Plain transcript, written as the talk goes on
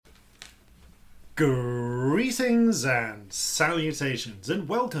Greetings and salutations, and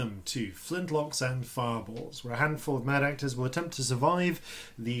welcome to Flintlocks and Fireballs, where a handful of mad actors will attempt to survive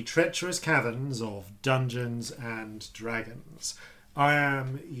the treacherous caverns of Dungeons and Dragons. I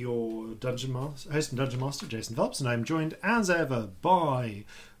am your host and Dungeon Master, Jason Phelps, and I am joined, as ever, by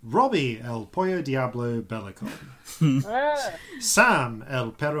Robbie El Pollo Diablo Bellicon, Sam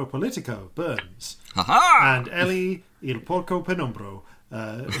El Perro Politico Burns, and Ellie Il Porco Penumbro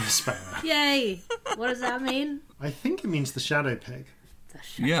Sparrow. Yay! What does that mean? I think it means the Shadow Pig. The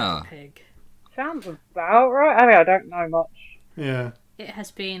Shadow Pig. Sounds about right. I mean, I don't know much. Yeah. It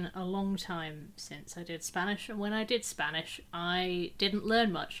has been a long time since I did Spanish, and when I did Spanish, I didn't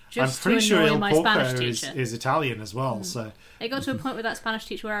learn much. Just I'm pretty to annoy sure Il my Porco Spanish teacher. is Italian as well, so... It got to a point with that Spanish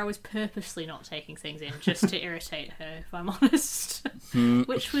teacher where I was purposely not taking things in, just to irritate her, if I'm honest.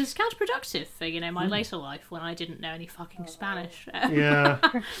 Which was counterproductive for, my later life, when I didn't know any fucking Spanish. Yeah.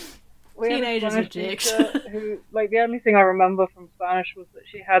 Teenagers are dicks. Who, the only thing I remember from Spanish was that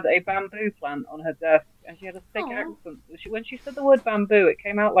she had a bamboo plant on her desk, and she had a thick accent. When she said the word bamboo, it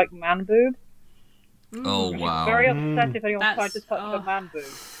came out like man boob. Oh, wow. Very upset if anyone tried to touch her man boob.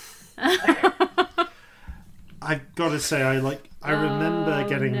 I've got to say, I remember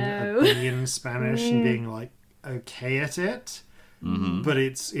getting a B in Spanish and being okay at it, but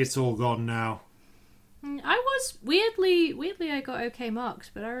it's all gone now. I was weirdly I got okay marks,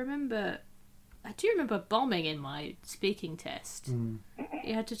 but I do remember bombing in my speaking test.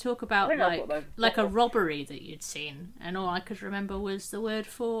 You had to talk about like a robbery that you'd seen, and all I could remember was the word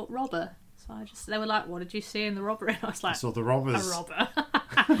for robber. So they were like, "What did you see in the robbery?" And I was like, I saw the robbers. A robber.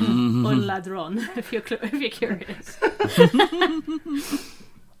 Un ladrón, if you're curious.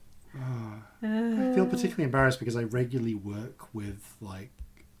 I feel particularly embarrassed because I regularly work with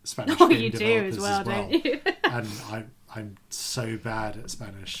Spanish Oh, game you do developers as well, don't you? And I'm so bad at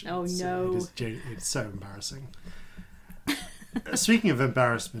Spanish. Oh, no. It's so embarrassing. Speaking of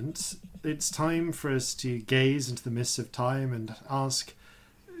embarrassment, it's time for us to gaze into the mists of time and ask,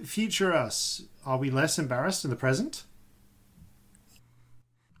 future us, are we less embarrassed in the present?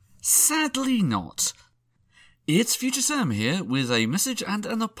 Sadly not. It's Future Sam here with a message and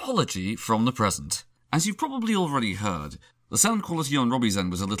an apology from the present. As you've probably already heard, the sound quality on Robbie's end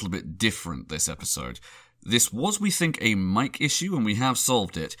was a little bit different this episode. This was, we think, a mic issue, and we have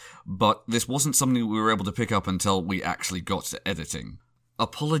solved it, but this wasn't something we were able to pick up until we actually got to editing.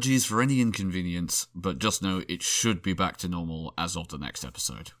 Apologies for any inconvenience, but just know it should be back to normal as of the next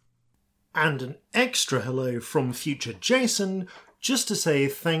episode. And an extra hello from future Jason, just to say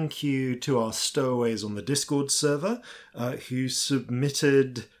thank you to our stowaways on the Discord server, who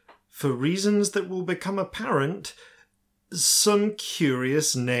submitted, for reasons that will become apparent, some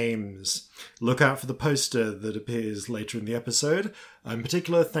curious names. Look out for the poster that appears later in the episode. In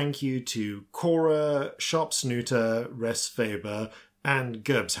particular, thank you to Cora, Sharp Snooter, Res Faber, and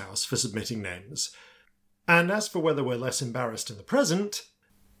Gerbshaus for submitting names. And as for whether we're less embarrassed in the present,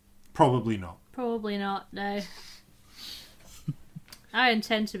 probably not. Probably not, no. I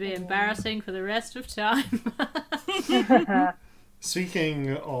intend to be embarrassing for the rest of time.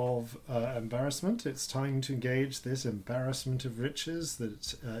 Speaking of embarrassment, it's time to engage this embarrassment of riches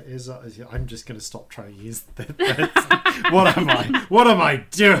that is... I'm just going to stop trying to use this. What am I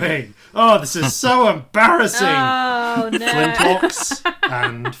doing? Oh, this is so embarrassing! Oh, no. Flintlocks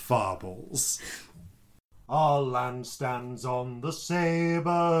and Fireballs. Our land stands on the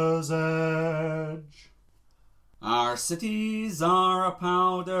sabre's edge. Our cities are a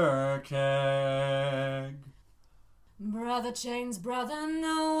powder keg. Brother chains, brother,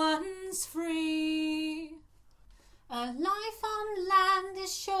 no one's free. A life on land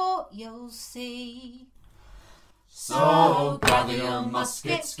is short, you'll see. So gather your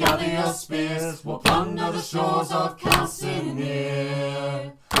muskets, gather your spears, we'll plunder the shores of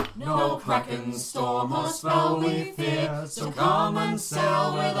Calcinear. No kraken, storm or spell we fear, so come and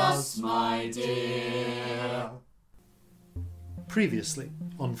sail with us, my dear. Previously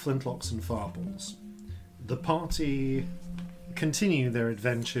on Flintlocks and Fireballs, the party continue their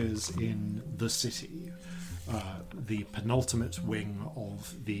adventures in the city, the penultimate wing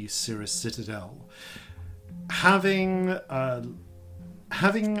of the Cirrus Citadel. Having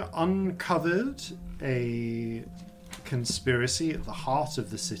uncovered a conspiracy at the heart of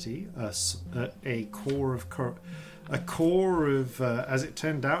the city, a core of, as it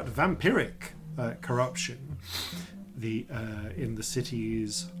turned out, vampiric corruption. In the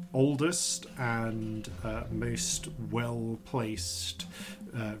city's oldest and most well-placed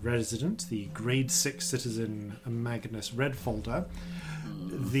resident, the grade 6 citizen Magnus Redfolder,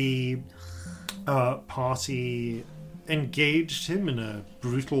 the party engaged him in a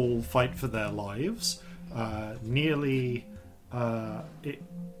brutal fight for their lives. Nearly had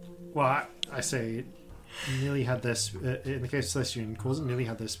their in the case of Celestia and Corzin, nearly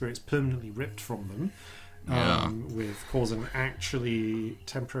had their spirits permanently ripped from them. With Corzin actually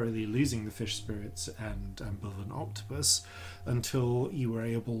temporarily losing the fish spirits and ambivalent octopus until you were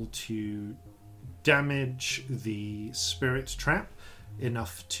able to damage the spirit trap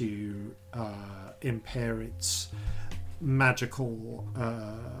enough to impair its magical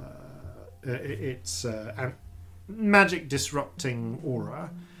magic disrupting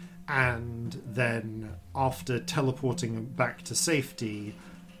aura, and then after teleporting back to safety,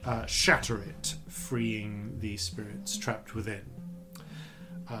 shatter it, freeing the spirits trapped within.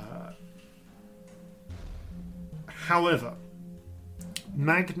 However,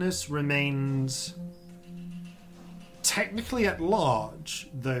 Magnus remains technically at large,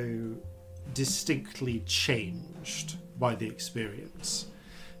 though distinctly changed by the experience.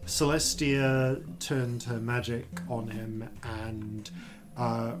 Celestia turned her magic on him and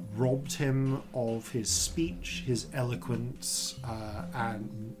robbed him of his speech, his eloquence,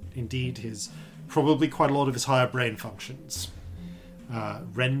 and indeed his probably quite a lot of his higher brain functions,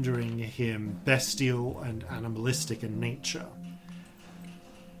 rendering him bestial and animalistic in nature.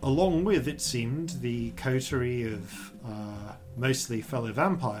 Along with, it seemed, the coterie of mostly fellow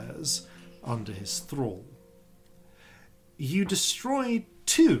vampires under his thrall. You destroyed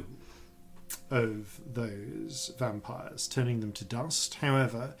 2 of those vampires, turning them to dust.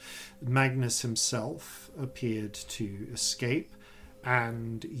 However, Magnus himself appeared to escape,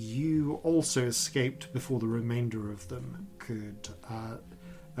 and you also escaped before the remainder of them could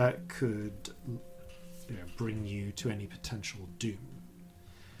bring you to any potential doom.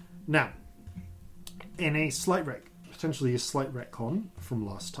 Now, in a potentially a slight retcon from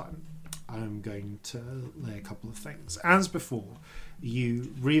last time, I'm going to lay a couple of things. As before,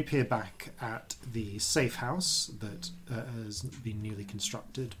 you reappear back at the safe house that has been newly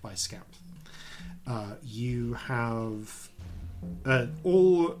constructed by Scamp. You have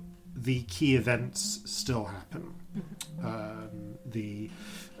all the key events still happen. The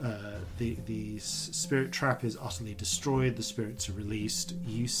spirit trap is utterly destroyed. The spirits are released.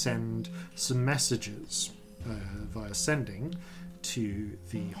 You send some messages via sending to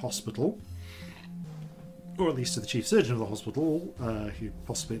the hospital, or at least to the chief surgeon of the hospital, who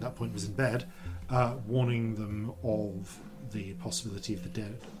possibly at that point was in bed, warning them of the possibility of the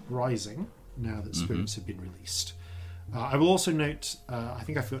dead rising now that spirits have been released. I will also note, I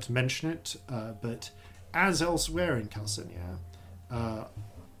think I forgot to mention it, but as elsewhere in Calcinia,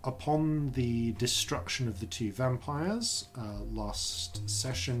 upon the destruction of the 2 vampires last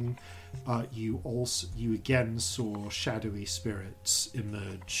session, you again saw shadowy spirits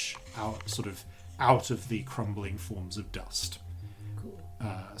emerge out of the crumbling forms of dust. Cool.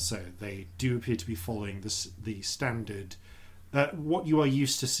 So they do appear to be following the standard, what you are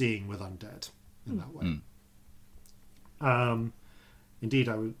used to seeing with undead in that way. Indeed,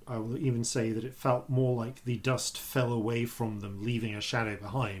 I will even say that it felt more like the dust fell away from them, leaving a shadow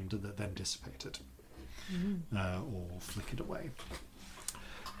behind that then dissipated or flickered away.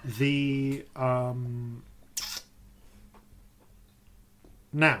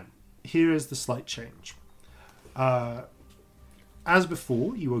 Now, here is the slight change. As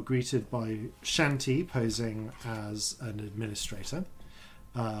before, you were greeted by Shanti posing as an administrator,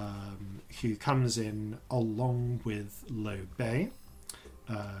 who comes in along with Lo Bei,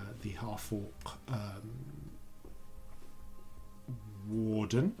 the half-orc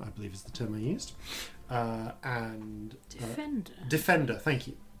warden, I believe is the term I used, and defender. Thank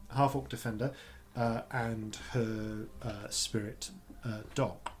you, half-orc defender, and her spirit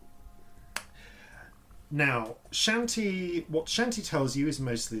dog. Now, what Shanti tells you is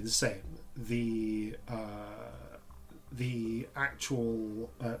mostly the same. The actual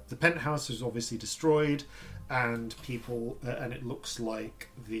the penthouse is obviously destroyed, and people and it looks like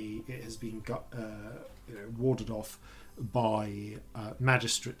it has been warded off by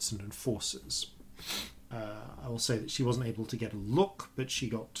magistrates and enforcers. I will say that she wasn't able to get a look, but she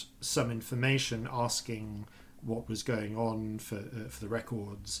got some information asking what was going on for the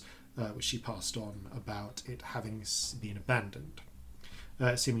records, which she passed on about it having been abandoned.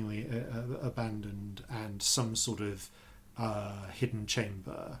 Seemingly abandoned, and some sort of hidden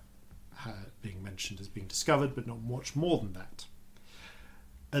chamber being mentioned as being discovered, but not much more than that.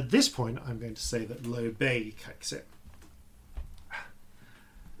 At this point, I'm going to say that Lo Bei kicks in.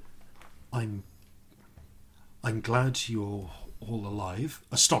 I'm glad you're all alive.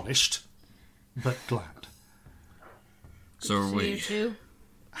 Astonished, but glad. So are we. You too.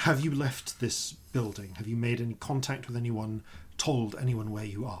 have you left this building? Have you made any contact with anyone, told anyone where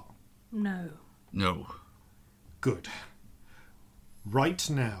you are? No. No. Good. Right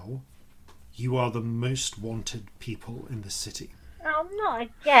now, you are the most wanted people in the city. Oh, not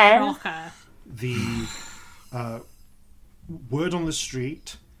again. Shocker. The word on the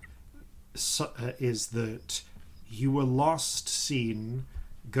street is that you were last seen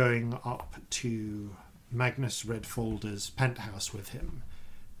going up to Magnus Redfolder's penthouse with him.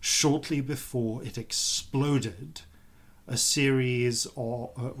 Shortly before it exploded, a series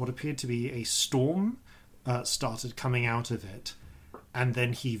of what appeared to be a storm started coming out of it, and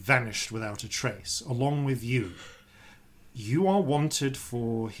then he vanished without a trace, along with you. You are wanted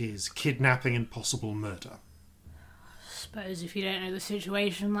for his kidnapping and possible murder. Suppose if you don't know the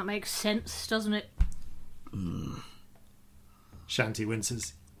situation, that makes sense, doesn't it? Shanti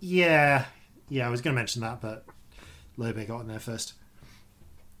winces. Yeah, I was going to mention that, but Lobe got in there first.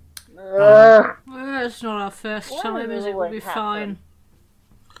 Well, it's not our first time, is it? We'll be fine.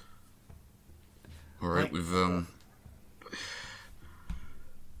 Alright, we've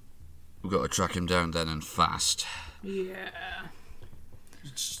got to track him down then and fast. Yeah.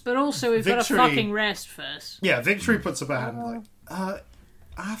 But also, we've got to fucking rest first. Yeah, Victory puts up a hand like,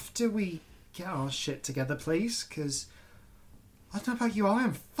 after we get our shit together, please, because I don't know about you, I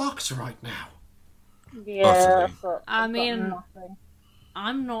am fucked right now. Yeah, I mean,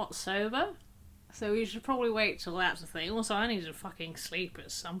 I'm not sober, so we should probably wait till that's a thing. Also, I need to fucking sleep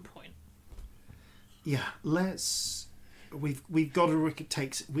at some point. Yeah, we've got to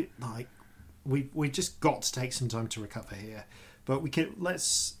we just got to take some time to recover here, but we can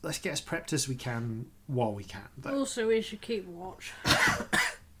let's get as prepped as we can while we can. Though. Also, we should keep watch.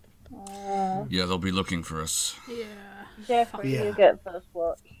 Yeah, they'll be looking for us. Yeah. Jeffrey, you get first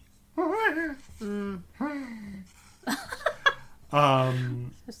watch.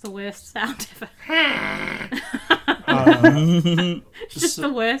 It's the worst sound ever. It's just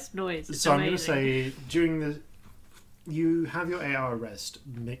the worst noise. It's so amazing. I'm going to say, you have your 8-hour rest,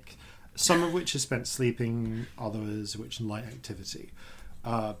 Mick, some of which is spent sleeping, others which in light activity.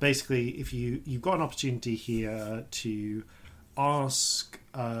 Basically, if you've got an opportunity here to ask,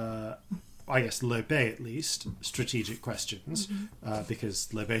 I guess Lobe at least, strategic questions,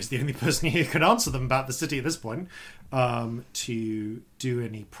 because Lobe is the only person here who can answer them about the city at this point, to do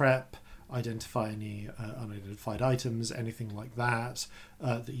any prep, identify any unidentified items, anything like that,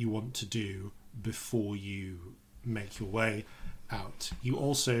 that you want to do before you make your way out. You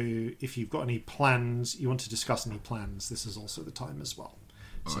also, if you've got any plans, you want to discuss any plans, this is also the time as well.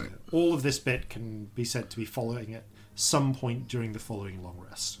 So all of this bit can be said to be following at some point during the following long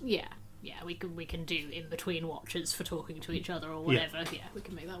rest. Yeah, we can do in between watches for talking to each other or whatever. Yeah, we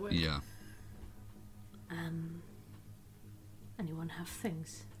can make that work. Yeah. Anyone have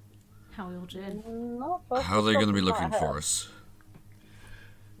things? How are we all doing? How are they going to be looking for us?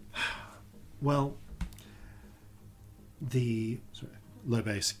 Well,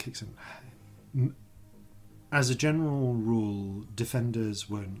 Lobe kicks in. As a general rule, defenders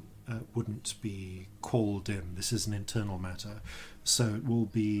wouldn't be called in. This is an internal matter, so it will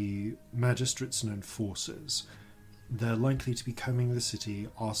be magistrates and enforcers. They're likely to be combing the city,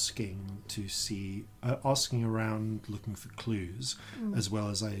 asking around, looking for clues, as well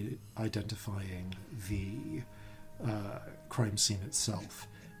as identifying the crime scene itself.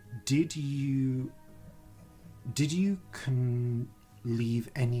 Did you leave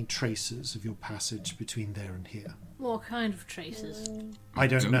any traces of your passage between there and here? What kind of traces? I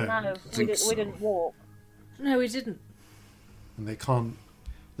don't know. No, we didn't walk. No, we didn't. And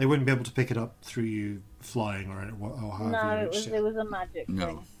they wouldn't be able to pick it up through you flying or however. No, it was a magic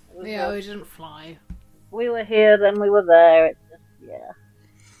thing. We didn't fly. We were here, then we were there. It's just,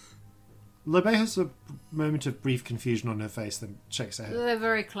 Lobe has a moment of brief confusion on her face, then shakes her head. They're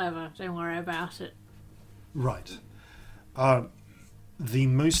very clever. Don't worry about it. Right. The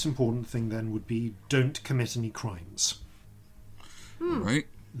most important thing then would be don't commit any crimes. Right.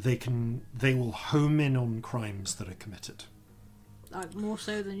 They will home in on crimes that are committed. Like more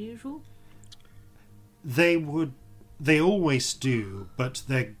so than usual? They always do, but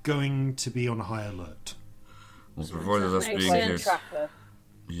they're going to be on high alert. Well, provided us being here...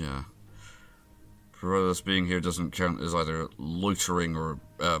 Yeah. Provided us being here doesn't count as either loitering or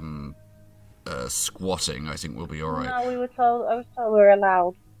squatting, I think we'll be alright. No, I was told we were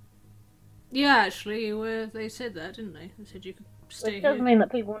allowed. Yeah, actually, they said that, didn't they? They said you could stay Which doesn't here. mean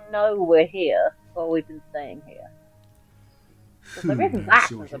that people know we're here, or we've been staying here. But there isn't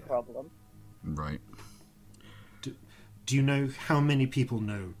that as a problem. Right. Do you know how many people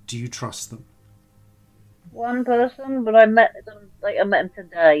know? Do you trust them? One person, but I met him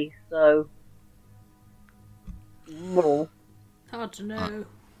today, so. Well, Hard to know.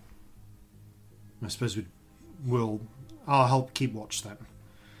 I suppose I'll help keep watch then.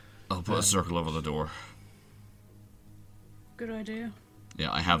 I'll put a circle over the door. Good idea.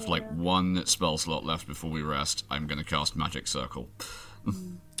 Yeah, I have like one spell slot left before we rest. I'm going to cast Magic Circle.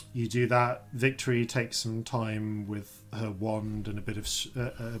 You do that. Victory takes some time with her wand and a bit of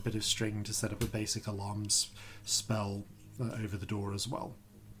string to set up a basic alarms spell over the door as well.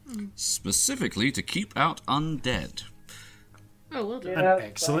 Specifically to keep out undead. Oh, well done. An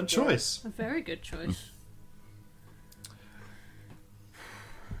excellent choice. A very good choice.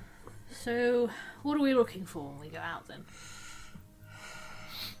 So, what are we looking for when we go out then?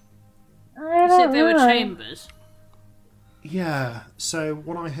 I You don't said there were know. chambers. Yeah, so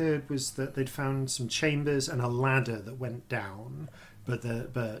what I heard was that they'd found some chambers and a ladder that went down, but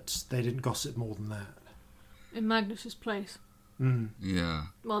they didn't gossip more than that. In Magnus's place. Yeah.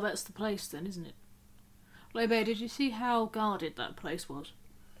 Well, that's the place then, isn't it? Lobe, did you see how guarded that place was?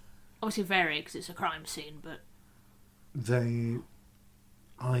 Obviously very, because it's a crime scene, but...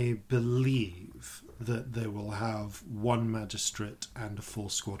 I believe that they will have one magistrate and a full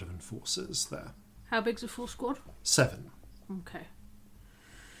squad of enforcers there. How big's a full squad? 7. Okay.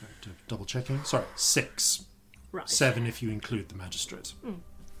 Double checking. Sorry, 6. Right. 7 if you include the magistrate.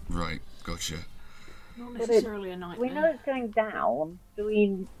 Right, gotcha. Not necessarily a nightmare. We know it's going down. Do we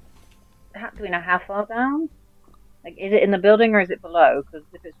know how far down? Like, is it in the building or is it below? Because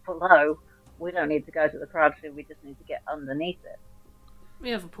if it's below, we don't need to go to the crowd shoot. We just need to get underneath it. We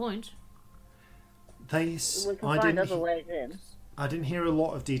have a point. We can find other ways in. I didn't hear a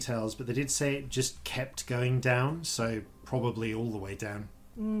lot of details, but they did say it just kept going down, so probably all the way down.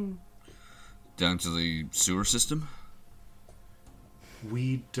 Down to the sewer system?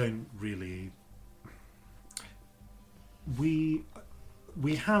 We don't really... We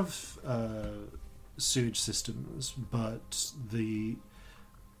have sewage systems, but they're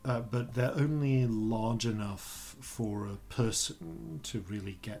only large enough for a person to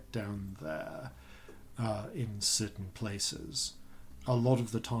really get down there in certain places. A lot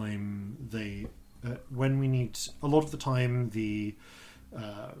of the time, the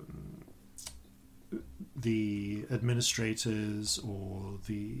administrators or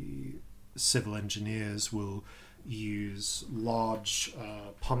the civil engineers will use large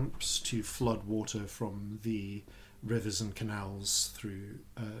pumps to flood water from the rivers and canals through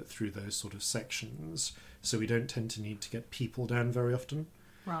those sort of sections. So we don't tend to need to get people down very often.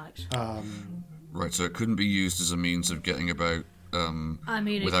 Right. Right, so it couldn't be used as a means of getting about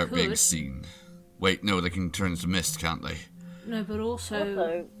it without being could. seen. Wait, no, they can turn into mist, can't they? No, but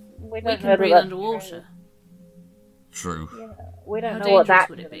also we we don't know can that breathe that's underwater. True. true. Yeah, we don't How know what's dangerous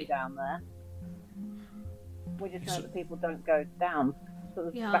would it actually be? down there. We just know that people don't go down.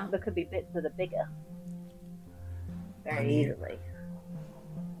 So Yeah. there could be bits that are bigger. Very I mean- easily.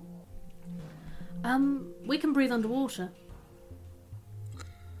 We can breathe underwater.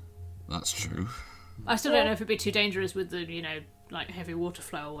 That's true. I still don't know if it'd be too dangerous with the, like heavy water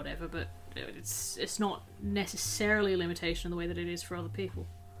flow or whatever, but it's not necessarily a limitation in the way that it is for other people.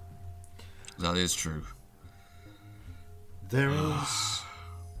 That is true. There is...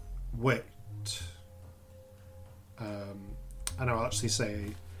 Wait. And I'll actually say...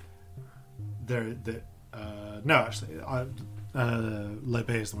 Lobe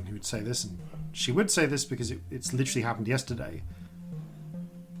is the one who would say this, and she would say this because it's literally happened yesterday.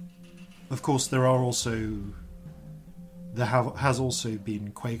 Of course, there has also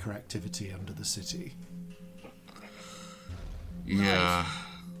been Quaker activity under the city. Yeah.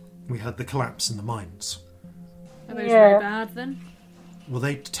 We had the collapse in the mines. Are those Yeah. very bad then? Well,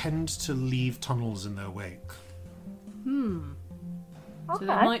 they tend to leave tunnels in their wake. So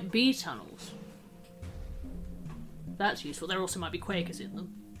there might be tunnels. That's useful. There also might be Quakers in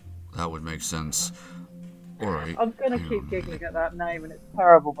them. That would make sense. Alright. I'm going to keep giggling at that name, and it's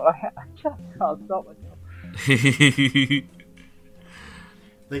terrible, but I just can't stop myself.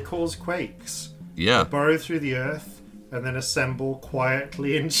 They cause quakes. Yeah, Burrow through the earth and then assemble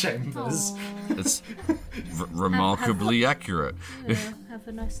quietly in chambers. it's remarkably accurate. Have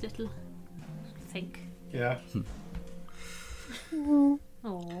a nice little think. Yeah.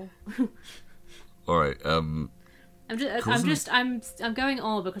 Oh. Alright, I'm going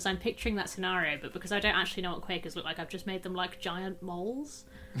on because I'm picturing that scenario, but because I don't actually know what Quakers look like, I've just made them like giant moles.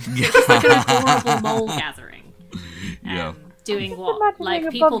 It's like an adorable mole gathering. yeah. Doing imagining what a like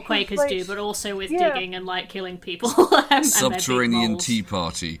bunch people of, Quakers like- do, but also with Yeah. digging and like killing people. and they're big Subterranean moles. tea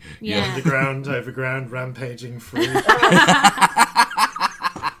party. Yeah. Underground, overground, rampaging through.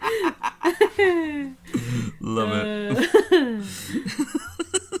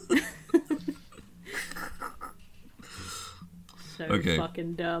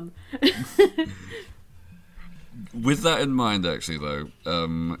 fucking dumb. With that in mind, actually, though,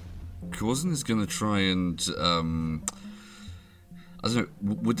 Corzin is going to try and... I don't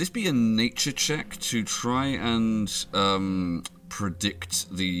know, would this be a nature check to try and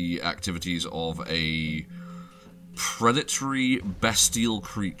predict the activities of a predatory bestial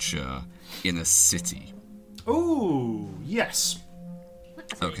creature in a city? Oh, yes.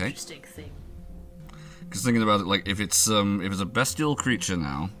 That's an interesting thing. Because thinking about it, like, if it's a bestial creature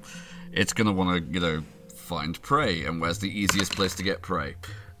now, it's going to want to, find prey, and where's the easiest place to get prey?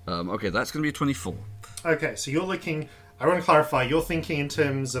 Okay, that's going to be a 24. Okay, so you're looking... I want to clarify, you're thinking in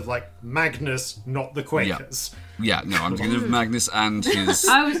terms of, like, Magnus, not the Quakers. Yeah, no, I'm thinking of Magnus and his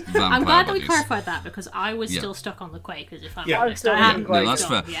vampire I'm glad that we buddies. clarified that, because I was still stuck on the Quakers, if I'm Yeah. honest. I was I hadn't still No, on moved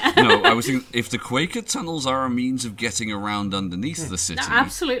that's on, fair. yeah. No, I was thinking, if the Quaker tunnels are a means of getting around underneath the city...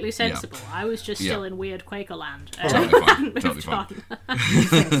 Absolutely sensible. I was just still Yeah. in weird Quaker land. Totally fine, Moved totally fine. on. You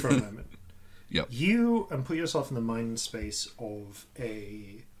think for a moment. Yep. You put yourself in the mind space of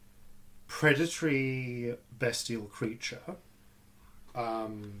a predatory bestial creature. A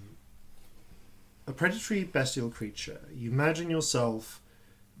predatory bestial creature. You imagine yourself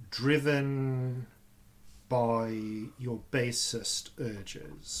driven by your basest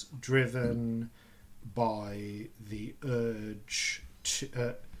urges, driven by the urge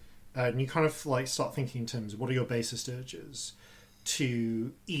to, and you kind of like start thinking in terms of what are your basest urges?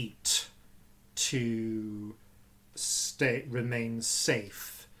 To eat, to remain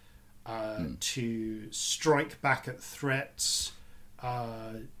safe, to strike back at threats,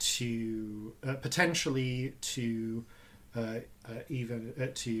 to potentially to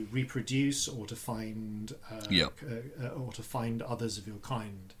even to reproduce or to find or to find others of your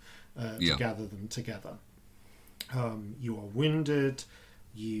kind to gather them together. You are wounded.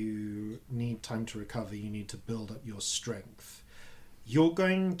 You need time to recover. You need to build up your strength. You're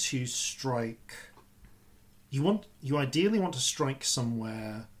going to strike. You ideally want to strike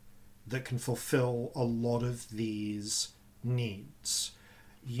somewhere that can fulfill a lot of these needs.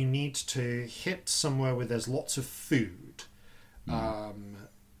 You need to hit somewhere where there's lots of food,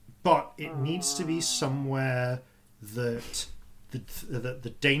 but it needs to be somewhere that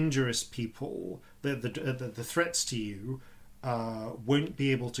the dangerous people, the threats to you, won't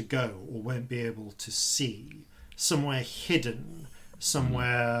be able to go or won't be able to see. Somewhere hidden,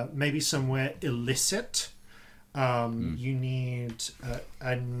 somewhere maybe somewhere illicit. You need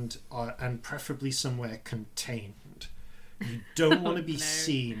and preferably somewhere contained. You don't want to be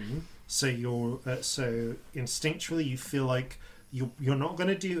seen, so you're so instinctually you feel like you're not going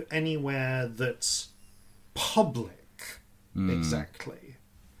to do anywhere that's public exactly.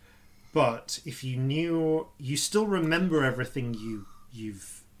 But if you knew, you still remember everything you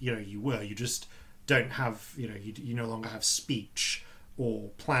just don't have, you no longer have speech or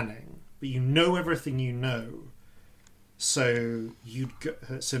planning, but you know everything you know. So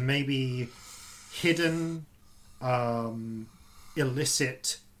so maybe hidden,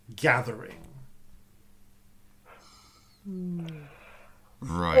 illicit gathering.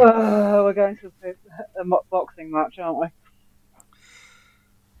 Right. We're going to a boxing match, aren't we?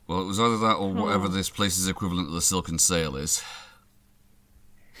 Well, it was either that or whatever this place's equivalent of the Silken Sail is.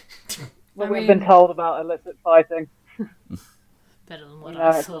 Well, we've been told about illicit fighting. Better than what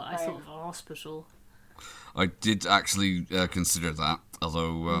I thought. I thought of a hospital. I did actually consider that,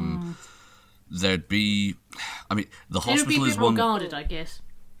 although there'd be... I mean, the hospital It would be a is bit more one... guarded, I guess.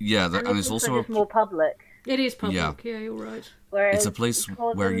 Yeah, and it's also... It's more public. It is public, Yeah. you're right. Whereas It's a place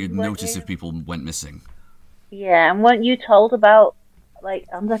where you'd notice if people went missing. Yeah, and weren't you told about, like,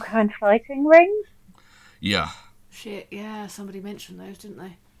 underground fighting rings? Yeah. Shit, yeah, somebody mentioned those, didn't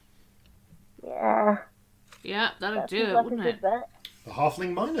they? Yeah. Yeah, that'd do seems it, like a wouldn't good it? bet. The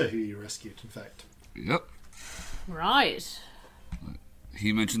halfling miner who you rescued, in fact. Yep. Right.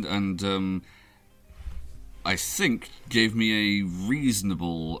 He mentioned, and I think gave me a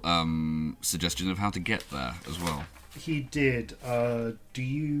reasonable suggestion of how to get there as well. He did. Do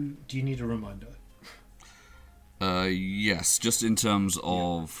you need a reminder? Yes, just in terms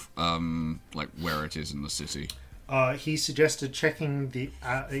of like where it is in the city. He suggested checking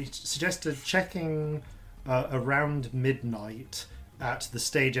around midnight at the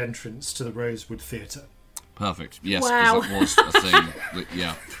stage entrance to the Rosewood Theatre. Perfect. Yes, Wow. because that was a thing.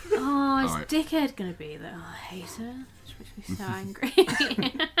 Yeah. Oh, is Alright. Dickhead going to be there? Oh, I hate her. She makes me so angry.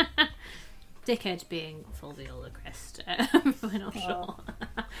 Dickhead being Fulvia the Crest. We're not sure.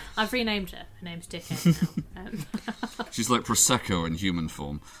 I've renamed her. Her name's Dickhead now. She's like Prosecco in human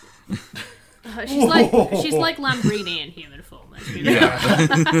form. She's like Lambrini in human form. Let's be real.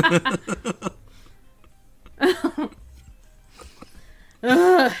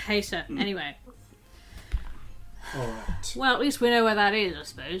 Ugh, hate her. Anyway. Alright. Well, at least we know where that is, I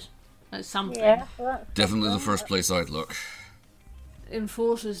suppose. That's something. Yeah, well, that's Definitely the first place I'd look.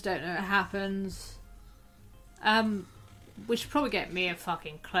 Enforcers don't know it happens. We should probably get me a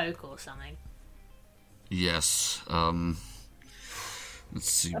fucking cloak or something. Yes. Let's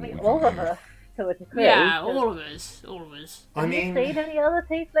see. I what mean, we all got of here. us to a degree. Yeah, 'cause- all of us. All of us. I Have you mean, seen any other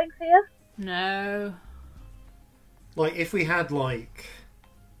tieflings here? No. like, if we had, like,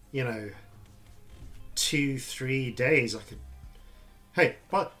 2-3 days, I could... Hey,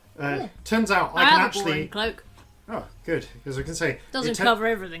 but, turns out I I can have a boring actually... cloak. Oh, good, because I can say... Doesn't cover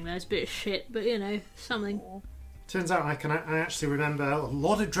everything though, it's a bit of shit, but something. Turns out I actually remember a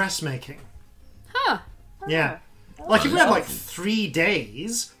lot of dressmaking. Huh. Yeah. Like, if we had, like, 3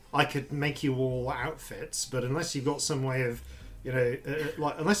 days, I could make you all outfits, but unless you've got some way of,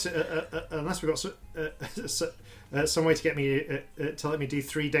 unless we've got some way to get me, to let me do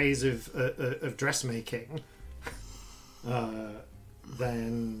 3 days of dressmaking,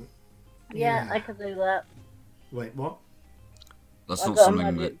 then... Yeah, I could do that. Wait, what? That's I've not got a something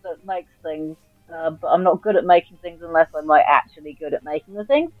that... magic that makes things, but I'm not good at making things unless I'm like actually good at making the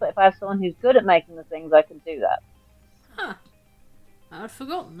things. But if I have someone who's good at making the things, I can do that. Huh. I'd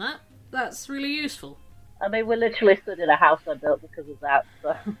forgotten that. That's really useful. I mean, we literally stood in a house I built because of that.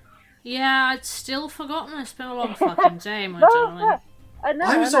 So. Yeah, I'd still forgotten. It's been a long fucking day, my No, darling. I know.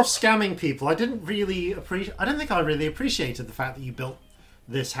 I was I know. off scamming people. I didn't really appreciate... I don't think I really appreciated the fact that you built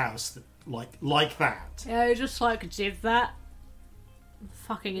this house like that. Yeah, I just did that.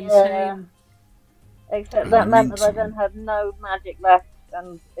 Fucking insane. Except that meant that I then had no magic left,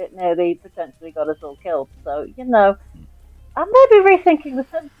 and it nearly potentially got us all killed. So, I may be rethinking the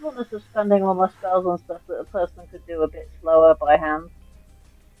sensibleness of spending all my spells on stuff that a person could do a bit slower by hand.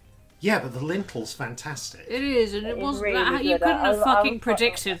 Yeah, but the lintel's fantastic. It is, and it is wasn't really that. You good. couldn't have I fucking was-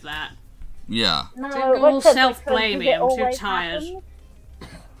 predicted that. Yeah. No, Don't go all except self-blaming, because it I'm too always tired. happens.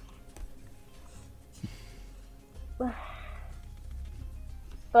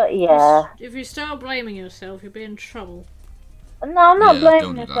 But yeah. If you start blaming yourself, you'll be in trouble. No, I'm not Yeah, blaming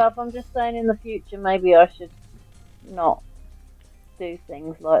don't do that. myself. I'm just saying in the future maybe I should not do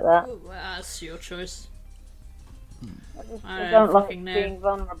things like that. Oh, well, that's your choice. I I don't like fucking know. being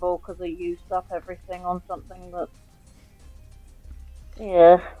vulnerable because I used up everything on something that.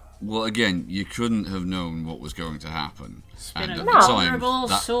 Yeah. Well, again, you couldn't have known what was going to happen. It's been And a at the time, vulnerable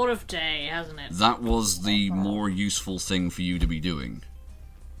that, sort of day, hasn't it? that was the more useful thing for you to be doing.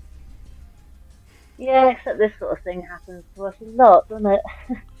 Yeah, except this sort of thing happens to us a lot, doesn't it?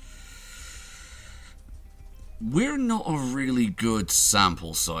 We're not a really good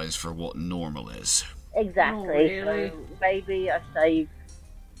sample size for what normal is. Exactly. Oh, really? So maybe I save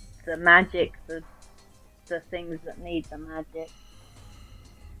the magic, the things that need the magic.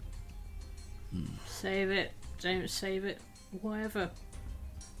 Save it. Don't save it. Whatever.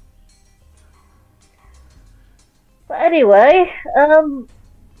 But anyway,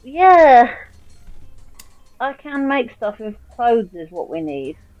 yeah. I can make stuff if clothes is what we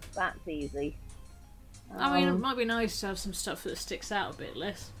need. That's easy. I mean, it might be nice to have some stuff that sticks out a bit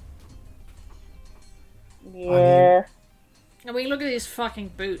less. Yeah. I mean, look at these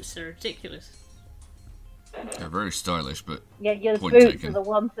fucking boots. They're ridiculous. They're very stylish, but Yeah, your Point boots taken. are the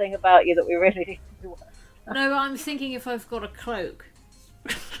one thing about you that we really need to do. No, but I'm thinking if I've got a cloak.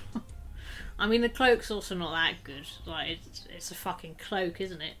 I mean, the cloak's also not that good. Like, it's a fucking cloak,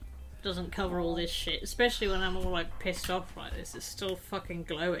 isn't it? Doesn't cover all this shit. Especially when I'm all, like, pissed off like this. It's still fucking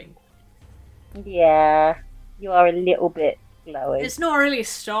glowing. Yeah, you are a little bit glowy. It's not really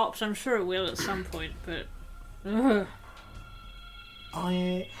stopped. I'm sure it will at some point, but... Ugh.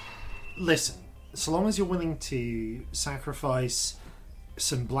 Listen, so long as you're willing to sacrifice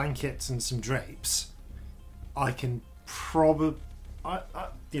some blankets and some drapes, I can probably...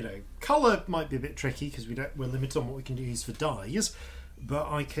 colour might be a bit tricky because we're limited on what we can use for dyes, but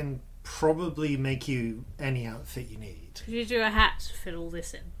I can probably make you any outfit you need. Could you do a hat to fit all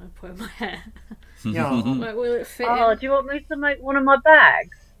this in? I put in my hair. Yeah, Like, will it fit Oh, in? do you want me to make one of my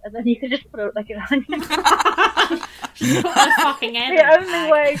bags? And then you can just put it like an Just put my fucking head in the the only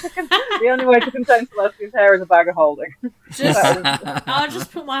bag. way to contain Celestia's hair is a bag of holding. I'll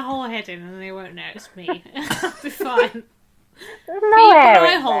just put my whole head in and they won't know it's me. I'll be fine. There's But no you hair put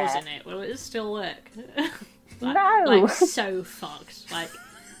eye in holes there. in it. Will it still work? No. Like so fucked.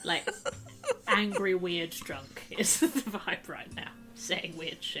 Like angry, weird, drunk is the vibe right now. Saying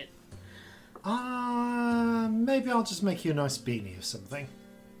weird shit. maybe I'll just make you a nice beanie or something.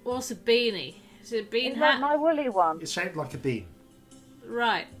 What's a beanie? Is it a bean Is hat? that my woolly one? It's shaped like a bean.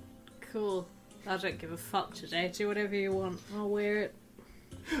 Right. Cool. I don't give a fuck today. Do whatever you want. I'll wear it.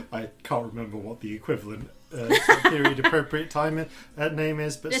 I can't remember what the equivalent period appropriate time name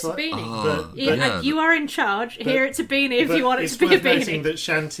is, but It's a beanie. but You are in charge. Here it's a beanie if you want it it's to be a worth noting beanie. that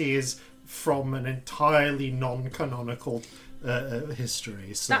Shanti is from an entirely non-canonical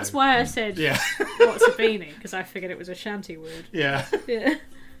history. So, That's why I said, yeah, what's a beanie? Because I figured it was a shanty word. yeah. Yeah.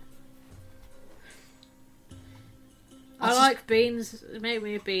 I like beans. Make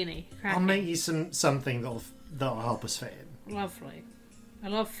me a beanie. I'll Cracking. make you something that'll help us fit in. Lovely. I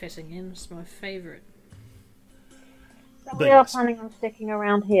love fitting in. It's my favourite. So But we are yes. planning on sticking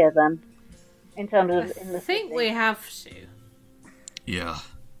around here then, in terms of in I the think city. we have to. Yeah.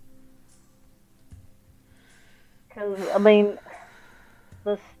 Because I mean,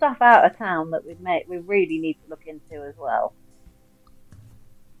 there's stuff out of town that we really need to look into as well.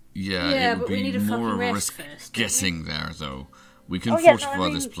 Yeah, Yeah, it would but we be need a more fucking of a rest risk first, don't we? getting there, though. We can Oh, yeah, no, fortify I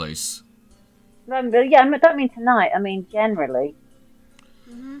mean- this place. Yeah, I don't mean tonight. I mean generally.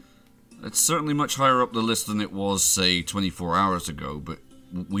 It's certainly much higher up the list than it was, say, 24 hours ago, but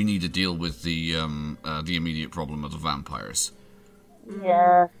we need to deal with the immediate problem of the vampires.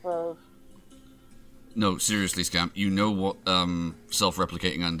 Yeah, so No, seriously, Scamp, you know what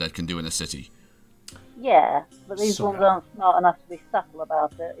self-replicating undead can do in a city. yeah, but these Sorry. ones aren't smart enough to be subtle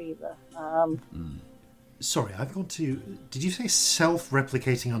about it either. Sorry, I've got to. Did you say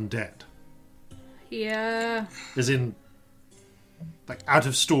self-replicating undead? Yeah. As in, like out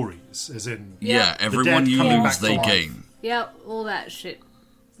of stories? As in, Yeah, The everyone dead you coming lose, back to they life. gain. Yep, all that shit.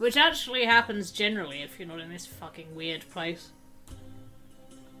 Which actually happens generally if you're not in this fucking weird place.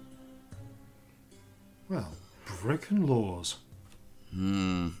 well, broken laws.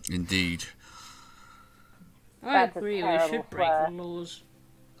 Indeed. I That's a agree, we terrible should break swear. the laws.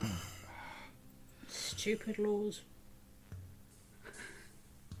 Stupid laws.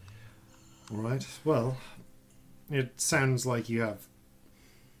 All right. Well, it sounds like you have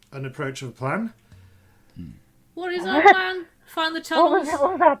an approach of a plan. What is our plan? Find the tunnels.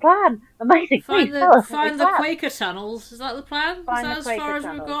 What was our plan? Amazing. Find Please tell the us what find we the planned. Quaker tunnels. Is that the plan? Find Is the that as far Quaker as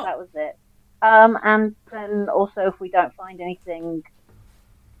we've tunnels, got? That was it. And then also, if we don't find anything,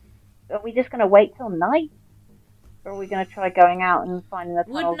 are we just going to wait till night, or are we going to try going out and finding the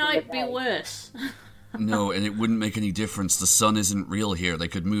tunnels? Would in the night be day? worse? No, and it wouldn't make any difference. The sun isn't real here. They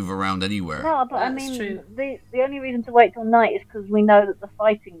could move around anywhere. No, but I That's mean, true. the only reason to wait till night is because we know that the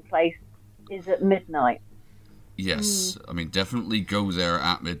fighting place is at midnight. Yes, I mean, definitely go there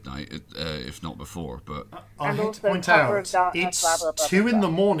at midnight, if not before, but... I And hate to also point cover out, of darkness, it's blah, blah, blah, 2 blah, in blah.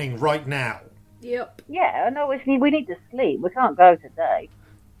 the morning right now. Yep. Yeah, no, we need to sleep. We can't go today.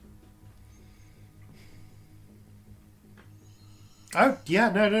 Oh, yeah,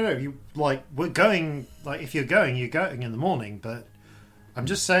 no. You we're going. Like, if you're going in the morning. But I'm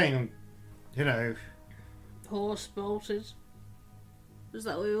just saying, you know, Horse bolted. Is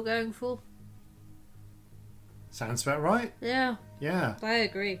that what we were going for? sounds about right. Yeah, Yeah. I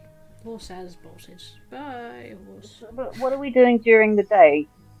agree. Horse has bolted. Bye, horse. But what are we doing during the day?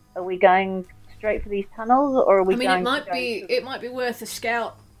 Are we going straight for these tunnels, or are we I mean, going? it might to go be to- it might be worth a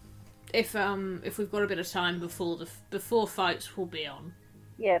scout if we've got a bit of time before fights will be on.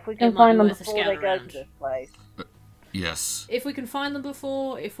 Yeah, if we it can might find be them worth a before they scout go around. to this place. Yes. If we can find them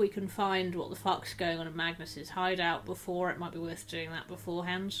before, if we can find what the fuck's going on in Magnus's hideout before, it might be worth doing that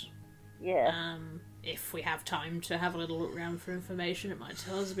beforehand. Yeah. If we have time to have a little look around for information, it might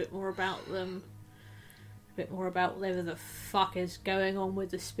tell us a bit more about them. A bit more about whatever the fuck is going on with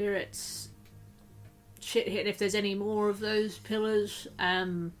the spirits. Shit hit if there's any more of those pillars.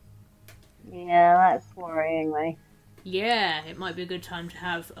 Yeah, that's worrying me. Yeah, it might be a good time to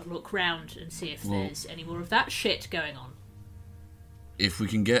have a look round and see if there's any more of that shit going on. If we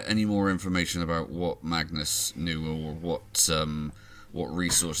can get any more information about what Magnus knew or what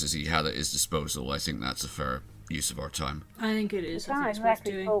resources he had at his disposal, I think that's a fair use of our time. I think it is. I Can't think it's worth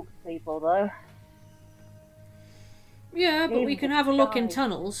exactly doing. talk to people though. Yeah, but we Even can the have a look in guys.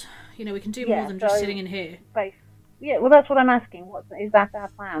 tunnels. You know, we can do Yeah, more than just so- sitting in here. Yeah, well, that's what I'm asking. Is that our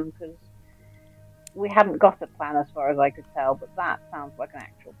plan? Because we haven't got a plan as far as I could tell, but that sounds like an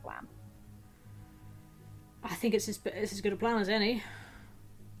actual plan. I think it's as good a plan as any.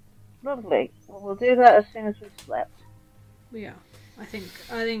 Lovely. Well, we'll do that as soon as we've slept. Yeah, I think.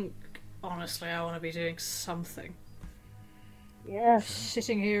 Honestly, I want to be doing something. Yeah.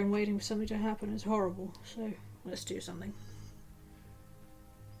 Sitting here and waiting for something to happen is horrible. So let's do something.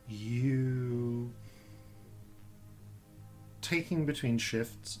 You taking between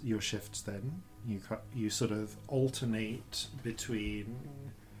your shifts. Then you sort of alternate between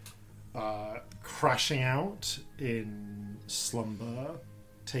crashing out in slumber,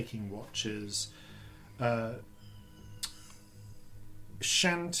 taking watches,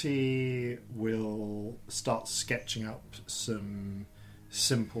 Shanti will start sketching up some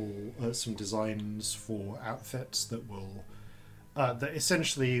some designs for outfits that will that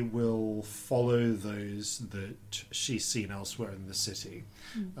essentially will follow those that she's seen elsewhere in the city.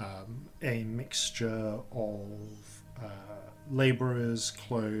 A mixture of labourers'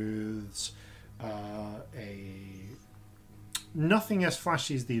 clothes, nothing as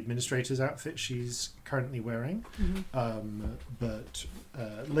flashy as the administrator's outfit she's currently wearing, but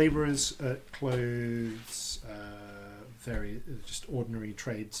labourers' clothes, very just ordinary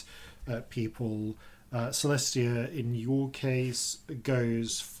trades people. Celestia, in your case,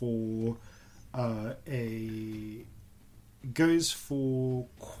 goes for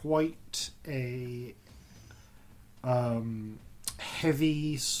quite a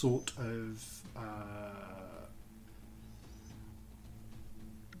heavy sort of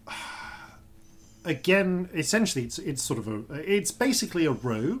again, essentially it's sort of it's basically a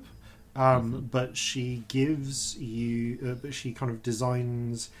robe, but she gives you but she kind of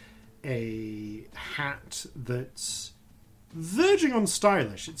designs a hat that's verging on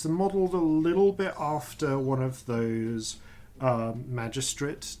stylish. It's modelled a little bit after one of those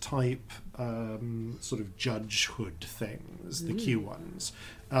magistrate type sort of judge hood things, the Q ones.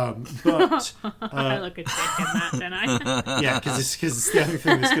 But I look a dick in that, don't I? yeah, because it's the only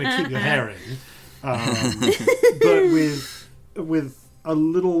thing that's going to keep your hair in. But with a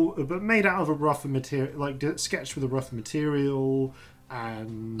little, but made out of a rougher material, like sketched with a rougher material,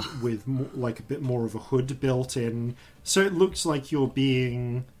 and with like a bit more of a hood built in, so it looks like you're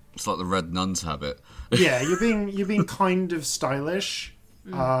being. It's like the red nun's habit. Yeah, you're being kind of stylish,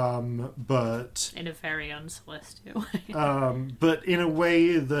 but in a very uncelestial way. But in a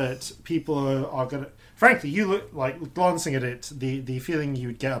way that people are gonna. Frankly, you look like, glancing at it, the feeling you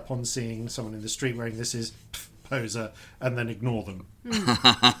would get upon seeing someone in the street wearing this is poser, and then ignore them,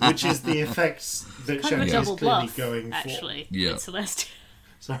 which is the effects that Kind of a Shanti is double clearly bluff, going actually, Yeah. with Celestia.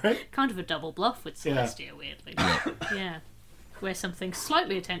 Sorry? Kind of a double bluff with Celestia, weirdly. Yeah. Where something's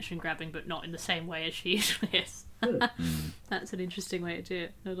slightly attention-grabbing, but not in the same way as she usually is. That's an interesting way to do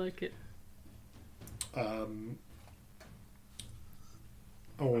it. I like it. All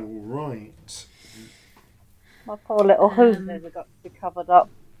right. My poor little hooves have got to be covered up.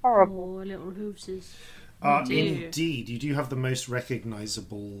 Horrible. Oh, little hoofses. Indeed, you do have the most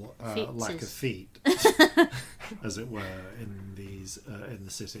recognisable lack of feet, as it were, in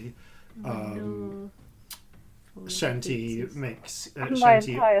the city. Shanti makes My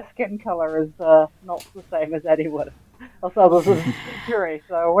entire skin colour is not the same as anyone else other than Fury,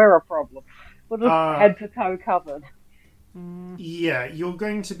 so we're a problem. We're just head to toe covered. Yeah, you're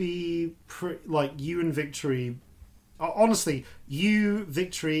going to be like you and Victory. Honestly, you,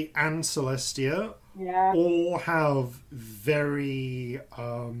 Victory, and Celestia all have very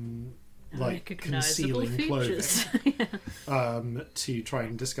like concealing features. clothing to try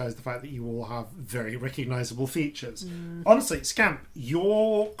and disguise the fact that you all have very recognisable features. Honestly, Scamp,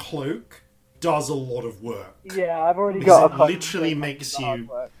 your cloak does a lot of work. Yeah, I've already got a cloak. It literally makes you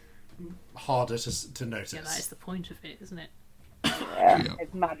harder to notice. Yeah, that is the point of it, isn't it? Yeah,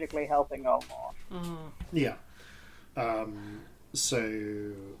 it's magically helping a lot. Yeah.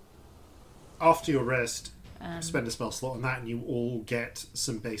 So after your rest, spend a spell slot on that, and you all get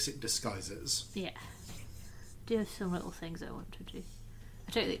some basic disguises. Yeah. Do have some little things I want to do.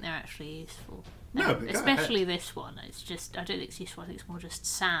 I don't think they're actually useful. No, but especially this one. It's just, I don't think it's useful. I think it's more just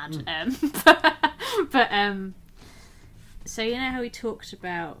sad. So you know how we talked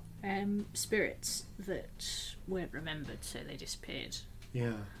about spirits that weren't remembered, so they disappeared.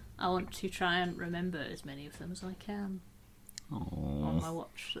 Yeah. I want to try and remember as many of them as I can. On my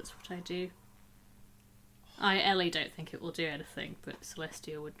watch. That's what I do. Ellie don't think it will do anything, but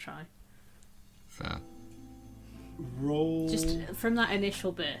Celestia would try. Fair. Roll. Just from that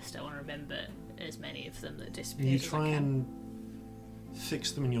initial burst, I want to remember as many of them that disappeared. You as try I can. and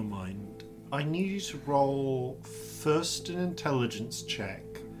fix them in your mind. I need you to roll first an intelligence check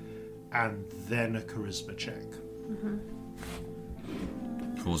and then a charisma check.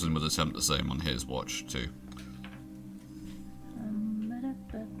 Corzin would attempt the same on his watch too.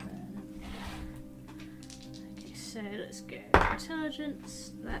 Okay, so let's go.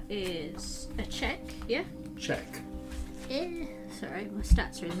 Intelligence, that is a check, yeah? Check. Yeah. Sorry, my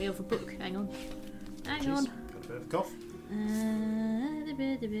stats are in the other book. Hang on. Got a bit of a cough.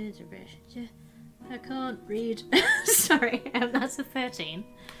 I can't read. Sorry, that's a 13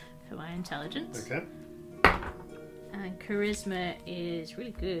 for my intelligence. Okay. And charisma is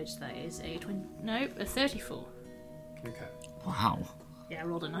really good. That is a 34. Okay. Wow. Yeah, I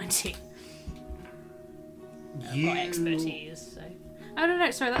rolled a 19. I've You got expertise, so Oh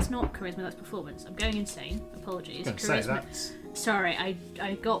no, sorry, that's not charisma. That's performance. I'm going insane. Apologies. I was going to say that's... Sorry, I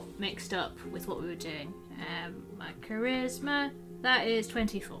got mixed up with what we were doing. My charisma, that is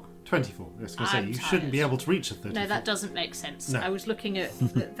 24. 24. I was going to say, you shouldn't be able to reach a 34. No, that doesn't make sense. No. I was looking at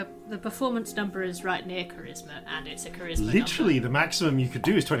the performance number is right near charisma, and it's a charisma Literally, number. the maximum you could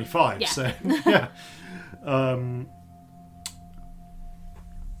do is 25. Yeah. So, yeah.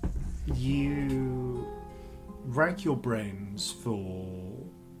 You rack your brains for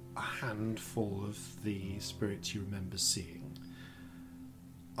a handful of the spirits you remember seeing.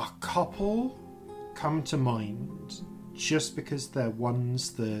 A couple come to mind just because they're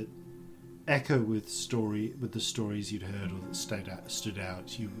ones that echo with the stories you'd heard or that stood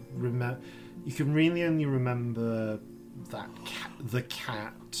out. You can really only remember that the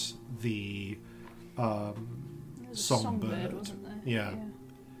cat, the songbird, wasn't there? Yeah.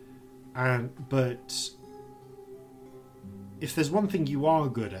 But if there's one thing you are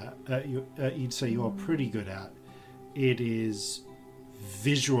good at, you'd say you are pretty good at, it is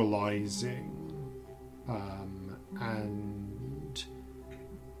visualizing and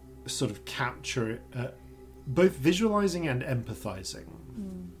sort of capture it, both visualizing and empathizing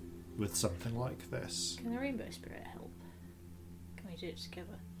with something like this. Can the rainbow spirit help? Can we do it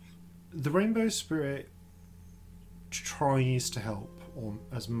together? The rainbow spirit tries to help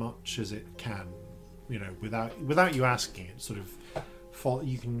as much as it can, without you asking it. Sort of,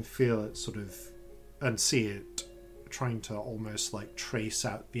 you can feel it sort of and see it trying to almost like trace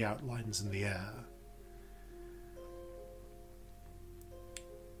out the outlines in the air.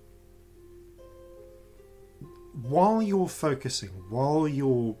 While you're focusing, while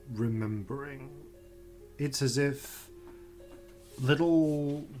you're remembering, it's as if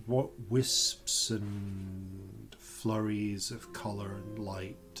little wisps and flurries of colour and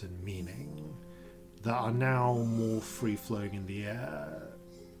light and meaning that are now more free-flowing in the air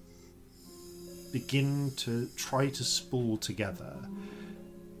begin to try to spool together.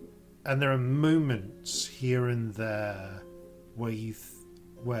 And there are moments here and there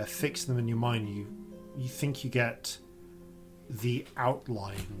where fixing them in your mind, you think you get the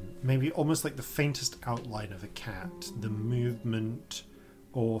outline, maybe almost like the faintest outline of a cat, the movement,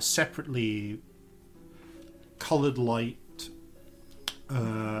 or separately coloured light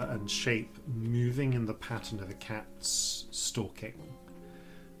and shape moving in the pattern of a cat's stalking.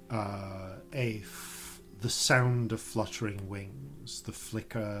 The sound of fluttering wings, the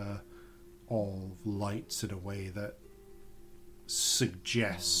flicker of lights in a way that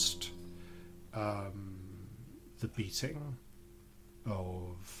suggest the beating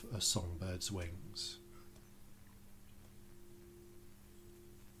of a songbird's wings.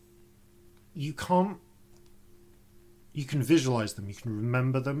 You can visualize them, you can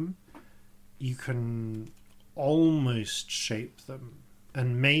remember them, you can almost shape them.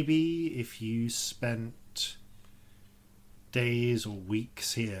 And maybe if you spent days or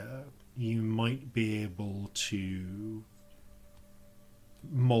weeks here, you might be able to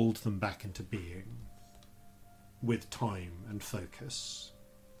mold them back into being with time and focus.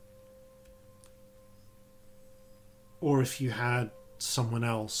 Or if you had someone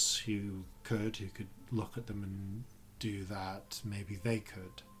else who could look at them and do that, maybe they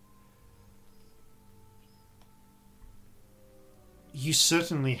could. You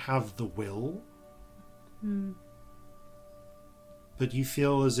certainly have the will, but you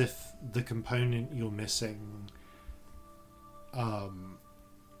feel as if the component you're missing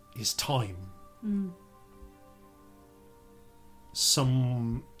is time.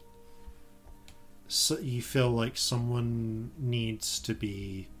 So you feel like someone needs to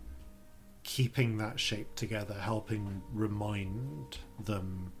be keeping that shape together, helping remind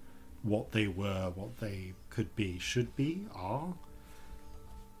them what they were, what they could be, should be, are.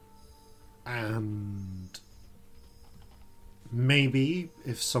 And maybe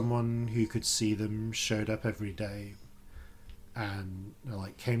if someone who could see them showed up every day and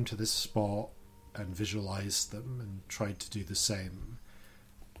came to this spot and visualized them and tried to do the same,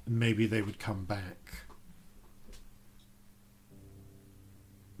 maybe they would come back.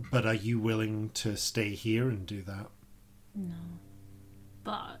 But are you willing to stay here and do that? No.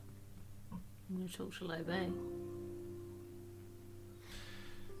 But I'm going to talk to Lo Bei.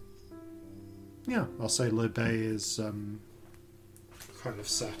 Yeah, I'll say Lo Bei is kind of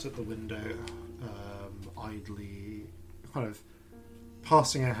sat at the window, idly, kind of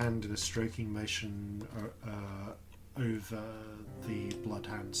passing her hand in a stroking motion over the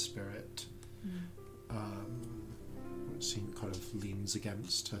Bloodhound spirit. She kind of leans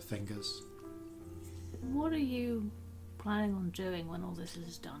against her fingers. What are you planning on doing when all this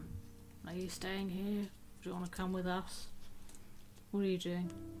is done? Are you staying here? Do you want to come with us? What are you doing?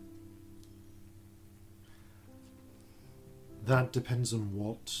 That depends on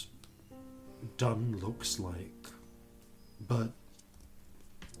what done looks like. But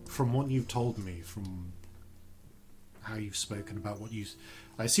from what you've told me, from how you've spoken about what you...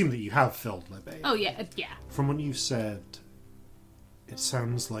 I assume that you have filled Lebe. Oh, yeah, yeah. From what you've said, it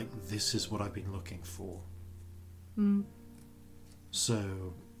sounds like this is what I've been looking for.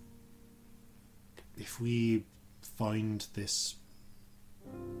 So, if we find this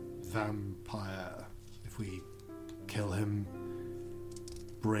vampire, if we kill him,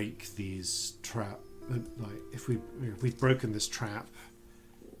 break these if we've broken this trap,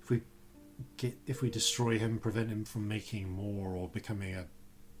 if we destroy him, prevent him from making more or becoming a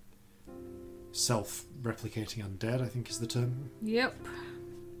self-replicating undead, I think is the term. Yep.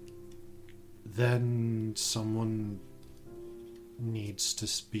 Then someone needs to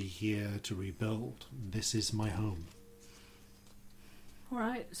be here to rebuild. This is my home.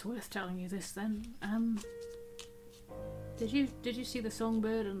 Alright, it's worth telling you this then. Did you see the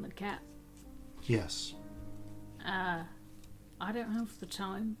songbird and the cat? Yes. I don't have the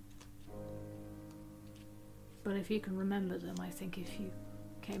time. But if you can remember them, I think if you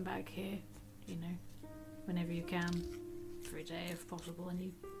came back here, whenever you can, for a day if possible,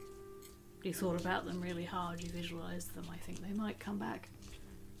 and you thought about them really hard, you visualised them, I think they might come back.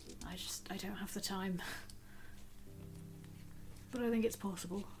 I don't have the time. But I think it's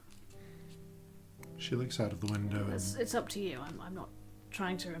possible. She looks out of the window and... It's up to you. I'm not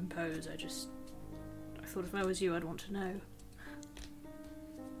trying to impose. I thought if I was you, I'd want to know.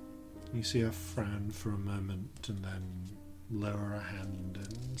 You see her frown for a moment and then lower her hand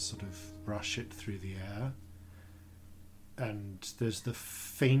and sort of brush it through the air. And there's the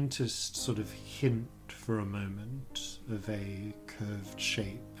faintest sort of hint for a moment of a curved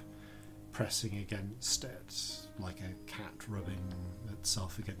shape pressing against it, like a cat rubbing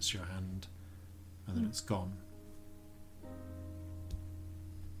itself against your hand, and then it's gone.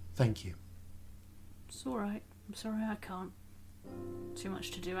 Thank you. It's alright. I'm sorry I can't. Too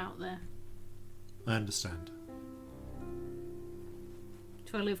much to do out there. I understand.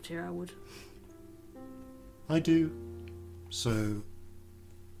 If I lived here, I would. I do. So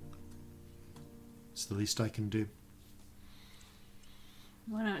it's the least I can do.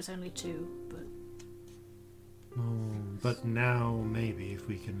 Well, I know it's only 2, but... Oh, but now maybe if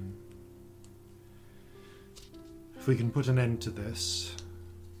we can put an end to this,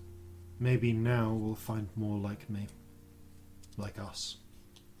 maybe now we'll find more like me. Like us.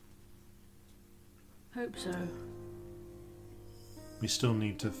 Hope so. We still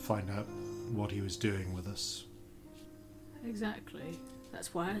need to find out what he was doing with us. Exactly.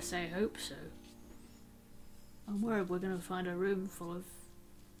 That's why I say hope so. I'm worried we're going to find a room full of...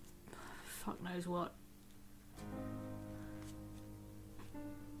 fuck knows what.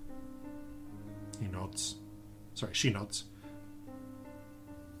 He nods. Sorry, she nods.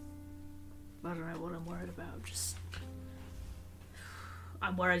 I don't know what I'm worried about,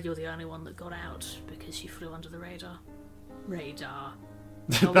 I'm worried you're the only one that got out because you flew under the radar. Radar.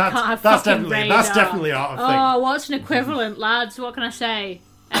 Oh, that's definitely our thing. Oh, what's an equivalent, lads? What can I say?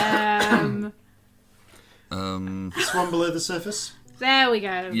 Swam below the surface? There we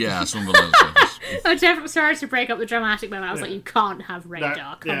go. Yeah, swam below the surface. I'm definitely sorry to break up the dramatic moment. I was like, you can't have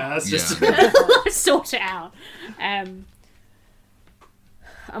radar. Come on. That's just... Let's sort it out. I'm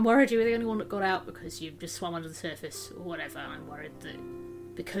worried you were the only one that got out because you just swam under the surface or whatever. I'm worried that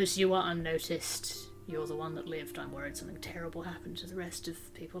because you are unnoticed, you're the one that lived. I'm worried something terrible happened to the rest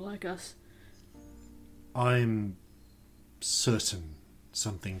of people like us. I'm certain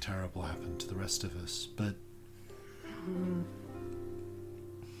something terrible happened to the rest of us, but...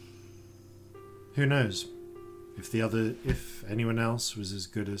 Who knows? If anyone else was as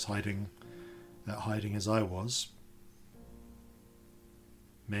good as hiding as I was,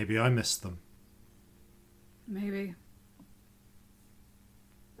 maybe I missed them. Maybe.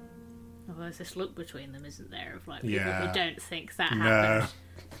 Although there's this look between them, isn't there, of like people who don't think that happened.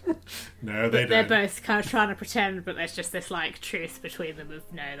 No, they don't. They're both kind of trying to pretend, but there's just this like truth between them of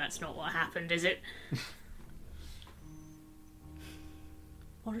no, that's not what happened, is it?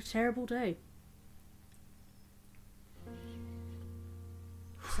 What a terrible day.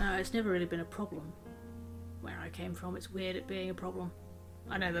 So it's never really been a problem where I came from. It's weird it being a problem.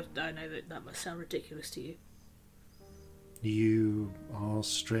 I know that must sound ridiculous to you. You are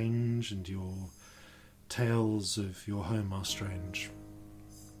strange, and your tales of your home are strange.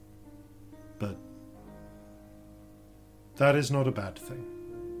 But that is not a bad thing.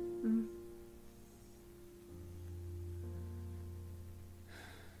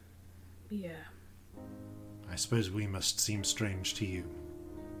 Yeah. I suppose we must seem strange to you.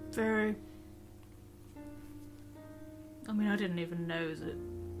 Very. I mean, I didn't even know that.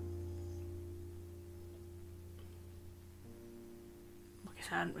 I guess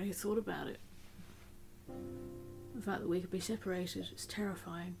I hadn't really thought about it. The fact that we could be separated, it's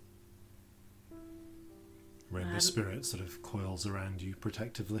terrifying. Rainbow spirit sort of coils around you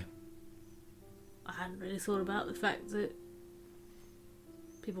protectively. I hadn't really thought about the fact that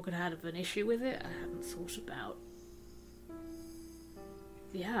people could have an issue with it. I hadn't thought about...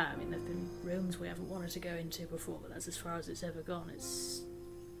 Yeah, I mean, there have been rooms we haven't wanted to go into before, but that's as far as it's ever gone. It's...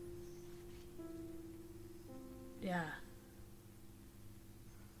 Yeah.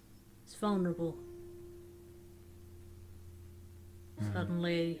 It's vulnerable.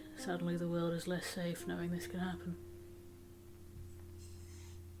 Suddenly the world is less safe knowing this can happen.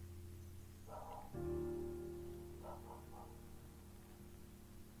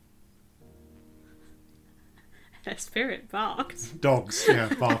 Her spirit barked. Dogs,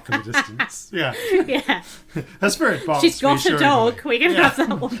 bark in the distance. Yeah. Yeah. Her spirit barks. She's got a dog. We can have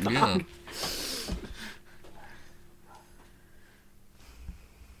that one back.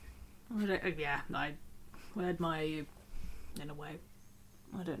 Yeah. I admire you in a way.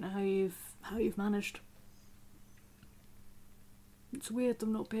 I don't know how you've managed. It's weird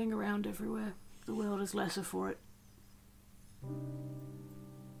them not being around everywhere. The world is lesser for it.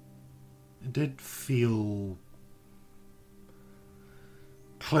 It did feel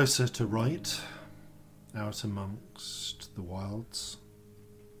closer to right, out amongst the wilds,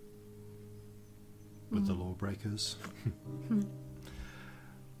 with the lawbreakers.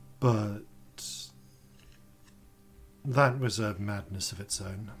 But that was a madness of its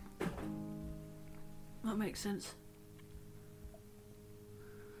own. That makes sense.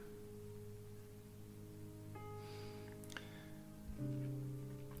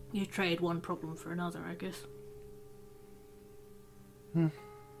 You trade one problem for another, I guess.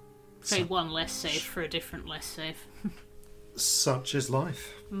 Trade one less safe for a different less safe. Such is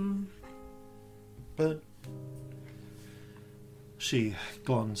life. But she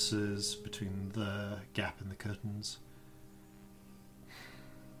glances between the gap in the curtains.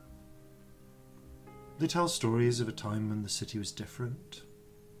 They tell stories of a time when the city was different.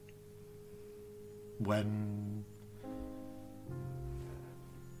 When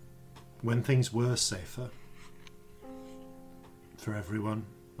things were safer for everyone.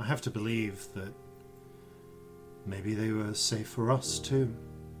 I have to believe that maybe they were safe for us too.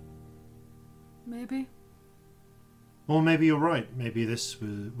 Maybe. Or maybe you're right. Maybe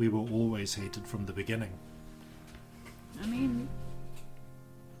we were always hated from the beginning. I mean,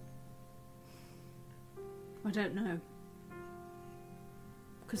 I don't know.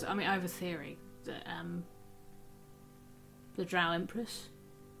 Because, I have a theory that the Drow Empress,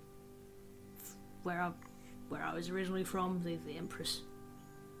 where I was originally from, the Empress,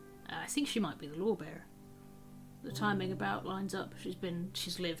 I think she might be the Lawbearer. The timing about lines up.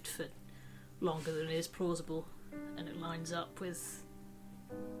 She's lived for longer than is plausible, and it lines up with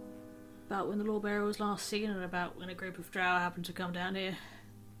about when the Lawbearer was last seen and about when a group of Drow happened to come down here.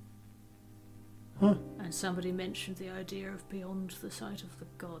 Huh. And somebody mentioned the idea of beyond the sight of the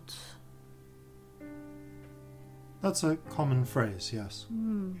gods. That's a common phrase, yes.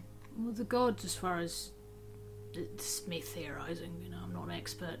 Well, the gods, as far as... It's me theorising, I'm not an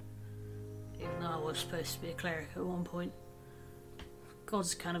expert. Even though I was supposed to be a cleric at one point.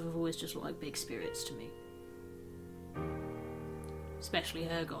 Gods kind of have always just looked like big spirits to me. Especially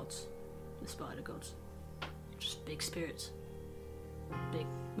her gods. The spider gods. Just big spirits. Big,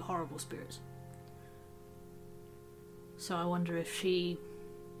 horrible spirits. So I wonder if she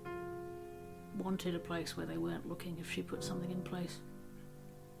wanted a place where they weren't looking, if she put something in place.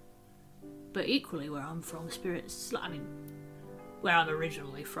 But equally, where I'm from, spirits... where I'm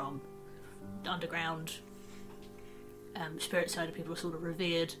originally from, underground, spirit side of people are sort of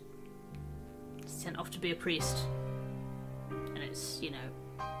revered, sent off to be a priest, and it's,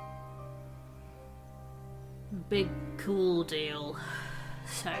 big cool deal.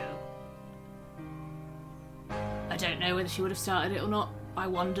 So I don't know whether she would have started it or not. I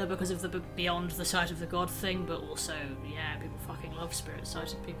wonder, because of the beyond the sight of the god thing, but also, people fucking love spirit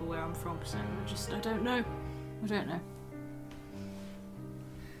sighted people where I'm from, so I don't know.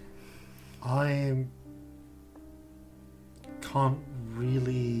 I can't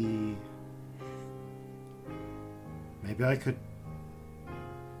really... Maybe I could...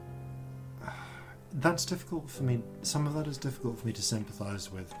 That's difficult for me. Some of that is difficult for me to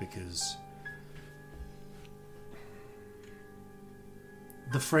sympathise with, because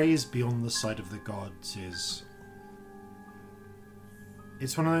the phrase beyond the sight of the gods is...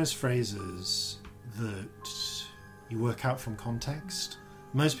 It's one of those phrases that you work out from context.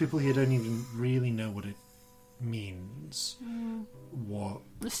 Most people here don't even really know what it means. What?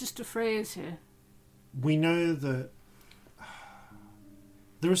 It's just a phrase here. We know that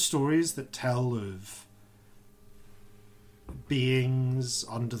there are stories that tell of beings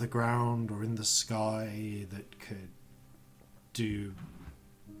under the ground or in the sky that could do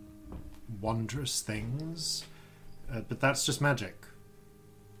wondrous things, but that's just magic.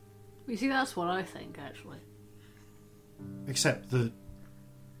 You see, that's what I think, actually. Except that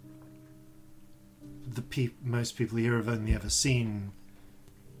most people here have only ever seen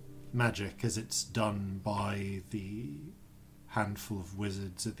magic as it's done by the handful of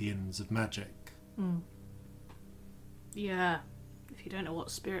wizards at the Inns of Magic. Yeah, if you don't know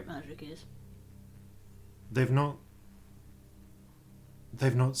what spirit magic is. They've not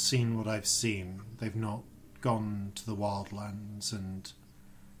seen what I've seen. They've not gone to the wildlands and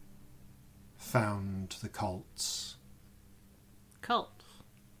found the cults. Cults?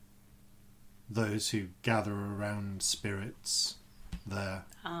 Those who gather around spirits there.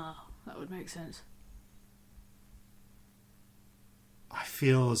 Ah, that would make sense. I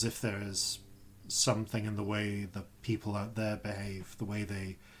feel as if there is something in the way the people out there behave, the way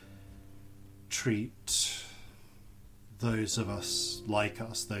they treat those of us like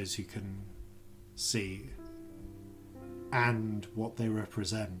us, those who can see, and what they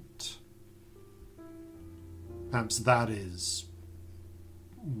represent. Perhaps that is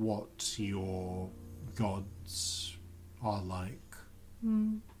what your gods are like.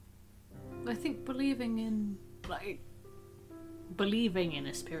 I think believing in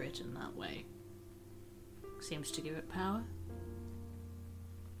a spirit in that way seems to give it power.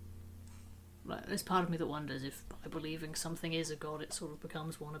 Like, there's part of me that wonders if by believing something is a god, it sort of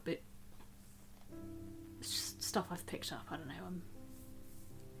becomes one a bit. It's just stuff I've picked up. I don't know.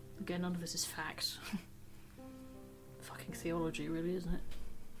 Again, none of this is fact. Fucking theology, really, isn't it?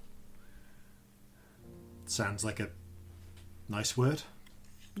 Sounds like a nice word.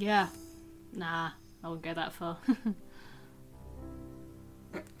 Yeah. Nah, I wouldn't go that far.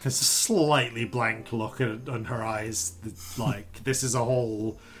 There's a slightly blank look on her eyes. Like, this is a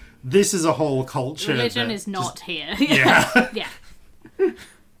whole culture. Religion is not here. Yeah. Yeah.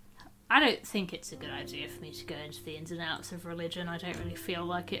 I don't think it's a good idea for me to go into the ins and outs of religion. I don't really feel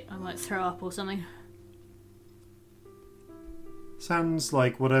like it. I might throw up or something. Sounds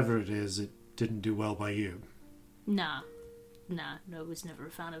like whatever it is, it didn't do well by you. Nah, I was never a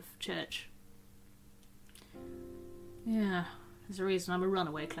fan of church. Yeah, there's a reason I'm a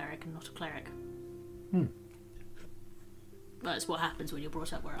runaway cleric and not a cleric. That's what happens when you're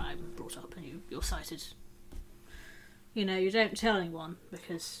brought up where I'm brought up and you're sighted. You know, you don't tell anyone,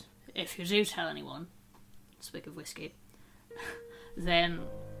 because if you do tell anyone, speak of whiskey, then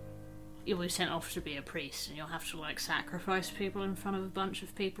you'll be sent off to be a priest, and you'll have to, like, sacrifice people in front of a bunch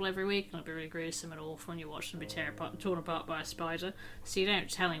of people every week, and it'll be really gruesome and awful, and you watch them be torn apart by a spider. So you don't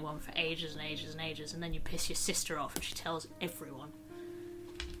tell anyone for ages and ages and ages, and then you piss your sister off, and she tells everyone.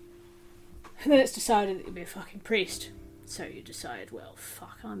 And then it's decided that you'll be a fucking priest. So you decide, well,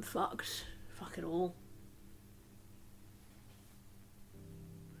 fuck, I'm fucked. Fuck it all.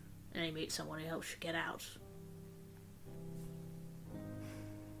 And you meet someone who helps you get out.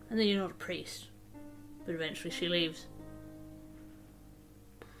 And then you're not a priest. But eventually she leaves.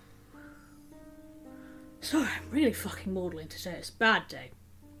 Sorry, I'm really fucking maudlin today. It's a bad day.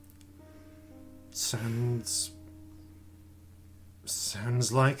 Sounds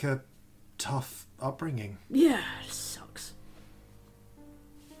like a tough upbringing. Yeah, it sucks.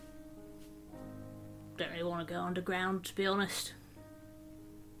 Don't really want to go underground, to be honest.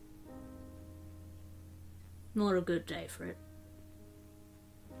 Not a good day for it.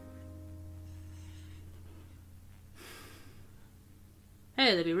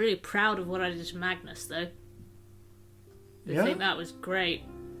 Hey, they'd be really proud of what I did to Magnus, though. They think that was great.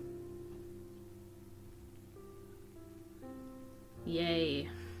 Yay.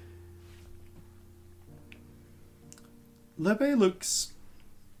 Lebe looks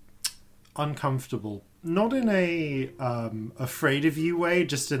uncomfortable. Not in a afraid of you way,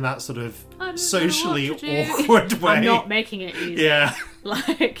 just in that sort of socially awkward way. I'm not making it easy. Yeah.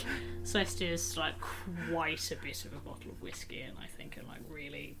 Like, Celestia's like quite a bit of a bottle of whiskey, and I think are like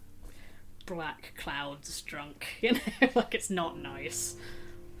really black clouds drunk. You know, like it's not nice.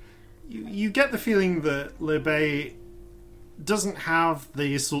 You get the feeling that Lebe doesn't have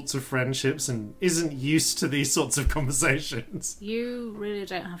these sorts of friendships and isn't used to these sorts of conversations. You really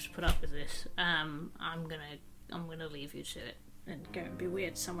don't have to put up with this. I'm gonna leave you to it and go and be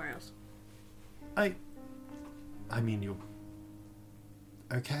weird somewhere else. I mean, you're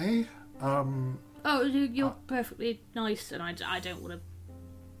okay. Oh, you're perfectly nice, and I don't want to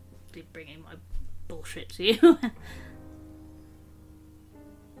be bringing my bullshit to you.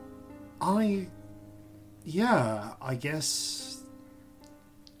 I guess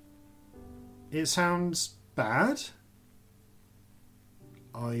it sounds bad.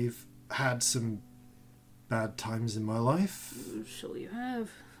 I've had some bad times in my life. Sure you have.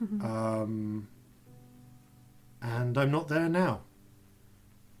 And I'm not there now.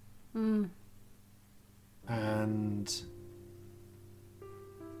 And,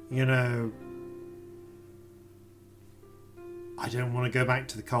 you know, I don't want to go back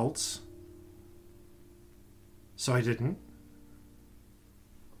to the cults. So I didn't.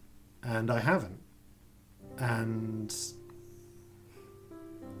 And I haven't. And,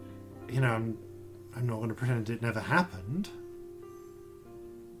 you know, I'm not going to pretend it never happened.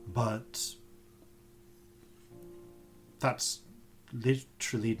 But that's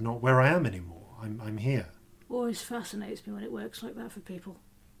literally not where I am anymore. I'm here. Always fascinates me when it works like that for people.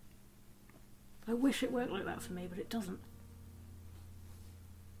 I wish it worked like that for me, but it doesn't.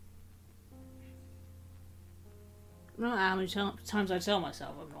 No matter how many times I tell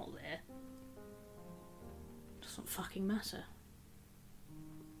myself I'm not there, it doesn't fucking matter.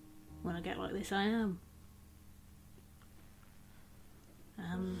 When I get like this, I am.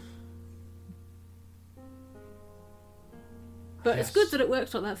 But it's good that it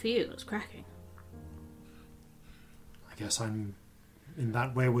works like that for you. That's cracking. I guess I'm... In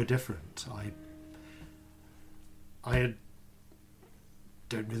that way, we're different. I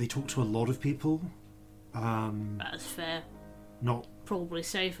don't really talk to a lot of people. That's fair. Not... Probably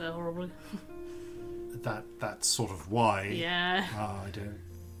safer, horribly. That's sort of why. Yeah. I don't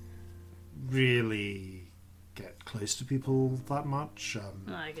really get close to people that much.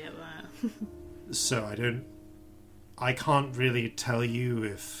 I get that. So I can't really tell you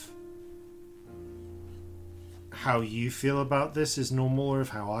if how you feel about this is normal or if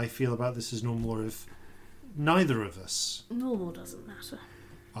how I feel about this is normal or if neither of us. Normal doesn't matter.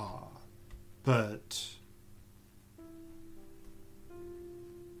 But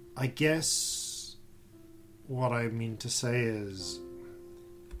I guess what I mean to say is,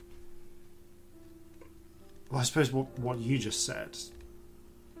 well, I suppose what you just said,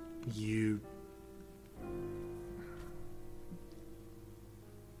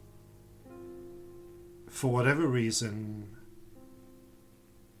 for whatever reason,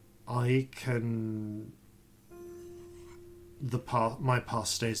 my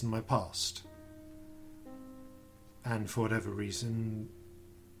past stays in my past. And for whatever reason,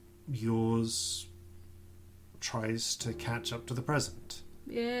 yours tries to catch up to the present.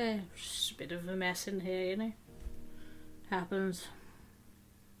 Yeah, just a bit of a mess in here, you know. Happens.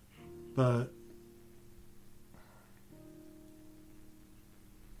 But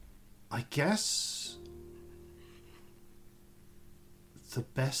I guess the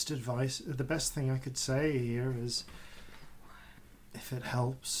best thing I could say here is, if it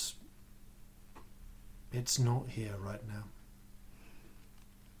helps, it's not here right now.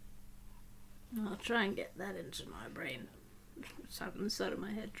 I'll try and get that into my brain. It's happening inside of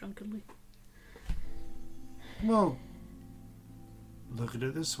my head drunkenly. Well, look at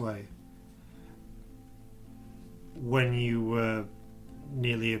it this way. When you were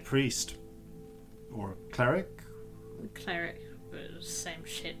nearly a priest, or a cleric? A cleric, but it was the same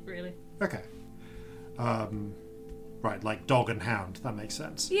shit, really. Okay. Right, like dog and hound, that makes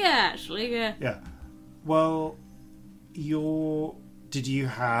sense. Yeah, actually, yeah. Yeah. Well, did you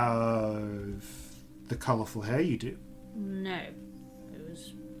have the colourful hair you do? No. It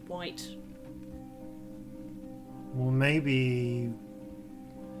was white. Well, maybe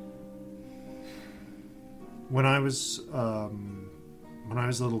when I was a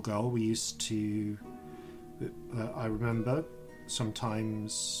little girl, we used to. I remember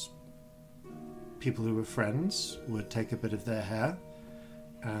sometimes people who were friends would take a bit of their hair,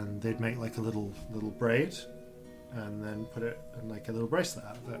 and they'd make like a little braid, and then put it in like a little bracelet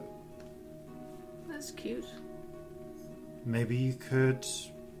out of it. That's cute. Maybe you could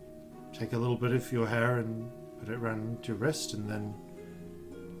take a little bit of your hair and put it around your wrist, and then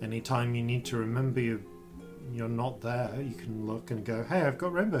anytime you need to remember you're not there, you can look and go, hey, I've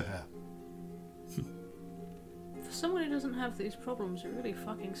got rainbow hair. For someone who doesn't have these problems, you're really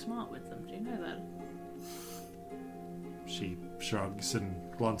fucking smart with them. Do you know that? She shrugs and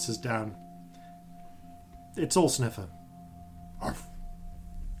glances down. It's all Sniffer. Arf.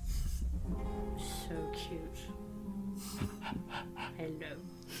 So cute. Hello.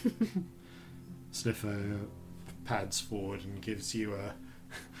 Sniffer pads forward and gives you a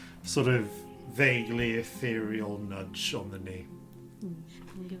sort of vaguely ethereal nudge on the knee.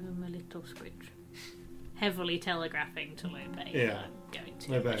 Give him a little squidge. heavily telegraphing to Lope that I'm going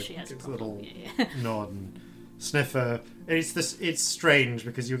to. Lope but she has a gives a problem. little Yeah. nod and Sniffer. It's strange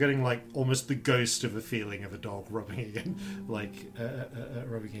because you're getting like almost the ghost of a feeling of a dog rubbing against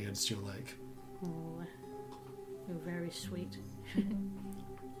your leg. Oh, you're very sweet.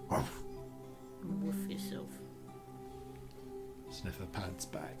 Ruff. Woof yourself. Sniffer pads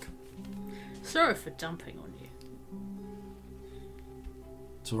back. Sorry for dumping on you.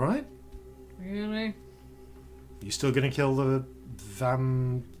 It's alright. Really? You still gonna kill the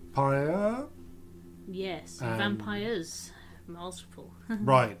vampire? Yes, vampires. Multiple.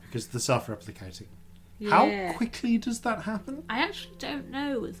 Right, because the self-replicating. Yeah. How quickly does that happen? I actually don't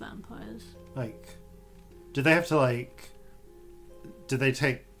know with vampires. Like, do they have to do they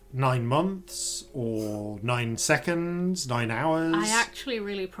take 9 months or 9 seconds, 9 hours? I actually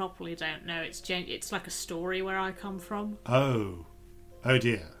really properly don't know. It's like a story where I come from. Oh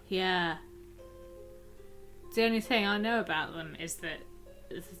dear. Yeah. The only thing I know about them is that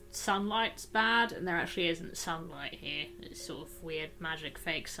the sunlight's bad, and there actually isn't sunlight here. It's sort of weird magic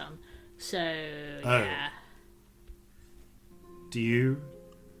fake sun. So yeah. Do you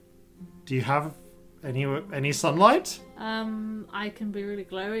have any sunlight? I can be really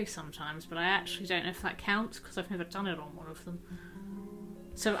glowy sometimes, but I actually don't know if that counts because I've never done it on one of them.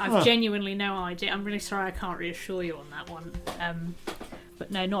 So I've genuinely no idea. I'm really sorry I can't reassure you on that one. But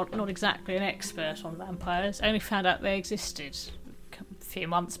no, not exactly an expert on vampires. I only found out they existed a few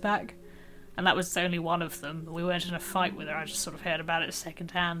months back, and that was only one of them. We weren't in a fight with her. I just sort of heard about it second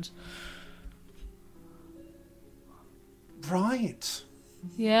hand. Right.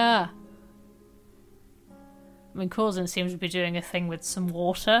 Yeah. I mean, Corzin seems to be doing a thing with some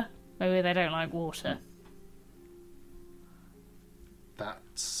water. Maybe they don't like water.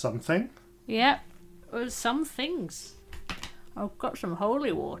 That's something. Yeah, well, some things. I've got some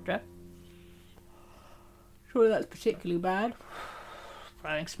holy water. Sure, that's particularly bad.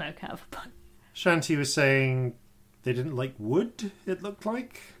 Blowing smoke out of a pipe. Shanti was saying they didn't like wood, it looked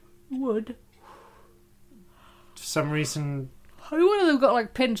like. Wood. For some reason. I mean, one of them got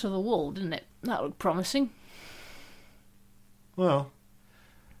like pinned to the wall, didn't it? That looked promising. Well,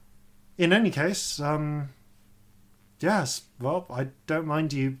 in any case, yes, well, I don't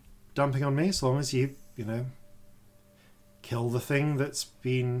mind you dumping on me as long as you kill the thing that's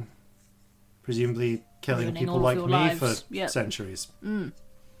been presumably killing Ruining people all like of me your lives. for Yep. centuries. Well,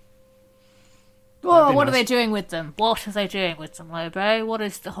 That'd be what are nice. they doing with them? What are they doing with them, Lobo? What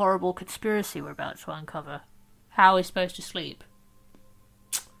is the horrible conspiracy we're about to uncover? How are we supposed to sleep?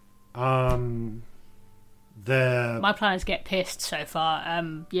 They're... My plan is get pissed so far.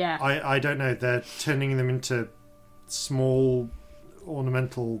 Yeah. I don't know, they're turning them into small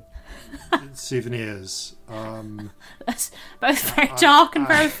ornamental souvenirs. That's both very dark and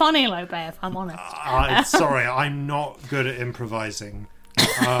very funny, Lobe, if I'm honest. Sorry, I'm not good at improvising.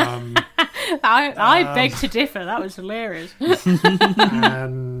 I beg to differ. That was hilarious.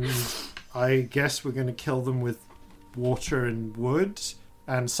 And I guess we're going to kill them with water and wood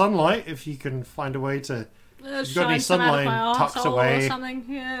and sunlight if you can find a way to... You've got any sunlight tucked away. Or something.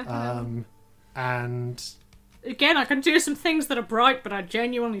 Yeah. And... Again, I can do some things that are bright, but I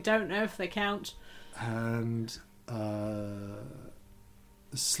genuinely don't know if they count. And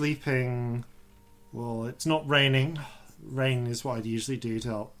sleeping. Well, it's not raining. Rain is what I'd usually do to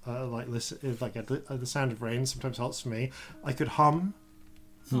help, listen. If I get the sound of rain, sometimes helps for me. I could hum.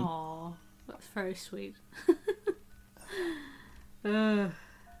 Aww, that's very sweet.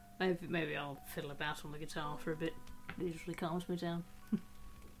 Maybe I'll fiddle about on the guitar for a bit. It usually calms me down.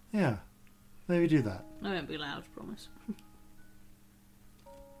 Yeah, maybe do that. I won't be loud, promise.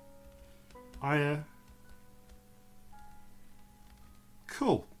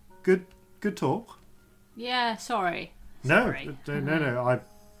 Cool. Good talk. Yeah, sorry. No, Sorry. no. I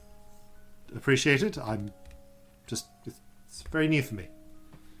appreciate it. It's very new for me.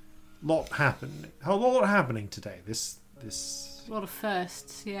 A lot happening today. This. A lot of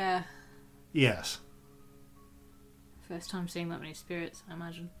firsts, yeah. Yes. First time seeing that many spirits, I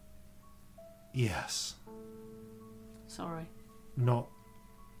imagine. Yes. Sorry. Not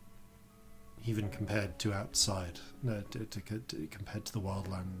even compared to outside. No, compared to the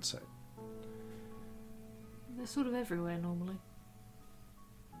wildland. So. They're sort of everywhere normally.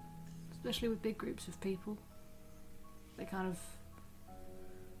 Especially with big groups of people. They kind of...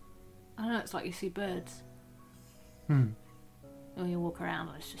 I don't know, it's like you see birds. When you walk around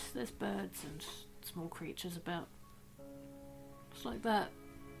and there's birds and small creatures about. It's like that.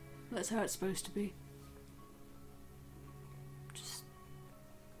 That's how it's supposed to be. Just,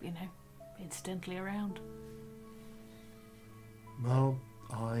 incidentally around. Well,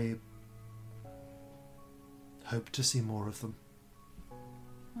 I hope to see more of them.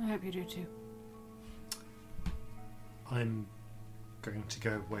 I hope you do too. I'm going to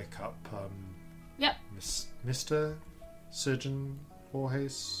go wake up Yep. Mr. Surgeon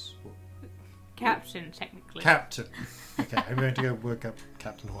Jorge's? Captain, technically. Captain. Okay, I'm going to go wake up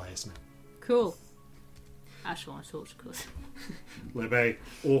Captain Jorge's now. Cool. I actually want to talk to Corzin. Lebe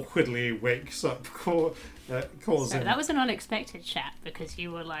awkwardly wakes up Corzin. So that was an unexpected chat because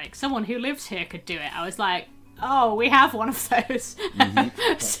you were like, someone who lives here could do it. I was like, oh, we have one of those.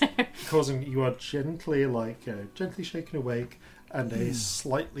 So, Corzin, you are gently shaken awake, and a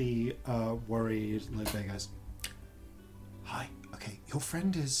slightly worried Lebe goes, "Hi, okay, your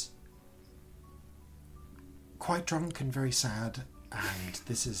friend is quite drunk and very sad, and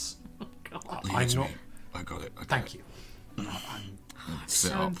this is... I'm not... I got it. Thank you.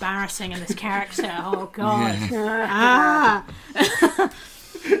 so embarrassing in this character. Oh, God. Yeah.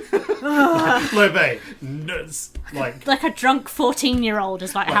 Lebe, Like a drunk 14-year-old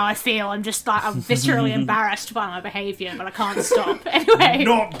is like how I feel. I'm just like, I'm viscerally embarrassed by my behaviour, but I can't stop. Anyway.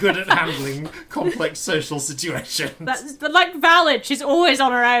 not good at handling complex social situations. But like valid, she's always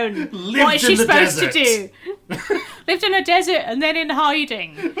on her own. What is she supposed to do? Lived in a desert and then in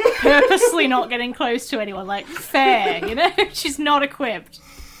hiding. Purposely not getting close to anyone. Like, fair, you know? She's not equipped.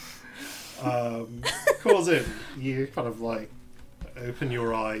 Corzin, you kind of like open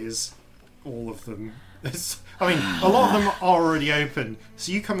your eyes, all of them. A lot of them are already open,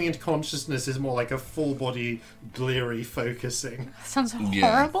 so you coming into consciousness is more like a full body bleary focusing. That sounds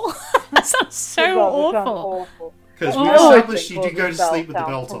horrible. That sounds so awful. Because we established you do go to sleep with the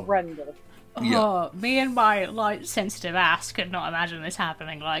belt on. Horrendous. Oh, me and my light sensitive ass could not imagine this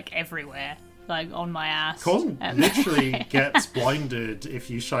happening like everywhere. Like on my ass. Corzin literally gets blinded if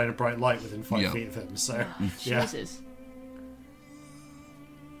you shine a bright light within 5 feet of him, so yeah. Jesus.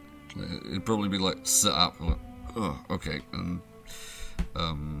 It'd probably be like sit up, like, oh, okay, and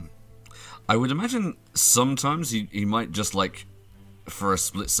I would imagine sometimes he might just like for a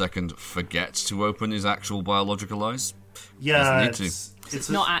split second forget to open his actual biological eyes. Yeah, It's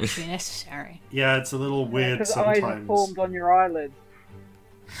not actually necessary. Yeah, it's a little weird Because sometimes. eyes are formed on your eyelids.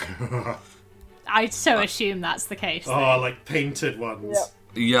 I'd so assume that's the case. Oh, like painted ones. Yep.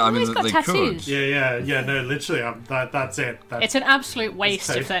 Yeah, I mean He's got they tattoos. could. Yeah. No, literally, that's it. It's an absolute waste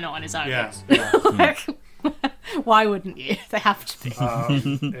if they're not on his eyelids. Yeah. Like, why wouldn't you? They have to be.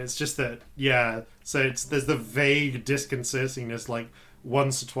 It's just that, yeah. So there's the vague disconcertingness. Like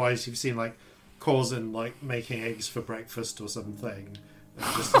once or twice you've seen like Corzin like making eggs for breakfast or something. And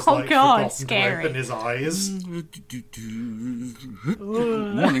just has, like, God, forgotten scary. to open his eyes.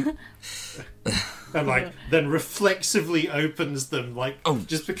 Morning. And like then reflexively opens them, like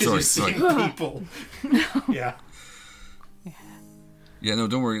just because you've seen people. Yeah. Yeah, no,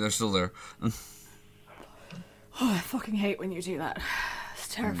 don't worry, they're still there. Oh, I fucking hate when you do that. It's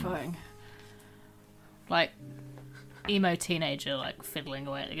terrifying. Like emo teenager, like fiddling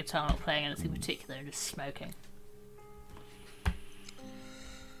away at the guitar, not playing anything particular, and just smoking.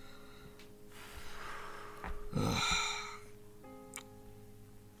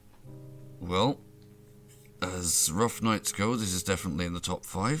 Well, as rough nights go, this is definitely in the top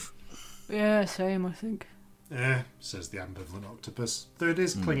 5. Yeah, same, I think. Says the ambivalent octopus. Though it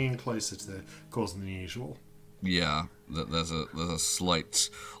is clinging closer to the Corzin than usual. Yeah, there's a slight,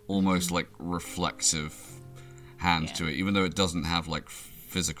 almost like reflexive hand to it, even though it doesn't have like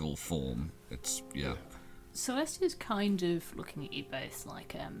physical form. It's Celestia's kind of looking at you both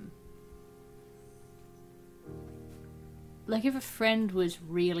like if a friend was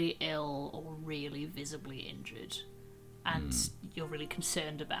really ill or really visibly injured and you're really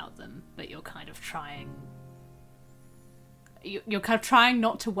concerned about them, but you're kind of trying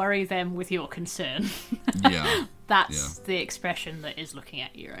not to worry them with your concern. Yeah. That's the expression that is looking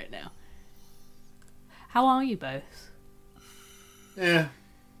at you right now. How are you both? Yeah.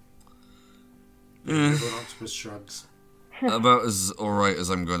 Ambivalent octopus shrugs. About as alright as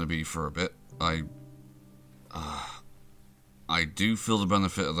I'm going to be for a bit. I do feel the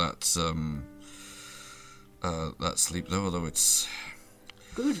benefit of that sleep though, although it's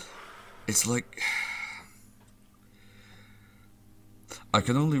Good. It's like I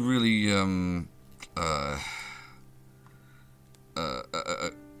can only really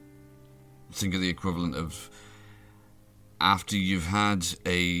think of the equivalent of after you've had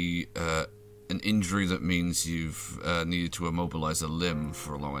an injury that means you've needed to immobilize a limb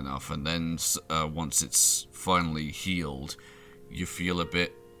for long enough, and then once it's finally healed, you feel a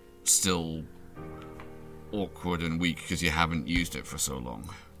bit still awkward and weak because you haven't used it for so long.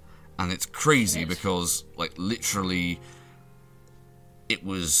 And it's crazy because, like, literally, it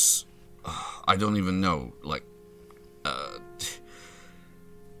was, I don't even know, like, a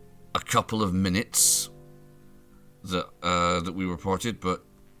couple of minutes that we reported, but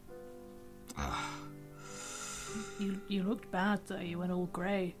you looked bad though. You went all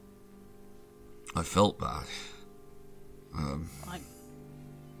grey. I felt bad.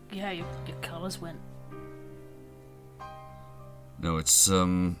 Yeah, your colours went. No, it's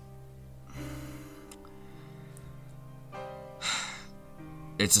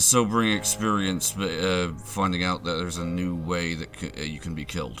it's a sobering experience, finding out that there's a new way that you can be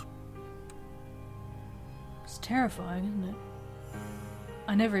killed. It's terrifying, isn't it?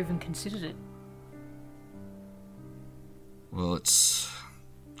 I never even considered it. Well, it's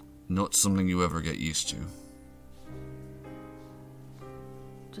not something you ever get used to.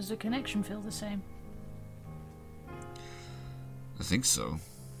 Does the connection feel the same? I think so.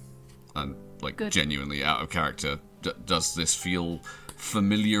 And, Good. Genuinely out of character, does this feel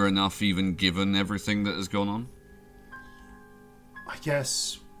familiar enough, even given everything that has gone on? I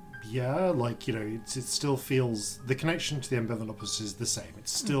guess, yeah, it still feels... The connection to the ambivalent opposite is the same.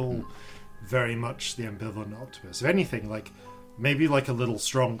 It's still very much the ambivalent optimist. If anything, maybe a little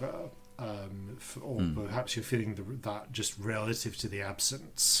stronger, or perhaps you're feeling that just relative to the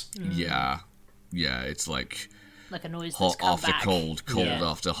absence. Yeah, it's like a noise hot that's come after back. cold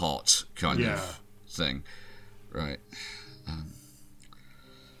after hot kind of thing. Right.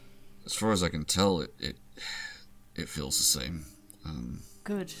 As far as I can tell, it feels the same.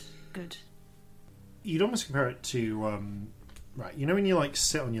 Good. You'd almost compare it to, right, when you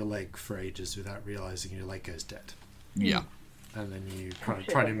sit on your leg for ages without realising your leg goes dead. Yeah. And then you kind of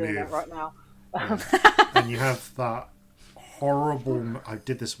try to move. That right now. And you have that horrible... I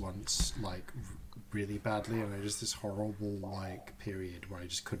did this once, really badly, and I just this horrible, period where I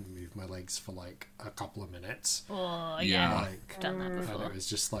just couldn't move my legs for, a couple of minutes. Oh, Yeah. I've done that before. And it was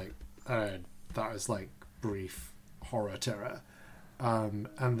just, that was, brief horror terror. And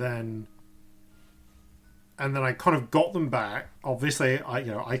then I kind of got them back. Obviously,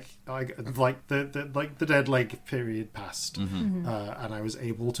 the dead leg period passed, and I was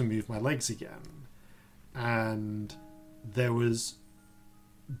able to move my legs again. And there was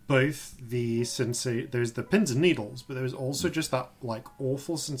both the there's the pins and needles, but there was also just that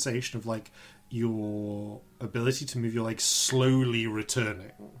awful sensation of your ability to move your legs slowly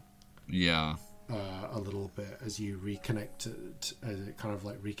returning. Yeah. A little bit as you reconnected to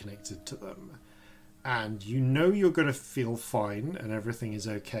them. And you're going to feel fine and everything is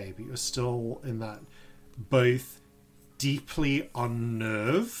okay, but you're still in that both deeply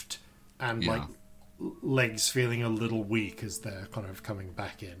unnerved and legs feeling a little weak as they're kind of coming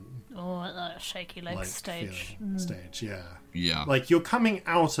back in. Oh, at that shaky leg stage. Stage, yeah. Yeah. You're coming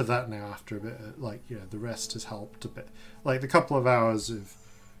out of that now after a bit, the rest has helped a bit. The couple of hours of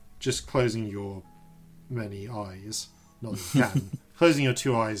just closing your many eyes, not that you can, closing your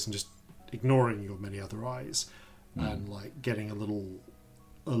two eyes and just ignoring your many other eyes, and getting a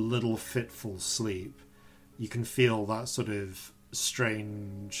little fitful sleep, you can feel that sort of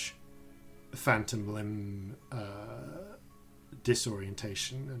strange phantom limb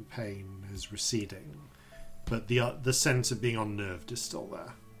disorientation and pain is receding, but the sense of being unnerved is still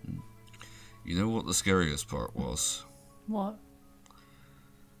there. You know what the scariest part was? What?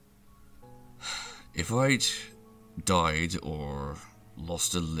 If I'd died or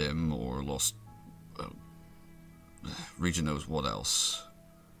lost a limb or lost... Regina knows what else.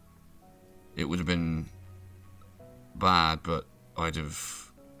 It would have been bad, but I'd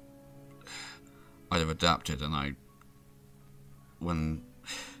have adapted, and I mean,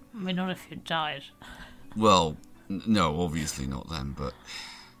 not if you died. Well, no, obviously not then, but...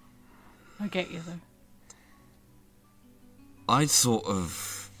 I get you, though. I'd thought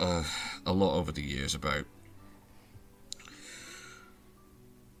of a lot over the years about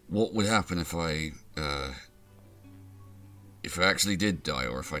what would happen if I actually did die,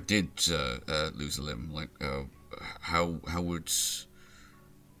 or if I did lose a limb. How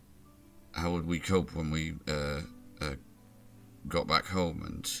would we cope when we got back home?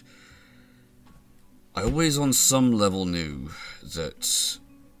 And I always, on some level, knew that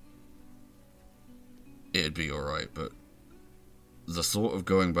it'd be all right, but the thought of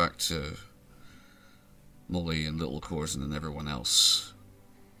going back to Molly and Little Corzin and everyone else,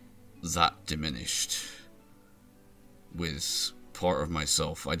 that diminished. With part of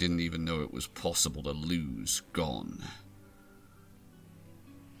myself I didn't even know it was possible to lose gone.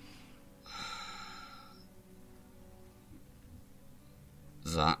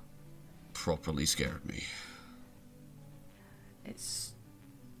 That properly scared me. It's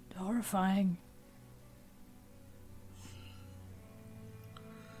horrifying.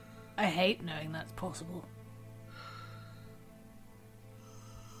 I hate knowing that's possible.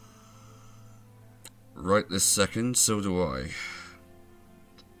 Right this second, so do I.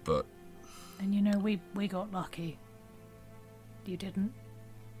 But... And you know, we got lucky. You didn't.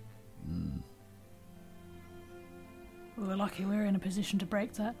 We were lucky we were in a position to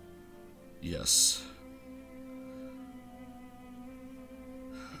break that. Yes.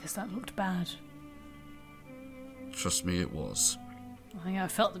 Because that looked bad. Trust me, it was. I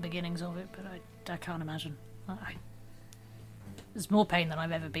felt the beginnings of it, but I can't imagine. There's more pain than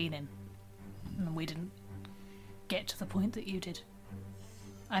I've ever been in. And we didn't get to the point that you did.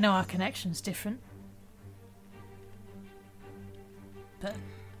 I know our connection's different. But...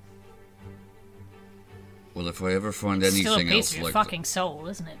 Well, if I ever find it's anything still a piece else of your like fucking soul,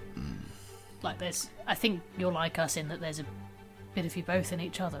 isn't it? Like there's... I think you're like us in that there's a bit of you both in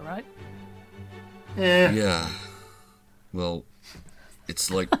each other, right? Yeah. Well,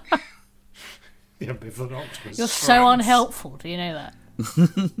 it's like... The ambivalent octopus. You're so unhelpful, do you know that?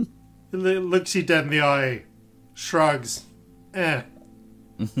 Looks you dead in the eye, shrugs. You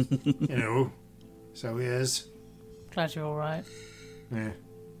know, so he is. Glad you're alright. Yeah.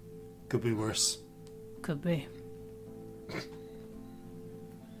 Could be worse. Could be.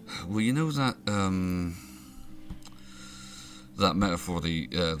 Well, you know that, that metaphor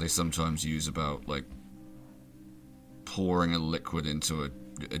they sometimes use about, like, pouring a liquid into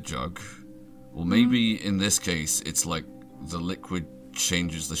a jug? Well, maybe in this case, it's like the liquid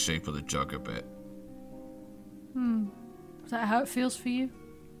changes the shape of the jug a bit. Is that how it feels for you?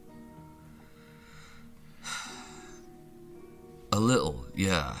 A little,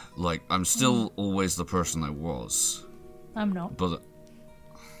 yeah. Like, I'm still always the person I was. I'm not. But...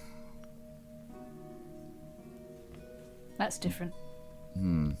 That's different.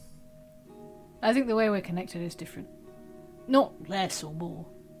 I think the way we're connected is different. Not less or more.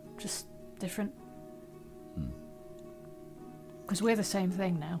 Just different. Because we're the same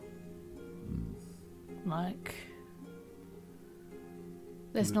thing now. Like...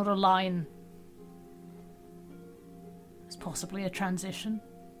 There's not a line. There's possibly a transition.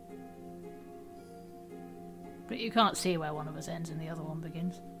 But you can't see where one of us ends and the other one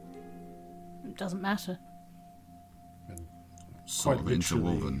begins. It doesn't matter. Sort of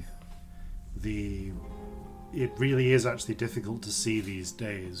interwoven. It really is actually difficult to see these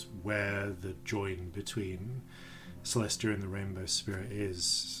days where the join between Celestia and the Rainbow Spirit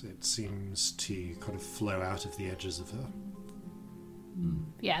is. It seems to kind of flow out of the edges of her.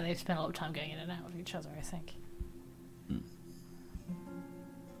 Yeah, they've spent a lot of time going in and out of each other, I think.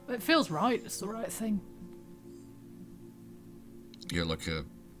 It feels right, it's the right thing. You're like a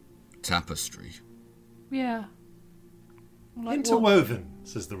tapestry. Yeah. Like Interwoven,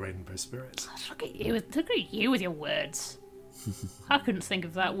 says the Rainbow Spirit. Look at you with your words. I couldn't think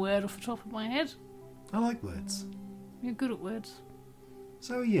of that word off the top of my head. I like words. You're good at words.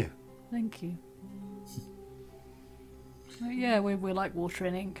 So are you. Thank you. Yeah, we're like water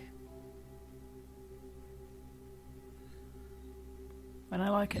and ink. And I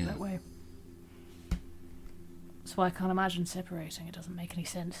like it that way. That's why I can't imagine separating. It doesn't make any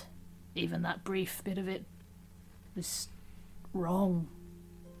sense. Even that brief bit of it was wrong.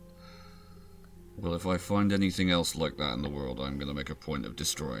 Well, if I find anything else like that in the world, I'm going to make a point of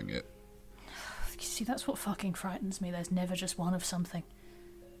destroying it. You see, that's what fucking frightens me. There's never just one of something.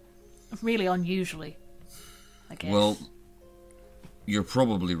 Really unusually, I guess. Well, you're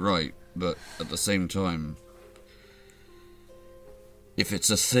probably right, but at the same time, if it's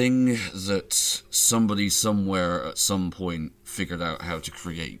a thing that somebody somewhere at some point figured out how to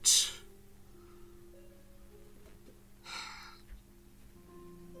create,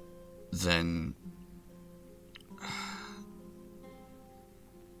 then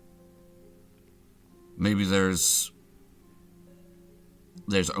maybe there's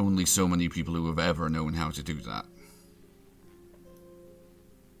only so many people who have ever known how to do that.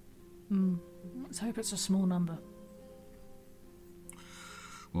 Let's hope it's a small number.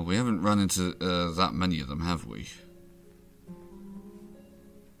 Well, we haven't run into that many of them, have we?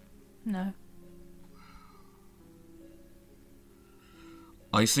 No.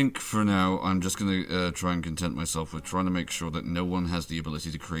 I think for now, I'm just going to try and content myself with trying to make sure that no one has the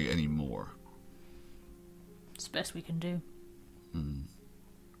ability to create any more. It's the best we can do. And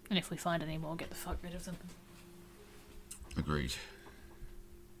if we find any more, get the fuck rid of them. Agreed.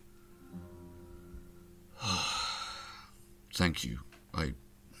 Thank you. I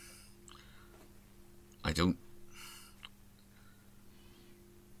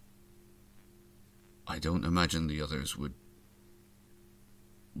don't imagine the others would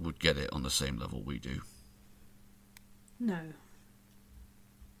get it on the same level we do. No.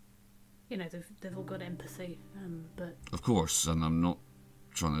 You know, they've all got empathy, but... Of course, and I'm not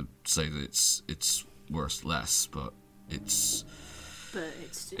trying to say that it's worse less, but it's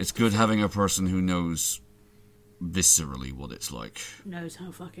it's good having a person who knows viscerally what it's like. Knows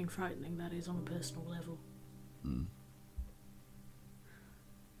how fucking frightening that is on a personal level. Mm.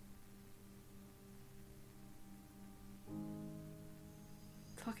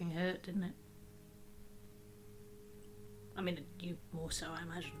 Fucking hurt, didn't it? I mean, you more so, I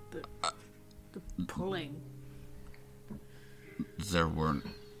imagine, but the pulling. There weren't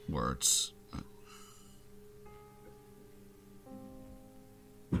words.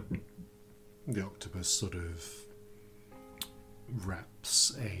 The octopus sort of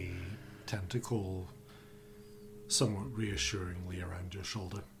wraps a tentacle somewhat reassuringly around your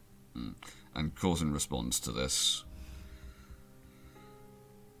shoulder. And Corzin responds to this.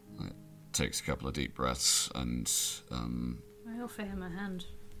 It takes a couple of deep breaths and I offer him a hand.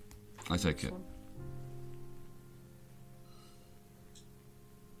 I take it.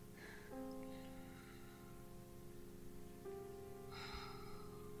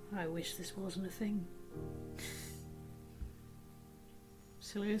 I wish this wasn't a thing.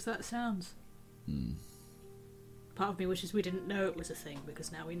 Silly as that sounds. Part of me wishes we didn't know it was a thing,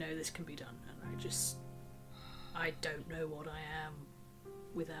 because now we know this can be done, and I don't know what I am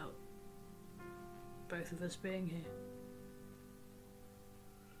without both of us being here.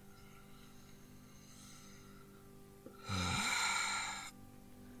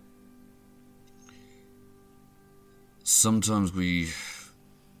 Sometimes we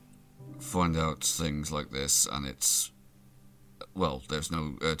find out things like this, and it's... Well, there's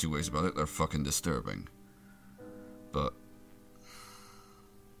no two ways about it. They're fucking disturbing. But...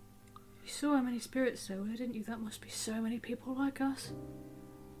 You saw how many spirits there were, didn't you? That must be so many people like us.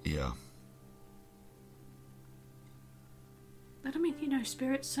 Yeah. But I mean, you know,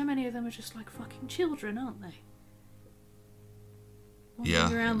 spirits, so many of them are just like fucking children, aren't they?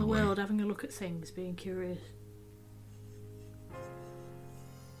 Wandering around the world, having a look at things, being curious.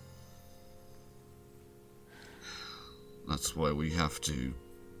 That's why we have to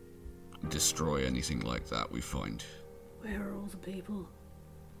destroy anything like that we find. Where are all the people?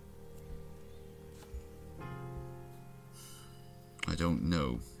 I don't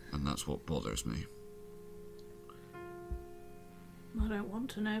know, and that's what bothers me. I don't want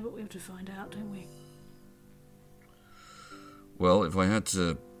to know, but we have to find out, don't we? Well, if I had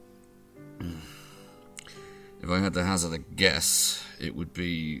to hazard a guess, it would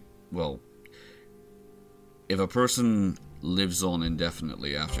be, well, if a person lives on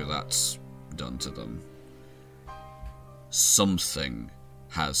indefinitely after that's done to them, something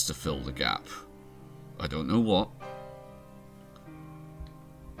has to fill the gap. I don't know what.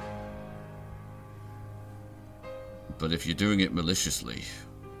 But if you're doing it maliciously...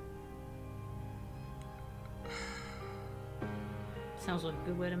 Sounds like a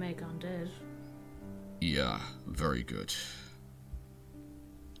good way to make undead. Yeah, very good.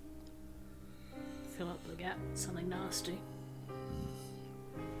 Fill up the gap with something nasty.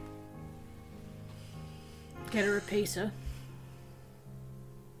 Get a repeater.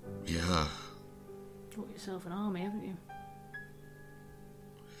 Yeah. Got yourself an army, haven't you?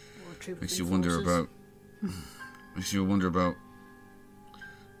 Or a troop of Makes you wonder about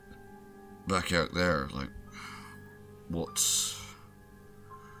back out there, like what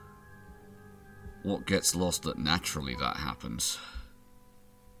gets lost that naturally that happens.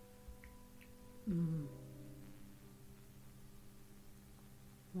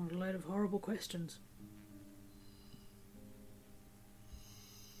 What a load of horrible questions.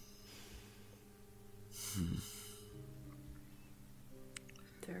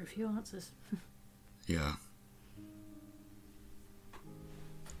 There are a few answers. Yeah.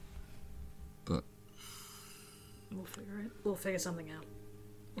 But We'll figure something out.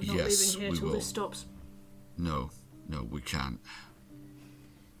 We're not yes, leaving here we till will. this stops. No, we can't.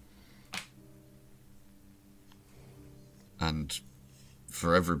 And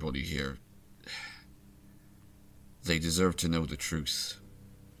for everybody here, they deserve to know the truth.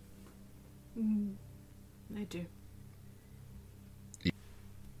 They do. Yeah.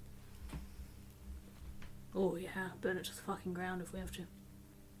 Oh yeah, burn it to the fucking ground if we have to.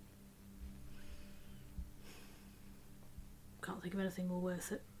 Can't think of anything more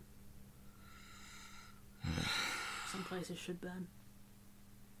worth it. Some places should burn.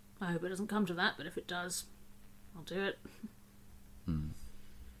 I hope it doesn't come to that, but if it does, I'll do it.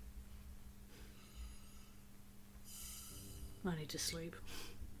 I need to sleep.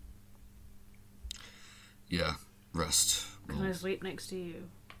 Yeah, rest. Can I sleep next to you?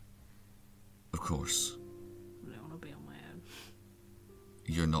 Of course. I don't want to be on my own.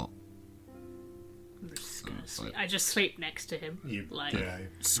 You're not. I'm just gonna sleep. I just sleep next to him. You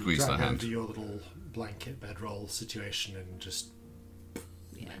squeeze the drag hand. over your little blanket bedroll situation and just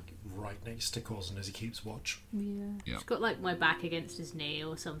right next to Corzin as he keeps watch. Yeah. Yeah. He's got like my back against his knee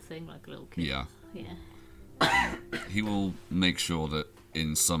or something, like a little kid. Yeah. Yeah. He will make sure that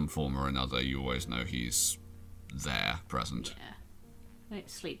in some form or another you always know he's there, present. Yeah. I don't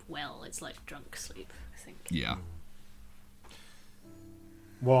sleep well. It's like drunk sleep, I think. Yeah.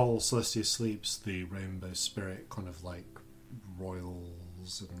 While Celestia sleeps, the rainbow spirit kind of like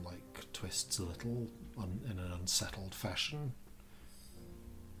roils and like twists a little in an unsettled fashion.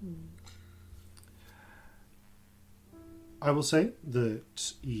 I will say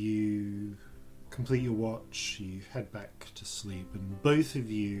that you complete your watch, you head back to sleep, and both of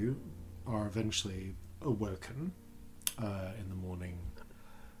you are eventually awoken in the morning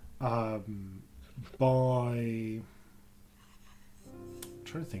by... I'm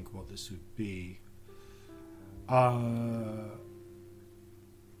trying to think what this would be. I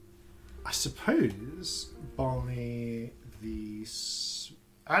suppose by the...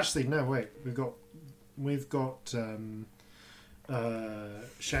 Actually, no, wait. We've got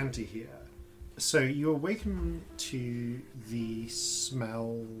Shanti here. So you awaken to the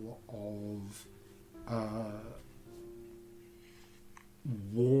smell of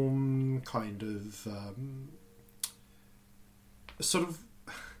warm kind of sort of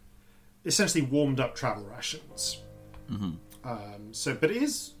essentially warmed up travel rations. Mm-hmm. But it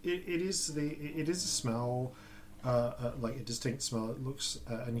is a smell, like a distinct smell. It looks,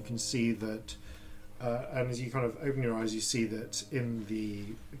 and you can see that. And as you kind of open your eyes, you see that in the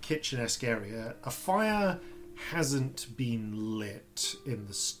kitchen-esque area, a fire hasn't been lit in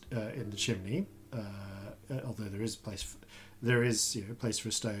the chimney. Although there is a place, a place for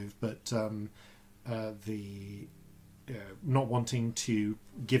a stove, but the not wanting to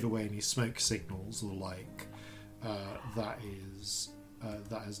give away any smoke signals or like that has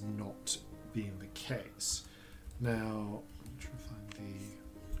not been the case. Now, I'm trying to find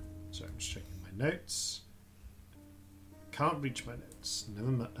the. Sorry, I'm just checking my notes. Can't reach my notes.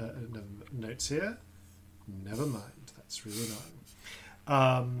 Never notes here. Never mind. That's really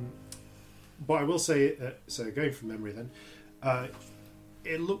annoying. But I will say, so going from memory then,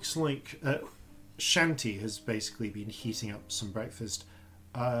 it looks like Shanti has basically been heating up some breakfast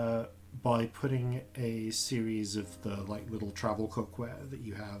by putting a series of the like little travel cookware that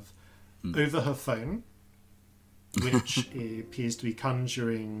you have over her phone, which appears to be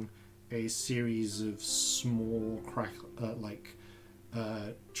conjuring a series of small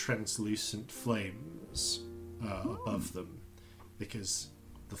translucent flames above them, because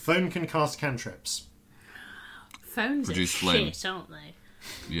the phone can cast cantrips. Phones are flame. shit, aren't they?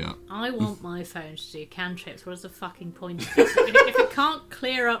 Yeah. I want my phone to do cantrips. What is the fucking point of this? If it can't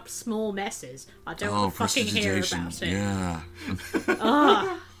clear up small messes, I don't want to fucking hear about it. Yeah.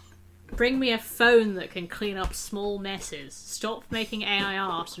 Bring me a phone that can clean up small messes. Stop making AI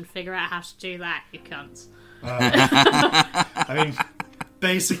art and figure out how to do that, you cunts. I mean,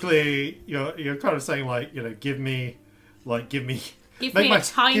 basically, you're kind of saying give me a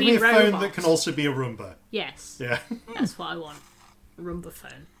tiny robot. Phone that can also be a Roomba. Yes. Yeah. That's what I want. A Roomba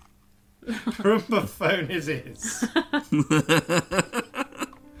phone. Roomba phone it is.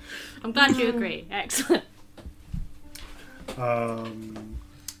 I'm glad you agree. Excellent.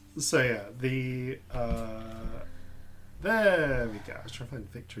 So yeah, there we go. I was trying to find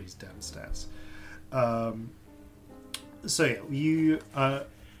Victory's downstairs. So yeah,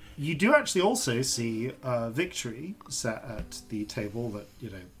 you do actually also see Victory sat at the table that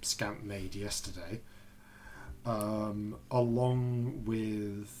Scamp made yesterday, along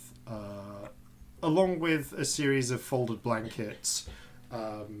with a series of folded blankets,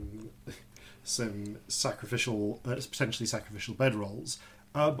 some potentially sacrificial bedrolls,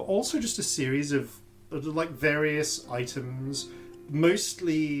 but also just a series of various items,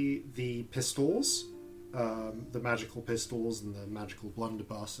 mostly the pistols. The magical pistols and the magical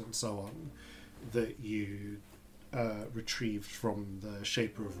blunderbuss and so on that you retrieved from the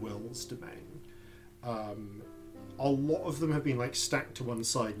Shaper of Will's domain. A lot of them have been stacked to one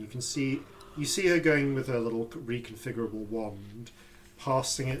side. You see her going with her little reconfigurable wand,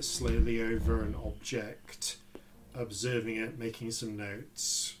 passing it slowly over an object, observing it, making some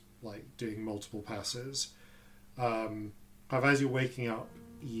notes, doing multiple passes. However, as you're waking up,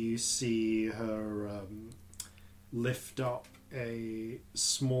 you see her lift up a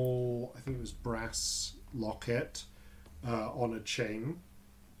small, I think it was brass locket on a chain.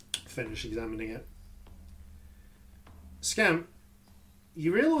 Finish examining it. Scamp,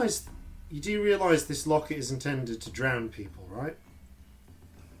 you do realise this locket is intended to drown people, right?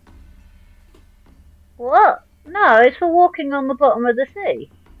 What? No, it's for walking on the bottom of the sea.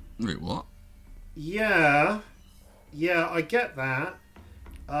 Wait, what? Yeah, I get that.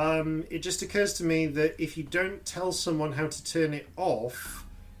 It just occurs to me that if you don't tell someone how to turn it off,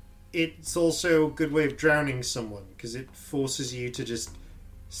 it's also a good way of drowning someone, because it forces you to just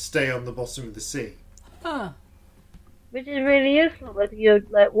stay on the bottom of the sea. Huh. Which is really useful if you're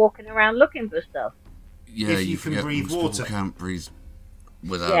like walking around looking for stuff. Yeah, If you you can forget breathe most people water. can't breathe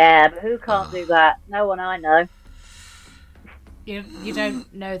without. Yeah, but who can't do that? No one I know. You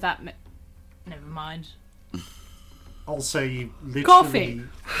don't know that. Never mind. Also, you literally Coffee.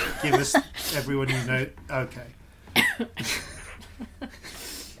 give us everyone you know. Okay.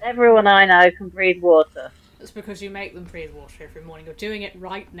 Everyone I know can breathe water. That's because you make them breathe water every morning. You're doing it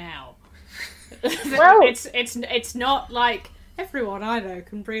right now. Well- it's not like everyone I know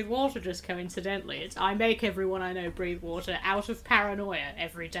can breathe water just coincidentally. It's I make everyone I know breathe water out of paranoia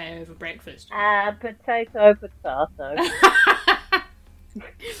every day over breakfast. Potato. I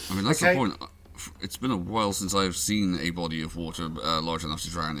mean, that's Okay. the point. It's been a while since I've seen a body of water large enough to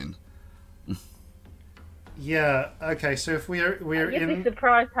drown in. Yeah. Okay. So if we're You'd be in,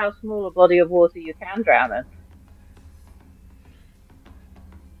 surprised how small a body of water you can drown in.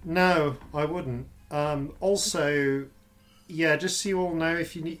 no, I wouldn't. Also, yeah, just so you all know,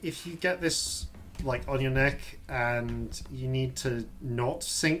 if you get this like on your neck and you need to not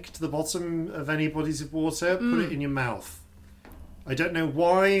sink to the bottom of any bodies of water, put it in your mouth. I don't know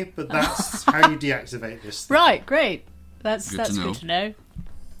why, but that's how you deactivate this thing. Right, great. That's Good to know. good to know.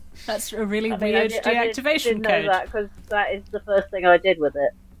 That's a really I mean, weird I deactivation did know code. that because that is the first thing I did with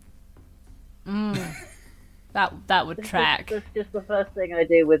it. That would track. That's just the first thing I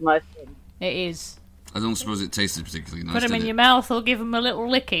do with most things. It is. I don't suppose it tasted particularly nice. Put them did in it? your mouth or give them a little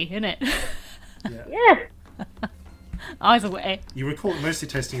licky, innit? Yeah. Either way. You recall it mostly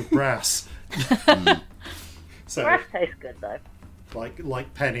tasting of brass. So, Brass tastes good though.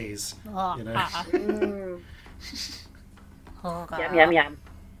 like pennies, you know. Yum yum yum.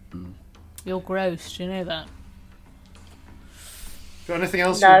 You're gross, do you know that? Got anything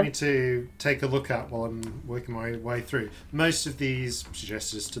else No. you want me to take a look at while I'm working my way through? Most of these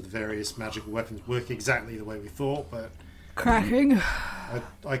suggestions to the various magical weapons work exactly the way we thought, but Cracking.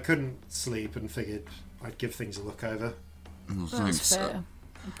 I couldn't sleep and figured I'd give things a look over. Oh, That's thanks. fair.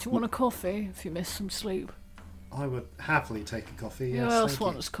 Do you want a coffee if you miss some sleep? I would happily take a coffee. Who Yes, else thank you.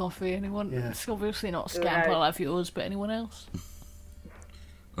 wants coffee? Anyone? Yeah. It's obviously not Right. Scamp, I'll have yours, but anyone else?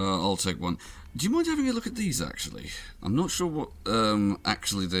 I'll take one. Do you mind having a look at these, actually? I'm not sure what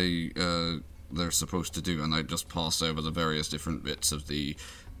actually they're supposed to do, and I just passed over the various different bits of the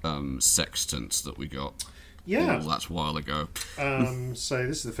sextant that we got. Yeah. all that while ago. So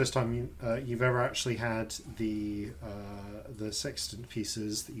this is the first time you've ever actually had the sextant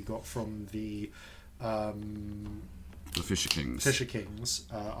pieces that you got from the Fisher Kings. Fisher Kings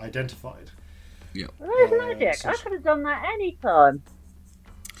identified. Yeah. Where's magic? so- I could have done that any time.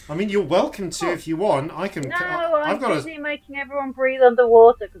 I mean, you're welcome to if you want. I can. No, I've I'm got a. busy making everyone breathe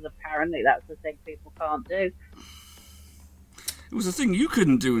underwater because apparently that's the thing people can't do. It was a thing you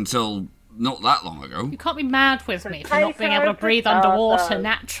couldn't do until not that long ago. You can't be mad with me for not being able to breathe underwater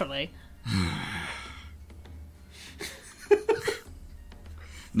naturally.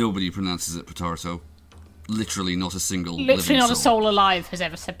 Nobody pronounces it potato. Literally not a single Literally living not a soul. soul alive has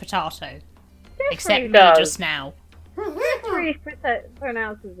ever said potato. Except Jeffrey me does. just now. Jeffrey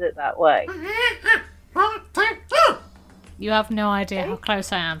pronounces it that way. You have no idea how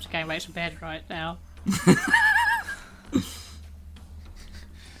close I am to going back to bed right now.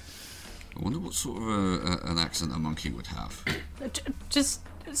 I wonder what sort of an accent a monkey would have. Just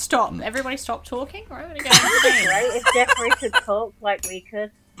stop. Everybody stop talking. We're going to go insane. Right? If Jeffrey could talk like we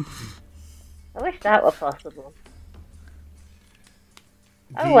could. I wish that were possible.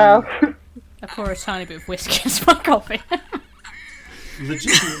 Oh well. I pour a tiny bit of whiskey into my coffee.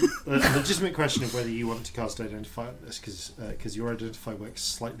 legitimate question of whether you want to cast Identify on this, because your Identify works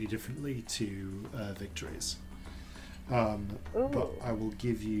slightly differently to Victory's. But I will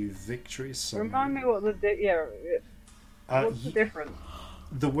give you Victory's. Remind me what what's the difference?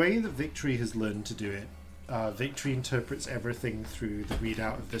 The way that Victory has learned to do it, Victory interprets everything through the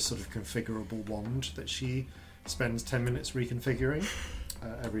readout of this sort of configurable wand that she spends 10 minutes reconfiguring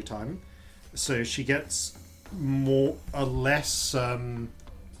every time. So she gets a less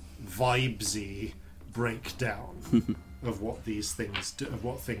vibesy breakdown of what these things do, of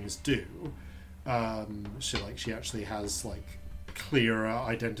what things do. She actually has like clearer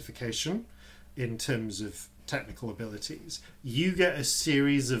identification in terms of technical abilities. You get a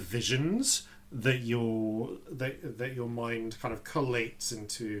series of visions that your mind kind of collates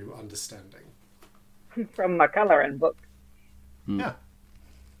into understanding. from my colouring book. Yeah.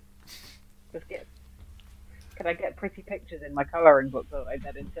 Can I get pretty pictures in my colouring book that I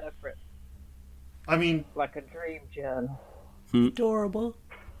then interpret? I mean, like a dream journal. Adorable.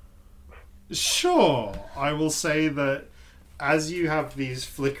 Sure, I will say that as you have these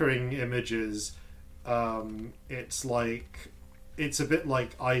flickering images, it's a bit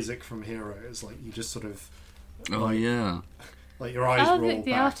like Isaac from Heroes. Like you just sort of, like your eyes roll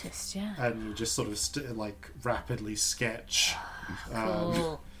the back, artist, yeah, and you just sort of rapidly sketch.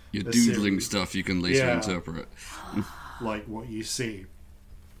 Cool. You're doodling stuff you can later interpret. Like what you see.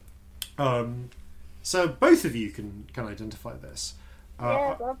 So both of you can identify this.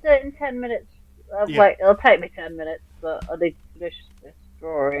 I'll do it in 10 minutes. Wait, it'll take me 10 minutes, but I need to finish this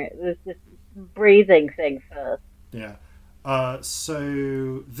drawing. There's this breathing thing first. Yeah.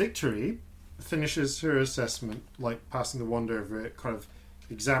 So Victory finishes her assessment, passing the wand over it, kind of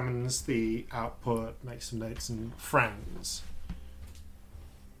examines the output, makes some notes, and frowns.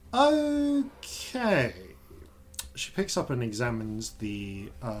 Okay. She picks up and examines the...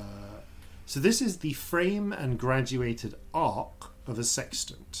 So this is the frame and graduated arc of a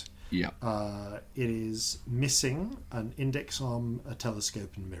sextant. Yeah. It is missing an index arm, a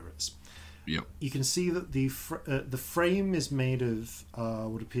telescope, and mirrors. Yep. You can see that the frame is made of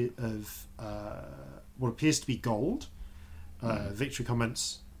what appears to be gold. Victory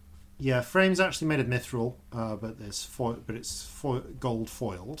comments, "Yeah, frame's actually made of mithril, but it's gold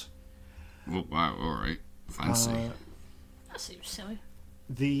foiled." Oh, wow! All right, fancy. That seems silly.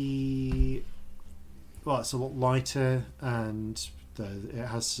 It's a lot lighter, and it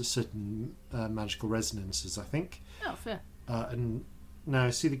has certain magical resonances, I think. Oh, fair. And now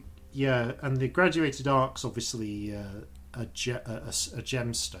see and the graduated arc's obviously a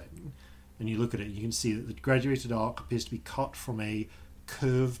gemstone, and you look at it, you can see that the graduated arc appears to be cut from a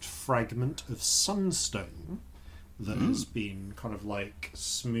curved fragment of sunstone that has been kind of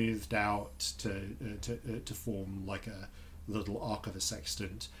smoothed out to form like a little arc of a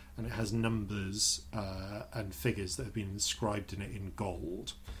sextant, and it has numbers and figures that have been inscribed in it in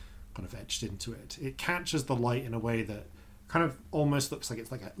gold, kind of etched into it. It catches the light in a way that kind of almost looks like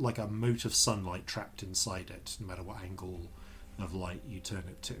it's like a mote of sunlight trapped inside it, no matter what angle of light you turn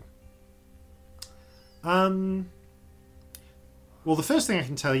it to. Well, the first thing I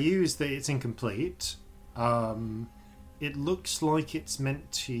can tell you is that it's incomplete. It looks like it's meant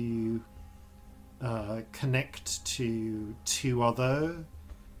to connect to two other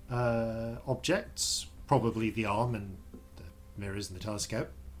objects, probably the arm and the mirrors and the telescope.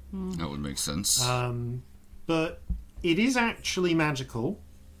 That would make sense. But it is actually magical,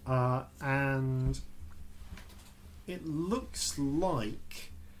 and it looks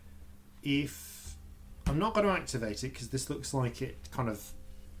like if... I'm not going to activate it because this looks like it kind of...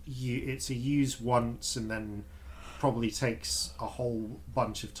 It's a use once and then probably takes a whole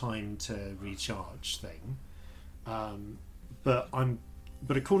bunch of time to recharge thing. But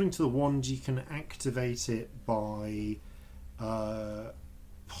according to the wand, you can activate it by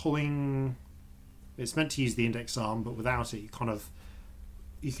pulling... It's meant to use the index arm, but without it, you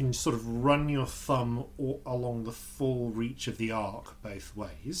can sort of run your thumb along the full reach of the arc both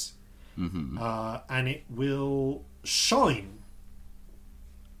ways, and it will shine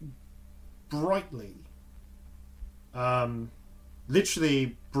brightly,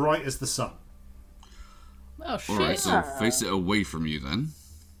 literally bright as the sun. Oh shit! All right, so face it away from you then.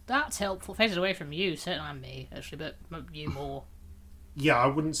 That's helpful. Face it away from you, certainly, and me actually, but you more. Yeah, I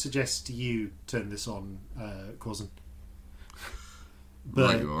wouldn't suggest you turn this on, Corzin.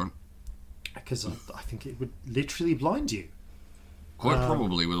 Right, you are. Because I think it would literally blind you. Quite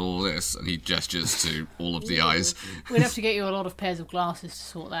probably with all this, and he gestures to all of the eyes. We'd have to get you a lot of pairs of glasses to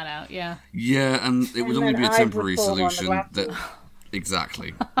sort that out, yeah. Yeah, and it would only be a temporary solution.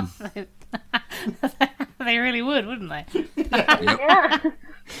 Exactly. They really would, wouldn't they? Yeah.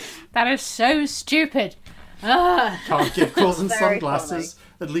 That is so stupid. Can't give Corzin Very sunglasses,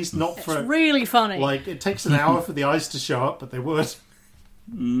 at least not for... It's really funny. It takes an hour for the eyes to show up, but they would.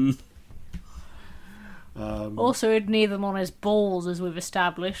 Also, he'd need them on his balls, as we've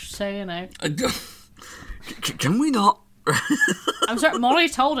established, so, you know. Can we not? I'm sorry, Molly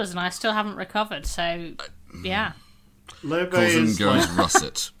told us and I still haven't recovered, so, yeah. Lobe Corzin is goes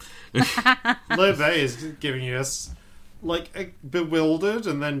russet. Lobe is giving us bewildered,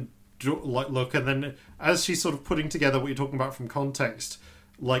 and then look, and then as she's sort of putting together what you're talking about from context,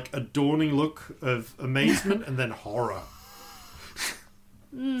 a dawning look of amazement and then horror.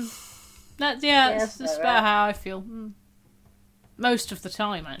 That's just about right. how I feel. Most of the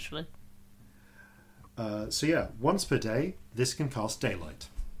time, actually. So yeah, once per day, this can cast daylight.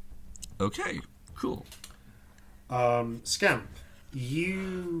 Okay, Cool. Scamp,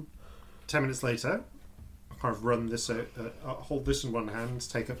 you 10 minutes later kind of run this hold this in one hand,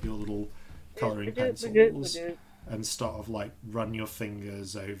 take up your little colouring pencils and start of like run your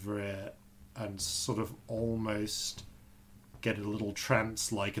fingers over it and sort of almost get a little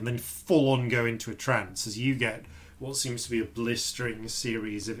trance-like, and then full on go into a trance as you get what seems to be a blistering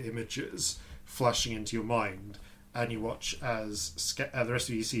series of images flashing into your mind, and you watch as the rest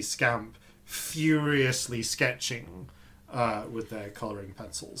of you see Scamp furiously sketching with their colouring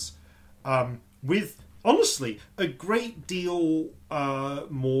pencils, with honestly a great deal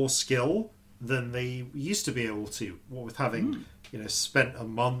more skill than they used to be able to, with having spent a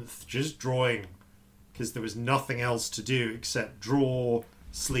month just drawing, because there was nothing else to do except draw,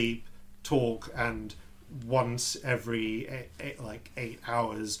 sleep, talk, and once every 8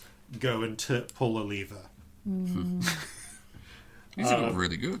 hours go and pull a lever. These are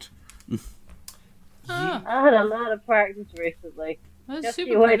really good. I had a lot of practice recently. Just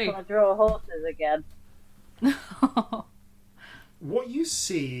you wait till I draw horses again. What you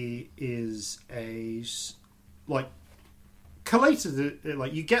see is collated,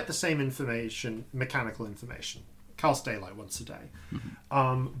 you get the same information, mechanical information, cast daylight once a day,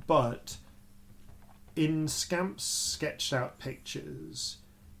 but in Scamp's sketched out pictures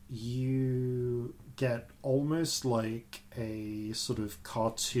you get almost like a sort of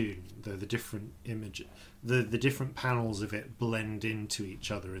cartoon, though the different images, the different panels of it blend into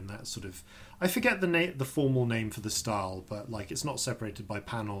each other in that sort of, I forget the formal name for the style, but it's not separated by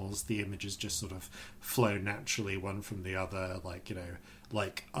panels. The images just sort of flow naturally one from the other. Like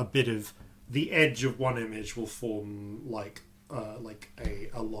a bit of the edge of one image will form like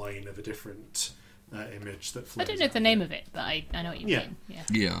a line of a different image that flows. I don't know the name of it, but I know what you mean.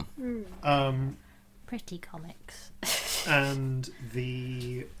 Yeah. Pretty comics. And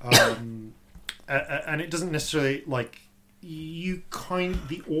the and it doesn't necessarily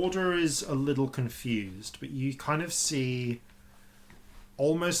the order is a little confused, but you kind of see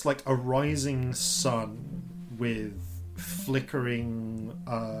almost like a rising sun with flickering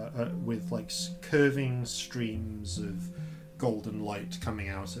with curving streams of golden light coming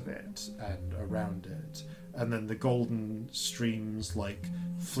out of it and around it, and then the golden streams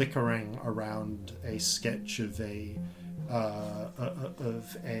flickering around a sketch of a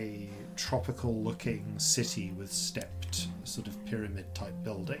tropical looking city with stepped sort of pyramid type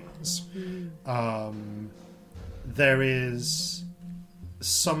buildings. There is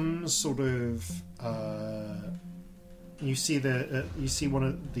some sort of you see one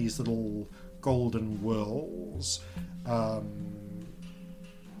of these little golden whirls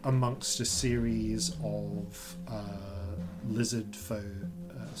amongst a series of lizard folk.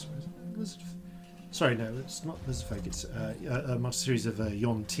 Sorry, no, it's not lizard folk. It's amongst a series of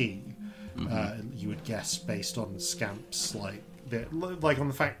Yuan-ti. You would guess based on Scamp's on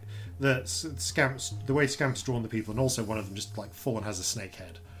the fact that Scamp's, the way Scamp's drawn the people, and also one of them just full-on has a snake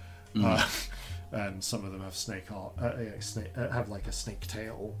head, and some of them have have a snake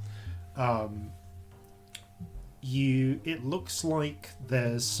tail. It looks like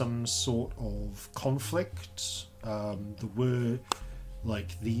there's some sort of conflict. The word,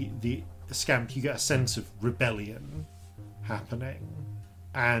 the Scamp, you get a sense of rebellion happening,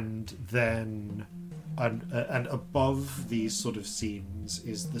 and then and above these sort of scenes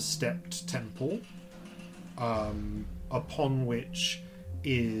is the stepped temple, upon which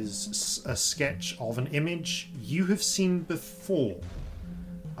is a sketch of an image you have seen before.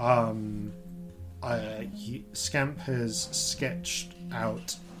 Scamp has sketched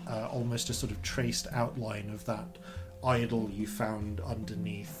out almost a sort of traced outline of that idol you found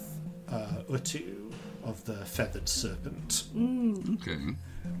underneath Utu of the feathered serpent. Okay.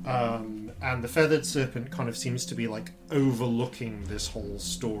 And the feathered serpent kind of seems to be overlooking this whole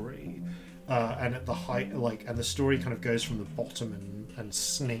story, and at the height, and the story kind of goes from the bottom and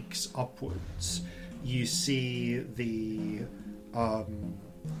snakes upwards. You see the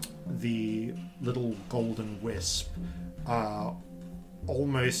little golden wisp,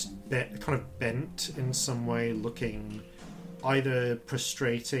 almost kind of bent in some way, looking either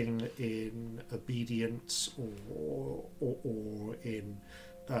prostrating in obedience or in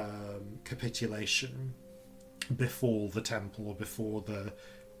capitulation before the temple or before the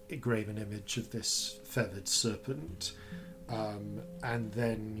graven image of this feathered serpent. And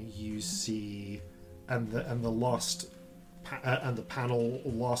then you see, and the last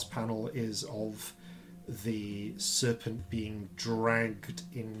panel is of the serpent being dragged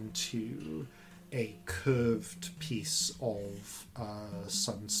into a curved piece of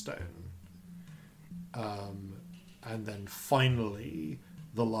sunstone, and then finally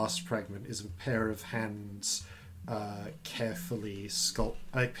the last fragment is a pair of hands carefully sculpt,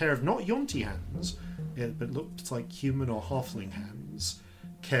 a pair of not Yonti hands, but looked like human or halfling hands,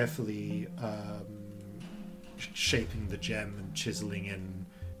 carefully shaping the gem and chiseling in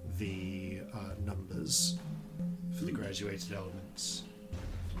the numbers for the graduated elements.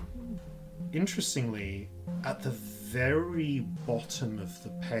 Interestingly, at the very bottom of the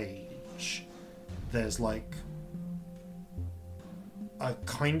page, there's like a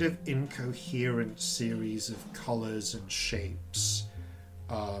kind of incoherent series of colours and shapes,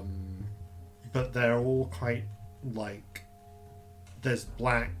 but they're all quite like, there's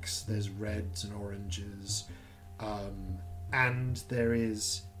blacks, there's reds and oranges, and there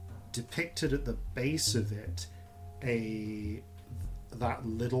is depicted at the base of it that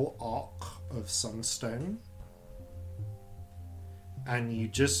little arc of sunstone, and you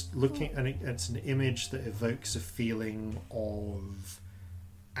just looking, and it's an image that evokes a feeling of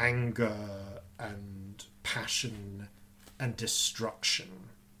anger and passion and destruction.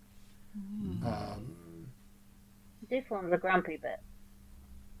 This one's a grumpy bit.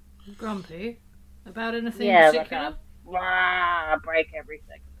 Grumpy? About anything Yeah, particular? Like break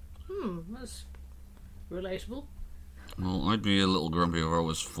everything. That's relatable. Well, I'd be a little grumpy if I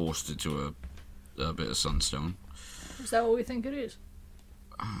was forced into a bit of sunstone. Is that what we think it is?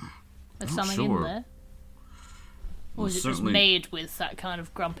 There's not something sure. in there? Or is it just certainly- made with that kind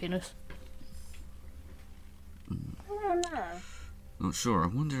of grumpiness? I don't know. Not sure. I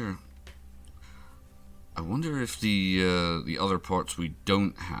wonder if the other parts we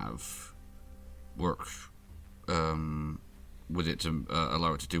don't have work with it to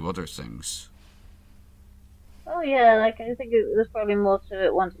allow it to do other things. Oh yeah, like I think there's probably more to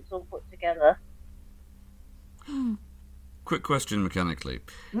it once it's all put together. Quick question mechanically.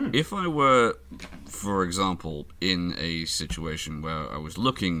 If I were, for example, in a situation where I was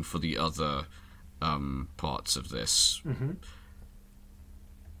looking for the other parts of this,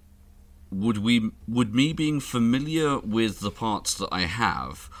 would me being familiar with the parts that I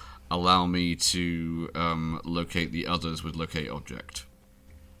have allow me to locate the others with locate object?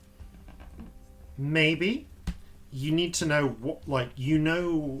 Maybe. You need to know what, like,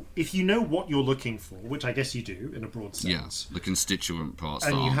 if you know what you're looking for, which I guess you do in a broad sense. Yes, the constituent parts.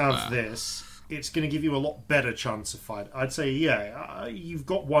 And that you aren't have there. this, it's going to give you a lot better chance of finding. I'd say, you've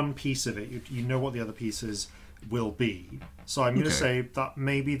got one piece of it. You know what the other pieces will be. So I'm going to say that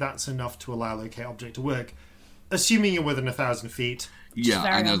maybe that's enough to allow locate object to work, assuming you're within 1,000 feet, Yeah,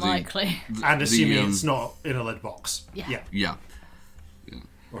 Very I know unlikely. and assuming it's not in a lead box. Yeah. Yeah.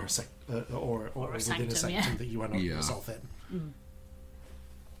 Or or within sanctum, a sanctum yeah. that you are not Yeah. yourself in.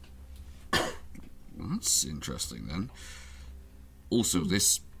 Well, that's interesting then. Also,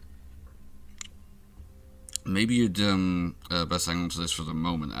 this. Maybe you'd best hang on to this for the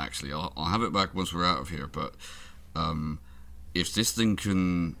moment, actually. I'll have it back once we're out of here, but if this thing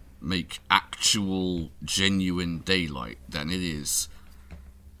can make actual, genuine daylight, then it is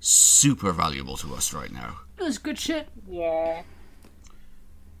super valuable to us right now. That's good shit. Yeah.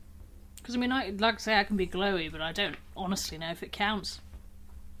 Because, I mean, like I say, I can be glowy, but I don't honestly know if it counts.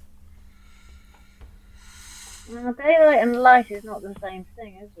 Well, daylight and light is not the same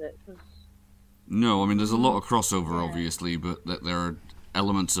thing, is it? 'Cause No, I mean, there's a lot of crossover, obviously, but that there are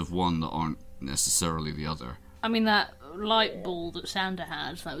elements of one that aren't necessarily the other. I mean, that light ball that Sander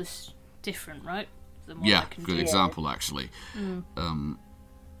had, that was different, right? Than what I Yeah, can good do. example, actually.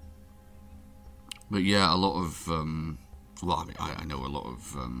 But yeah, a lot of... well, I mean, I know a lot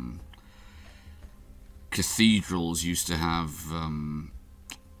of cathedrals used to have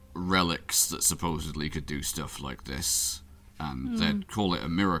relics that supposedly could do stuff like this, and they'd call it a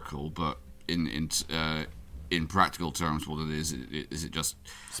miracle, but in practical terms, what it is it just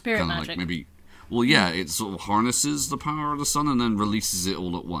Spirit kind of magic. like maybe... Well, yeah, it sort of harnesses the power of the sun and then releases it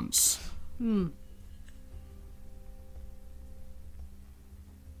all at once.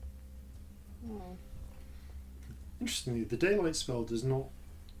 Interestingly, the daylight spell does not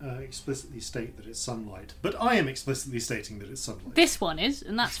explicitly state that it's sunlight, but I am explicitly stating that it's sunlight. This one is,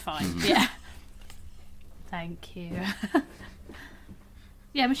 and that's fine. Yeah. Thank you.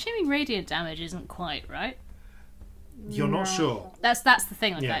 Yeah, I'm assuming radiant damage isn't quite right. You're not sure. That's the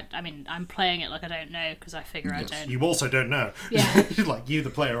thing. Like, Yeah. I mean, I'm playing it like I don't know because I figure I don't. You also don't know. Yeah. Like, you,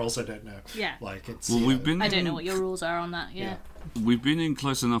 the player, also don't know. Yeah. Like, it's... Well, we've been I don't know what your rules are on that. Yeah. We've been in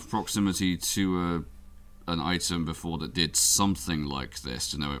close enough proximity to an item before that did something like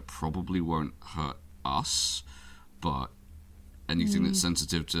this to know it probably won't hurt us, but anything that's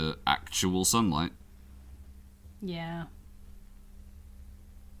sensitive to actual sunlight. Yeah.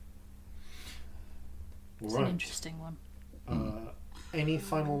 All It's an right. interesting one. any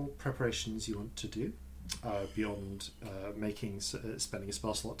final preparations you want to do beyond spending a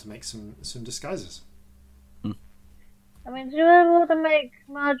spell slot to make some disguises? I mean, do you want to make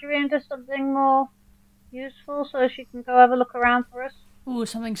Marjorie into something more useful so she can go have a look around for us? Ooh,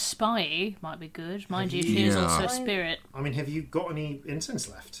 something spy might be good. Mind you, she is also a spirit. I mean, have you got any incense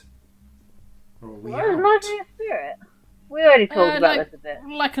left? Or are we What is out? Marjorie a spirit? We already talked about this a bit.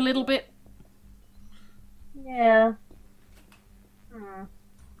 Like a little bit. Yeah.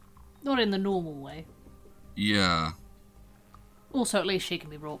 Not in the normal way. Yeah. Also, at least she can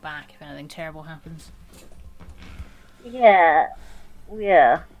be brought back if anything terrible happens. Yeah.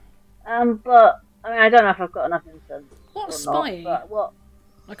 But I mean, I don't know if I've got enough incense. What or spy? Not, but what?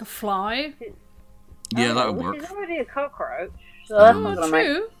 Like a fly? Yeah, that would work. She's already a cockroach, so that's not Oh, gonna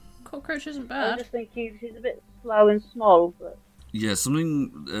true. Cockroach isn't I bad. just think she's a bit slow and small, but Yeah,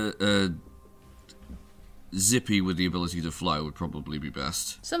 something zippy with the ability to fly would probably be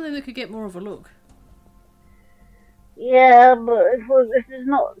best. Something that could get more of a look. yeah, but if it's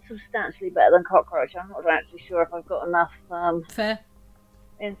not substantially better than cockroach, I'm not actually sure if I've got enough Fair.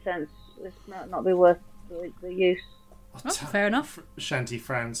 incense. This might not be worth the use. Oh, fair enough. Shanty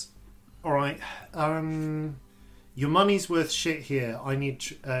frowns. All right. Your money's worth shit here. I need.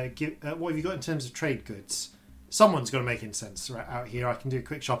 What have you got in terms of trade goods? Someone's got to make incense out here. I can do a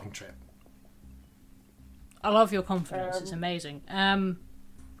quick shopping trip. I love your confidence. It's amazing.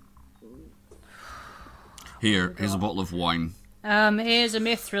 Here's a bottle of wine. Here's a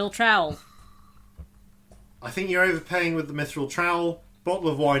mithril trowel. I think you're overpaying with the mithril trowel. Bottle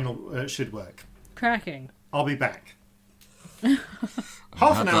of wine should work. Cracking. I'll be back. I've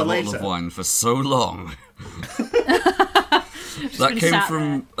Half had an hour that bottle of later. wine for so long. That been came sat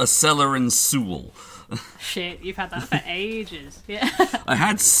from a cellar in Sewell. Shit, you've had that for ages. Yeah. I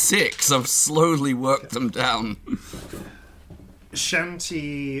had 6. I've slowly worked them down.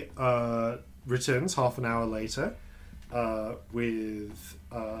 Shanty returns half an hour later with.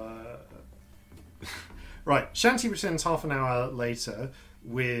 Right, Shanty returns half an hour later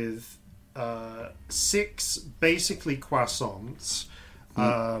with 6 basically croissants,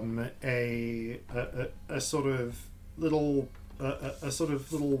 a sort of little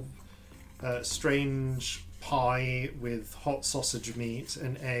strange pie with hot sausage meat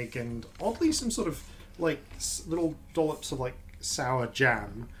and egg and oddly some sort of like little dollops of like sour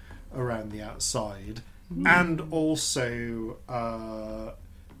jam around the outside, and also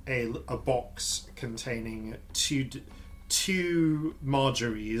a box containing two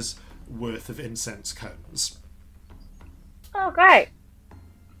Marjorie's worth of incense cones. Oh, great!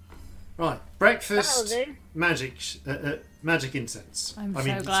 Right, breakfast, That'll do. magic incense. I'm I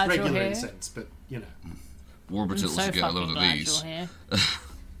mean, so glad it's you're regular here. incense, but you know. I'm Warburton so should get a fucking load of glad these. you're here.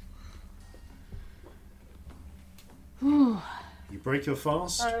 You break your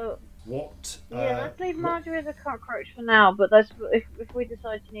fast. So What? let's leave Marjorie as a cockroach for now. But if we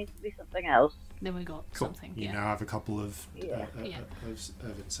decide she needs to be something else. Then we got Cool. something. You Yeah. now have a couple of Yeah.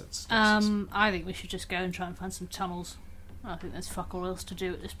 of incense. I think we should just go and try and find some tunnels. I think there's fuck all else to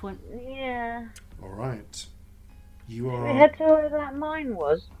do at this point. Yeah. All right. You We are. head to where that mine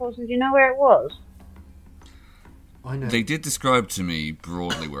was. Paulson, do you know where it was? I know. They did describe to me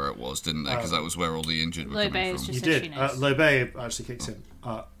broadly where it was, didn't they? Because that was where all the injured were Low coming Bay from. is just- You said she did. knows. Lobay actually kicks in,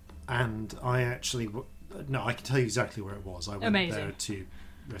 and I actually no, I can tell you exactly where it was. I went Amazing. there to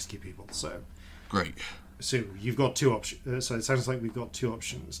rescue people. So Great. you've got 2 options. So it sounds like we've got 2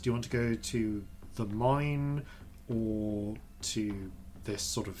 options. Do you want to go to the mine or to this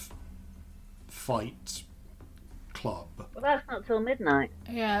sort of fight club? Well, that's not till midnight.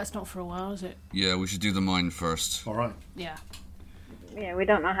 Yeah, it's not for a while, is it? Yeah, we should do the mine first. All right. Yeah. Yeah, we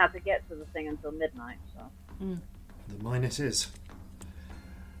don't know how to get to the thing until midnight. So. The mine it is.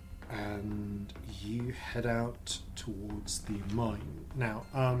 And you head out towards the mine. Now,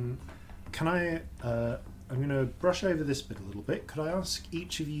 can I... I'm going to brush over this bit a little bit. Could I ask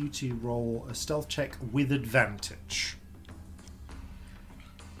each of you to roll a stealth check with advantage?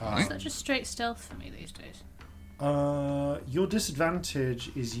 Is that just straight stealth for me these days? Your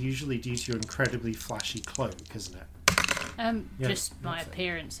disadvantage is usually due to your incredibly flashy cloak, isn't it? Yeah, Just my that's it.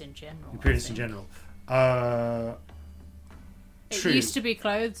 appearance in general. Appearance I in think. general. It True. used to be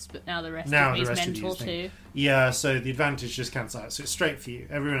clothes, but now the rest Now of me the is rest of you mental is thing. too. Yeah, so the advantage just cancels out. So it's straight for you.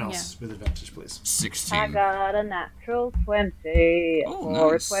 Everyone else with advantage, please. 16. I got a natural 20 Oh,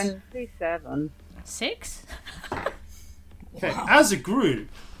 or nice. 27. 6? Okay, as a group,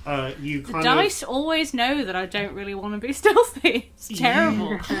 you The kind dice always know that I don't really want to be stealthy. It's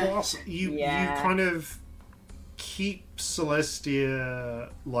terrible. You Yeah. kind of keep Celestia,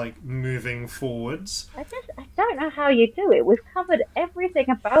 like, moving forwards. I don't know how you do it. We've covered everything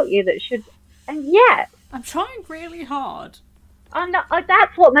about you that should... And yet... I'm trying really hard.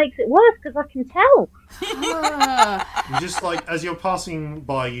 That's what makes it worse, because I can tell. You just, like, as you're passing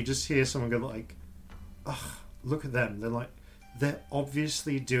by, you just hear someone go, like, ugh, look at them. They're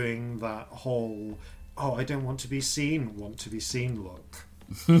obviously doing that whole, oh, I don't want to be seen look.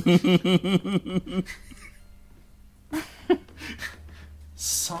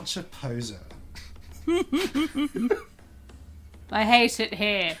 Such a poser. I hate it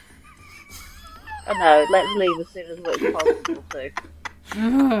here. Oh no, let's leave as soon as it's possible too.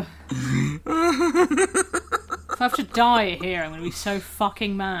 If I have to die here, I'm going to be so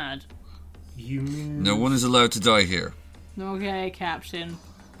fucking mad. No one is allowed to die here. Okay, Captain.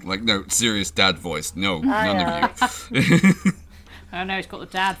 Like, no, serious dad voice. No, none of you. I know he's got the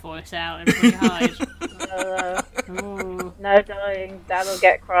dad voice out. Everybody hide. No dying. Dad'll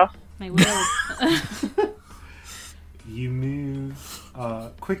get cross. He will. You move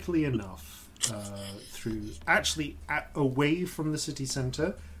quickly enough through, actually away from the city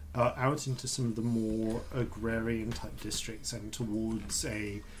centre, out into some of the more agrarian type districts and towards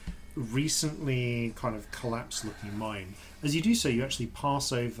a recently kind of collapsed looking mine. As you do so, you actually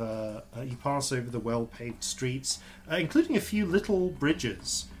pass over the well paved streets, including a few little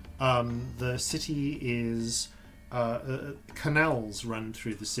bridges. The city is canals run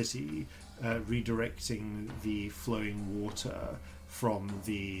through the city, redirecting the flowing water from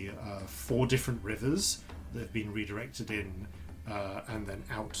the 4 different rivers that have been redirected in, and then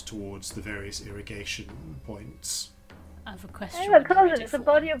out towards the various irrigation points. I have a question. Oh, of course, it's a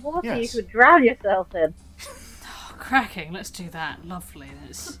body of water Yes. you could drown yourself in. Oh, cracking. Let's do that. Lovely.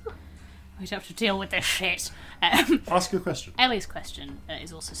 We'd have to deal with this shit. Ask your question. Ellie's question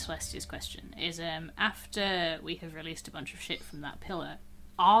is also Celestia's question. Is after we have released a bunch of shit from that pillar,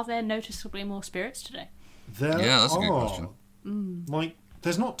 are there noticeably more spirits today? There That's a good are, question. like,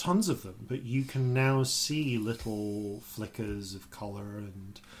 there's not tons of them, but you can now see little flickers of colour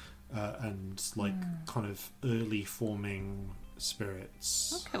and like kind of early forming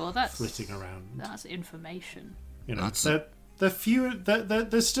spirits. Okay, well that's flitting around. That's information. You know, they're fewer.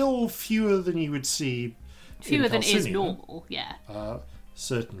 They're still fewer than you would see. Fewer than is Calcinia, normal. Yeah.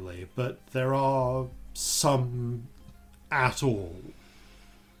 certainly, but there are some at all.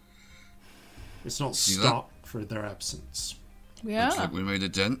 It's not stark for their absence. Yeah. Looks like we made a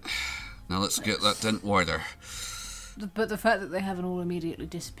dent. Now let's get that dent wider. But the fact that they haven't all immediately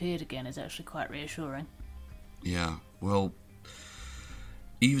disappeared again is actually quite reassuring. Yeah, well,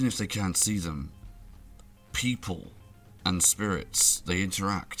 even if they can't see them, people and spirits, they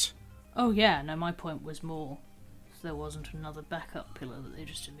interact. Oh yeah, no, my point was more there wasn't another backup pillar that they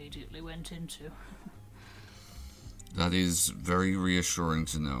just immediately went into. That is very reassuring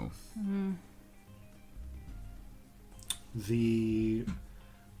to know. Mm. The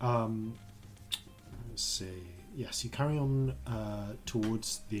let's see. Yes, you carry on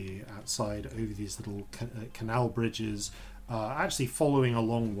towards the outside over these little canal bridges. Actually, following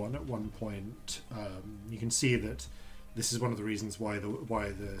along one at one point, you can see that this is one of the reasons why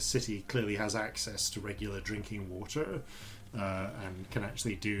the city clearly has access to regular drinking water and can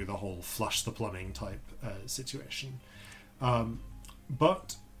actually do the whole flush the plumbing type situation.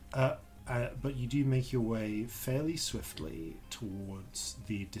 But you do make your way fairly swiftly towards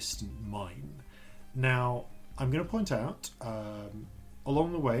the distant mine. Now, I'm going to point out,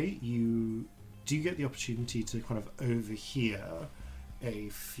 along the way, you do get the opportunity to kind of overhear a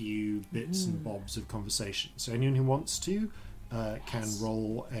few bits and bobs of conversation. So anyone who wants to can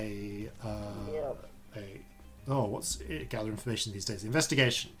roll what's it? Gather information these days.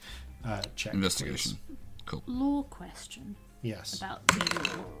 Investigation check. Investigation. Please. Cool. Law question. Yes. About the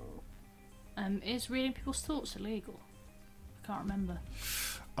law. Is reading people's thoughts illegal? I can't remember.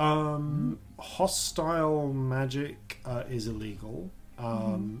 Hostile magic is illegal,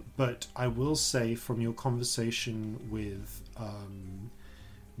 but I will say from your conversation with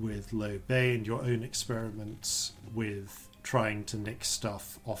Lo Bei and your own experiments with trying to nick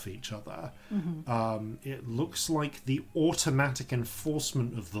stuff off each other, it looks like the automatic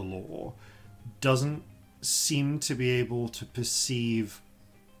enforcement of the law doesn't seem to be able to perceive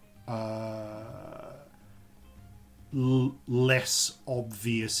less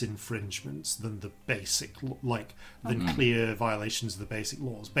obvious infringements than the basic, clear violations of the basic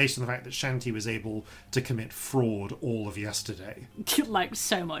laws, based on the fact that Shanti was able to commit fraud all of yesterday. Like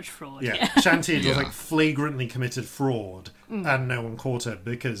so much fraud. Yeah, Shanti just flagrantly committed fraud, and no one caught her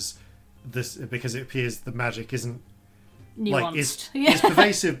because it appears the magic isn't nuanced. Is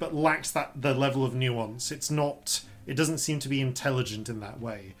pervasive but lacks the level of nuance. It's not. It doesn't seem to be intelligent in that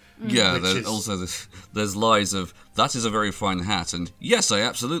way. Yeah, there's lies of, that is a very fine hat, and yes, I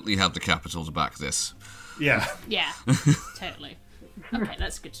absolutely have the capital to back this. Yeah. Yeah, totally. Okay,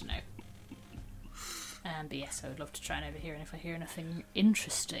 that's good to know. But yes, I would love to try and overhear, and if I hear anything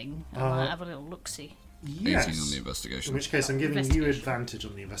interesting, I might have a little look-see. Yes. 18 on the investigation. In which case, I'm giving you advantage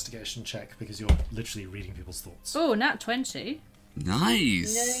on the investigation check because you're literally reading people's thoughts. Oh, nat 20.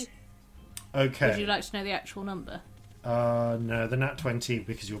 Nice. Okay. Would you like to know the actual number? No, the nat 20,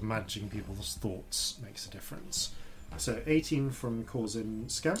 because you're managing people's thoughts, makes a difference. So 18 from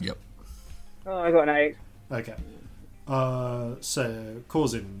Corzin. Scan? Yep. Oh, I got an 8. Okay. So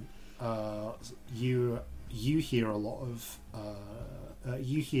Corzin, you hear a lot of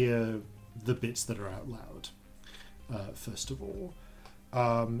you hear the bits that are out loud. First of all,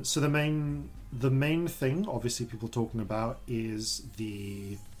 so the main thing, obviously, people talking about is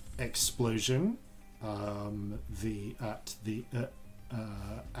the explosion. At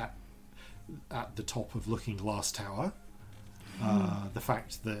the top of Looking Glass Tower. The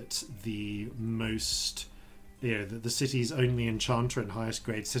fact that the city's only enchanter and highest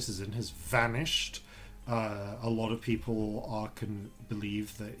grade citizen has vanished. A lot of people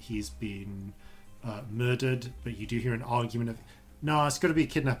believe that he's been murdered, but you do hear an argument of, no, it's got to be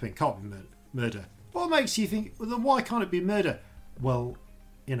kidnapping, can't be murder. What makes you think, well, then why can't it be murder? Well,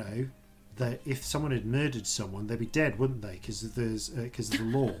 that if someone had murdered someone, they'd be dead, wouldn't they? Because of the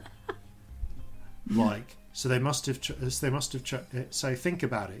law. So they must have. So think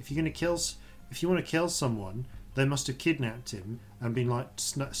about it. If you want to kill someone, they must have kidnapped him and been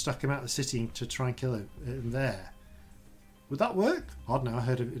stuck him out of the city to try and kill him there. Would that work? I don't know. I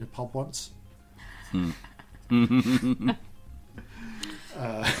heard it in a pub once.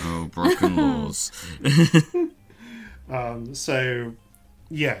 Broken laws. So.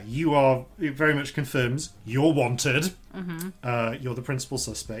 Yeah, you are. It very much confirms you're wanted. Mm-hmm. You're the principal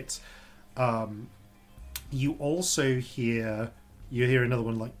suspect. You also hear another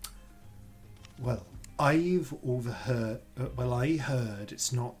one like, well, I heard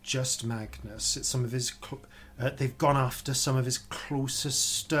it's not just Magnus. It's some of his. They've gone after some of his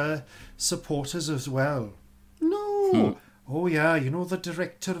closest supporters as well. No. Oh yeah, the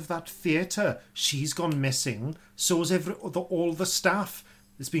director of that theatre. She's gone missing. So's all the staff.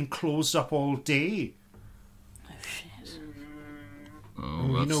 It's been closed up all day.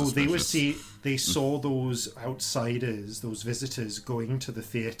 Oh shit! They saw those outsiders, those visitors, going to the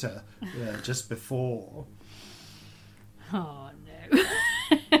theatre just before. Oh no!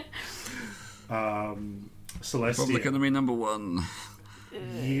 Celestia, Public enemy number 1.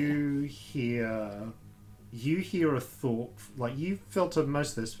 You hear a thought, like you filtered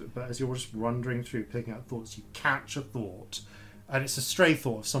most of this, but as you're just wandering through, picking out thoughts, you catch a thought. And it's a stray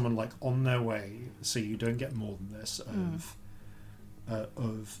thought of someone on their way, so you don't get more than this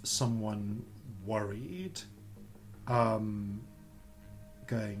of someone worried,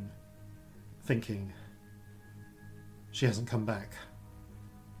 thinking, she hasn't come back.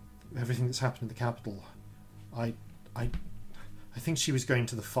 Everything that's happened in the capital, I think she was going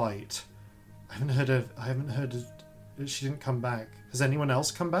to the fight. I haven't heard of. She didn't come back. Has anyone else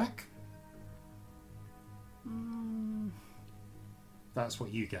come back? That's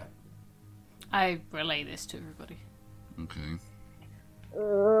what you get. I relay this to everybody. Okay.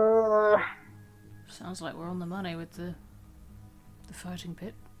 Sounds like we're on the money with the fighting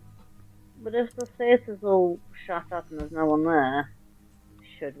pit. But if the theatre's all shut up and there's no one there,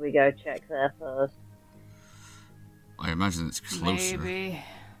 should we go check there first? I imagine it's closer. Maybe.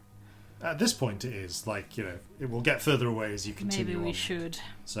 At this point, it is it will get further away as you continue. Maybe we should.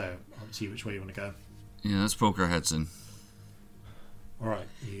 So I'll see which way you want to go. Yeah, let's poke our heads in. All right,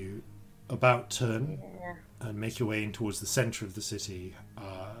 you about turn and make your way in towards the centre of the city,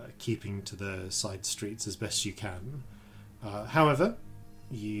 keeping to the side streets as best you can. However,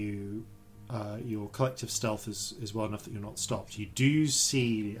 your collective stealth is well enough that you're not stopped. You do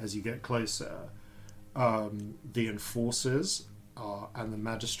see, as you get closer, the enforcers and the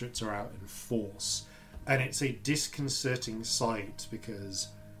magistrates are out in force, and it's a disconcerting sight because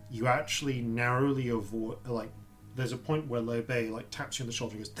you actually narrowly avoid there's a point where Lo Bei taps you on the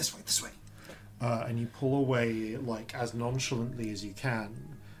shoulder and goes, this way, and you pull away as nonchalantly as you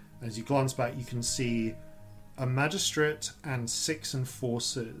can. As you glance back, you can see a magistrate and 6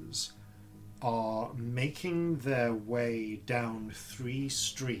 enforcers are making their way down 3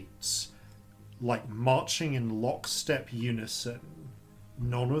 streets, marching in lockstep unison.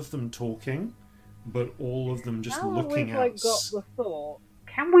 None of them talking, but all of them just looking at. Got the thought.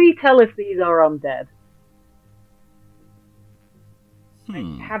 Can we tell if these are undead?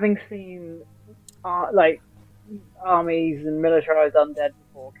 Having seen like armies and militarized undead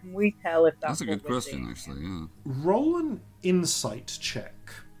before, can we tell if That's a good what we're question, seeing? actually, yeah. Roll an insight check.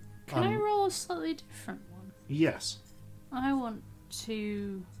 Can I roll a slightly different one? Yes. I want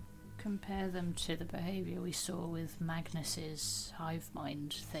to compare them to the behaviour we saw with Magnus's hive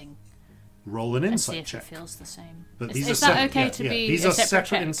mind thing. Roll an And see insight if check. it feels the same. But Is that okay to be These a are separate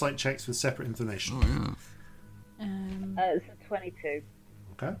check? insight checks with separate information. Oh, yeah. It's a 22.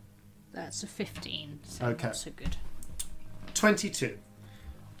 Okay. That's a 15, so Okay. not so good. 22.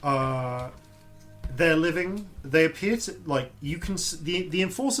 They're living. They appear to you can. The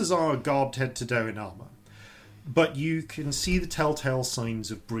enforcers are garbed head to toe in armor, but you can see the telltale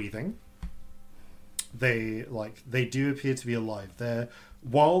signs of breathing. They do appear to be alive.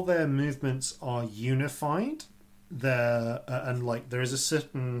 While their movements are unified, there is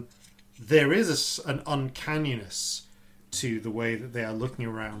an uncanniness to the way that they are looking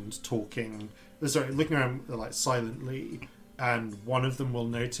around, looking around silently, and one of them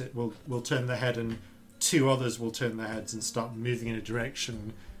will turn their head, and two others will turn their heads and start moving in a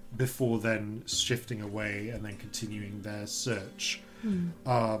direction before then shifting away and then continuing their search.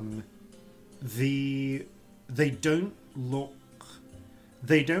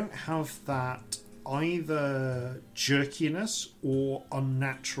 They don't have that either jerkiness or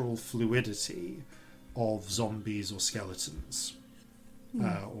unnatural fluidity of zombies or skeletons,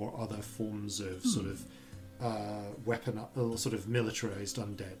 or other forms of sort of sort of militarized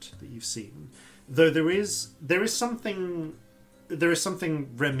undead that you've seen. Though there is something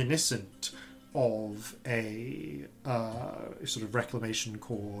reminiscent of a sort of reclamation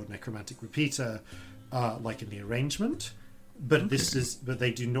core necromantic repeater, like in the arrangement, but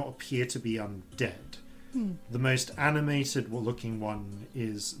they do not appear to be undead. The most animated looking one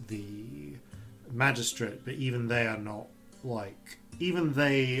is the magistrate, but even they are not even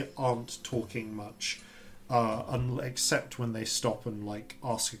they aren't talking much, except when they stop and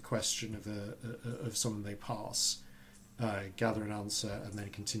ask a question of someone they pass, gather an answer, and then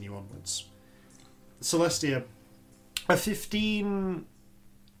continue onwards. Celestia, a 15.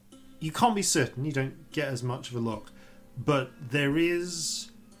 You can't be certain. You don't get as much of a look, but there is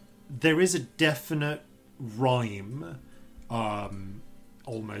a definite rhyme,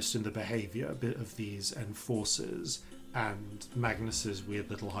 almost in the behaviour of these enforcers and Magnus's weird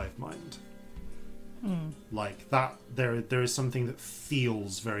little hive mind. Like that, there is something that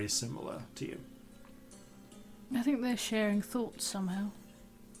feels very similar to you. I think they're sharing thoughts somehow.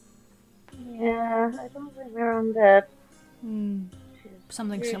 Yeah, I don't think they're undead.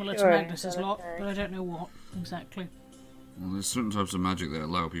 Something similar to Magnus's lot, but I don't know what exactly. Well, there's certain types of magic that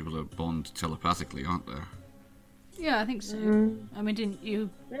allow people to bond telepathically, aren't there? Yeah, I think so. I mean, didn't you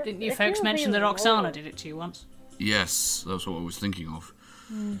folks mention that Oksana did it to you once? Yes, that's what I was thinking of.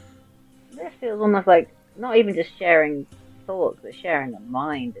 This feels almost like not even just sharing thoughts, but sharing a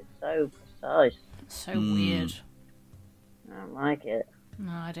mind. It's so precise. It's so weird. I don't like it.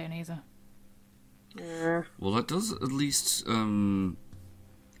 No, I don't either. Yeah. Well, that does at least tell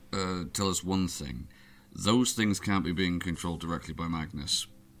us one thing. Those things can't be being controlled directly by Magnus.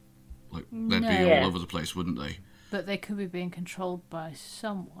 They'd be all over the place, wouldn't they? But they could be being controlled by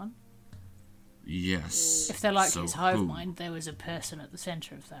someone. Yes. If they're like his hive mind, there was a person at the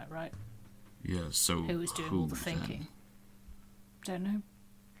centre of that, right? Yeah, so who was doing all the thinking? Don't know.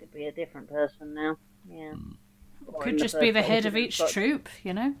 Could be a different person now. Yeah. Could just be the head of each troop,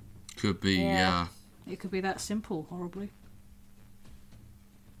 you know? Could be, yeah. It could be that simple, horribly.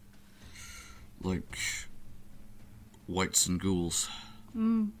 Like whites and ghouls.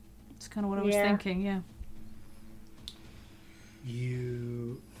 That's kind of what I was thinking, yeah.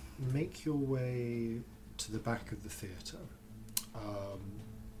 You make your way to the back of the theatre.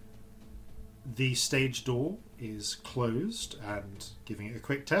 The stage door is closed, and giving it a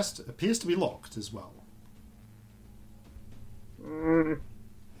quick test, it appears to be locked as well.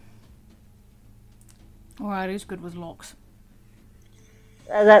 Alright, who's good with locks?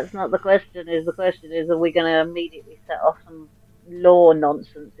 That's not the question. The question is, are we going to immediately set off some law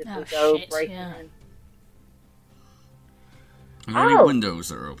nonsense if we go breaking in? Are there any windows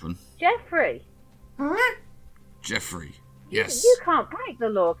that are open? Jeffrey! Jeffrey, yes. You can't break the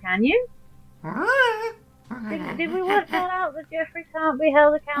law, can you? Did we work that out, that Jeffrey can't be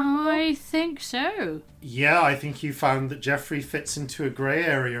held accountable? I think so. Yeah, I think you found that Jeffrey fits into a grey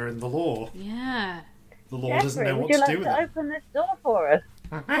area in the law. Yeah. The law doesn't know what to do with it. Would you like to open this door for us?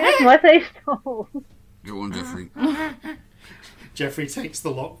 Here's my safe door. Go on, Jeffrey. Jeffrey takes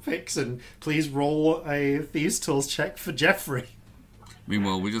the lockpicks, and please roll a Thieves' Tools check for Jeffrey.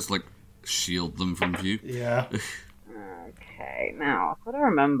 Meanwhile, we just shield them from view. Yeah. Okay, Now, I've got to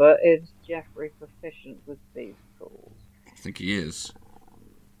remember, is Jeffrey proficient with these tools? I think he is.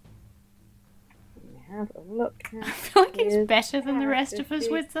 Have a look. I feel like he's better than the rest of us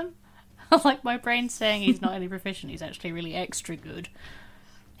with them. Like my brain's saying he's not only proficient, he's actually really extra good.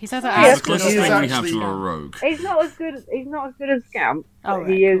 He's either That's as the good closest or thing we have to a rogue. He's not as good as Scamp. Oh, but right,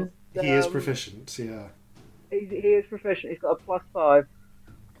 he is. He is proficient, yeah. He is proficient. He's got a +5.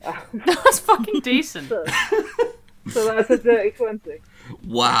 That's fucking decent. So that's a dirty 20.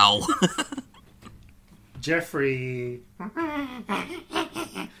 Wow. Jeffrey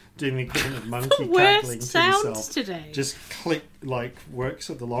doing the equivalent of monkey cackling Worst to sounds himself. today. Just works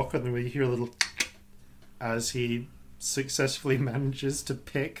at the lock, and then we hear a little as he successfully manages to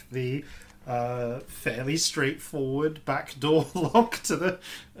pick the fairly straightforward back door lock to the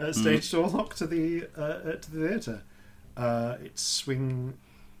stage door lock to the theatre.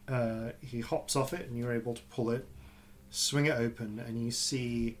 He hops off it, and you're able to pull it, swing it open, and you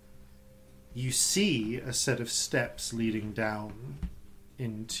see a set of steps leading down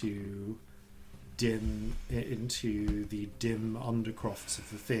into the dim undercrofts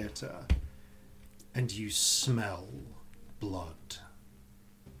of the theatre, and you smell blood.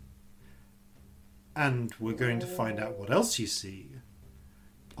 And we're going to find out what else you see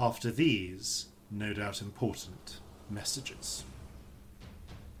after these, no doubt important, messages.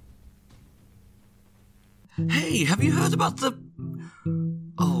 Hey, have you heard about the...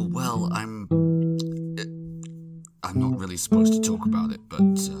 Oh, well, I'm not really supposed to talk about it,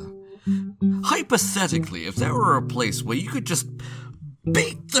 but... hypothetically, if there were a place where you could just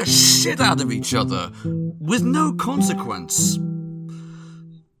beat the shit out of each other with no consequence,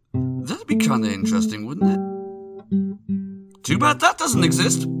 that'd be kind of interesting, wouldn't it? Too bad that doesn't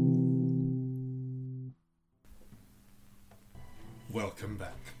exist. Welcome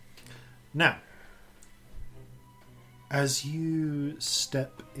back. Now, as you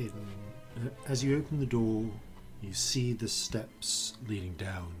step in, as you open the door, you see the steps leading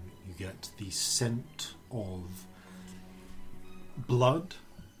down. You get the scent of blood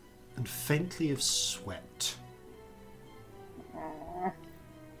and faintly of sweat.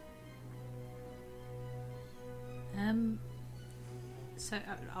 So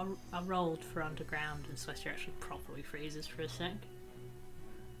I rolled for underground, and Celestia actually properly freezes for a sec.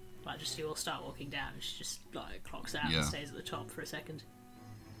 Like, just you all start walking down, and she just like clocks out and stays at the top for a second.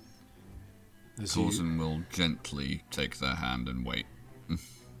 Corzin will gently take their hand and wait.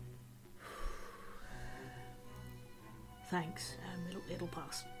 Thanks. It'll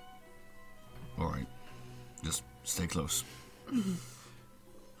pass. All right, just stay close.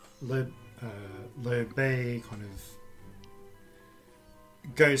 Bay kind of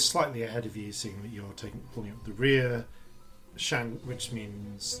goes slightly ahead of you, seeing that you're pulling up the rear. Which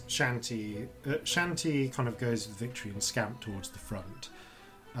means Shanti kind of goes with Victory and Scamp towards the front.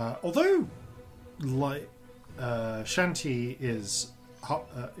 Although, Shanti is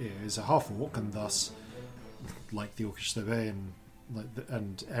a half-orc, and thus, like the Orcish Thebaean,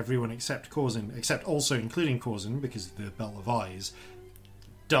 and everyone except Corzin, except also including Corzin, because of the Belt of Eyes,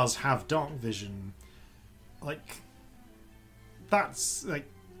 does have dark vision. That's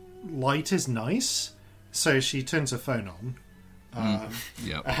light is nice. So she turns her phone on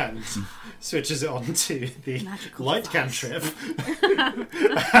and switches it on to the magical light device. cantrip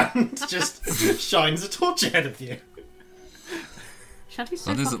and just shines a torch ahead of you. Shanti's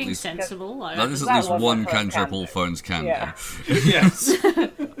so That is at fucking least- sensible. Like, That is at That least was one my first cantrip all cantrip. phones can Yeah. do. Yes.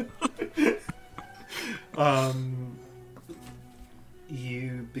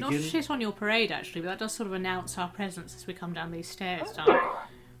 You not begin. shit on your parade, actually, but that does sort of announce our presence as we come down these stairs, doesn't it?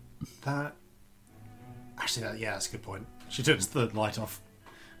 That. Actually, that's a good point. She turns the light off.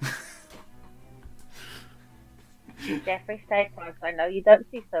 Jeffrey, stay close. I know you don't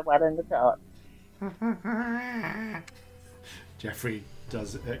see so well in the dark. Jeffrey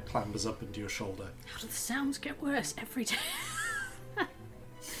clambers up into your shoulder. How do the sounds get worse every day?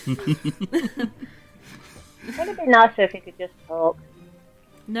 Wouldn't it be nicer if you could just talk?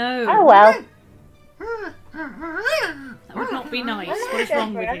 No. Oh well. That would not be nice. I know, What is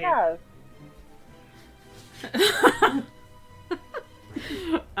wrong with Jeffrey, you? I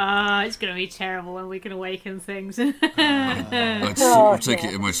know. It's going to be terrible when we can awaken things. I'll take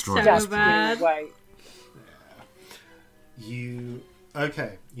it in my stride. So Just bad. you wait.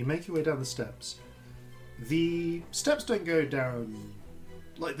 You make your way down the steps. The steps don't go down,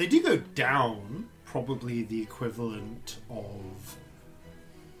 they do go down, probably the equivalent of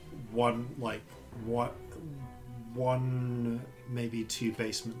one, maybe two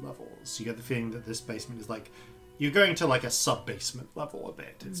basement levels. You get the feeling that this basement is you're going to a sub-basement level a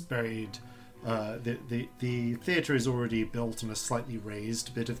bit. It's buried The theatre is already built on a slightly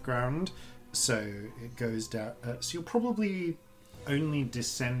raised bit of ground, so it goes down. So you're probably only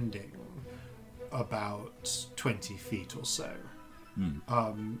descending about 20 feet or so.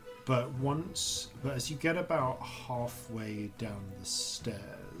 But as you get about halfway down the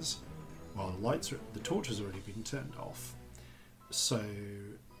stairs, well, the torch has already been turned off. So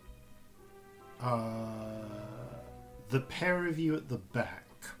the pair of you at the back.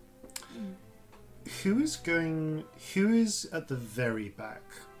 Who is at the very back?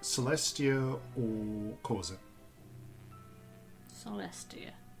 Celestia or Corzin?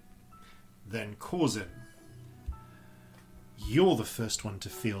 Celestia. Then Corzin. You're the first one to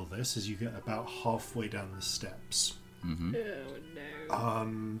feel this as you get about halfway down the steps. Oh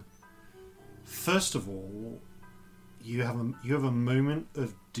no. First of all, you have a moment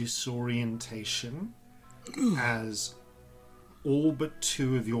of disorientation as all but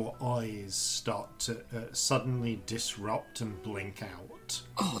two of your eyes start to suddenly disrupt and blink out.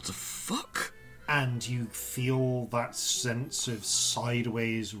 Oh, what the fuck? And you feel that sense of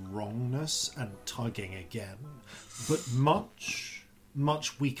sideways wrongness and tugging again, but much,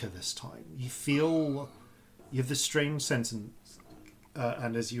 much weaker this time. You have this strange sense, and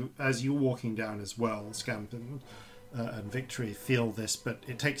as you're walking down as well, Scamp and Victory feel this, but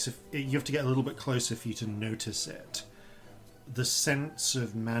you have to get a little bit closer for you to notice it. The sense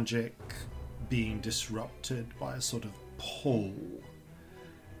of magic being disrupted by a sort of pull.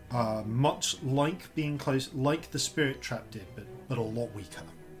 Much like being close, like the spirit trap did, but a lot weaker.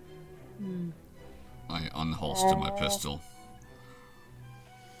 I unholster my pistol.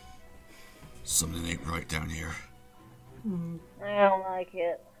 Something ain't right down here. I don't like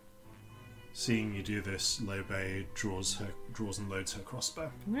it. Seeing you do this, Lobe draws and loads her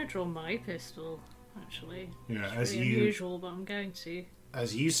crossbow. I'm going to draw my pistol, actually. Yeah, it's really unusual, but I'm going to.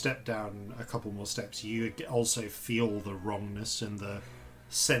 As you step down a couple more steps, you also feel the wrongness and the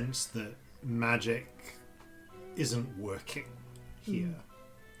sense that magic isn't working here.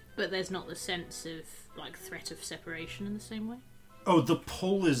 But there's not the sense of threat of separation in the same way? Oh, the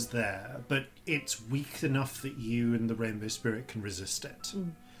pull is there, but it's weak enough that you and the Rainbow Spirit can resist it.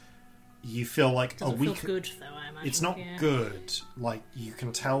 You feel like Doesn't feel good, though, I imagine. It's not good. You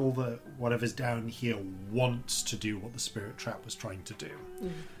can tell that whatever's down here wants to do what the spirit trap was trying to do.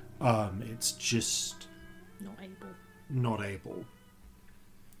 It's just not able.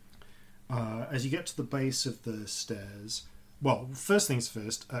 As you get to the base of the stairs, well, first things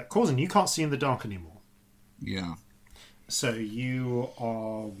first, Corzin, you can't see in the dark anymore. Yeah. So you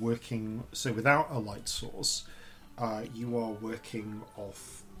are working. So without a light source, you are working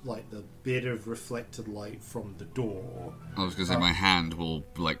off the bit of reflected light from the door. I was going to say my hand will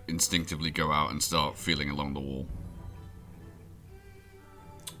instinctively go out and start feeling along the wall.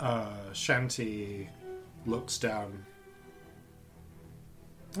 Shanti looks down.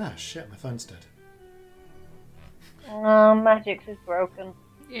 Ah, shit, my phone's dead. Magic's is broken.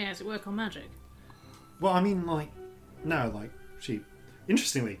 Yeah, does it work on magic? Well, I mean, no,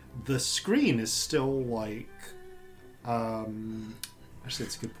 interestingly, the screen is still actually,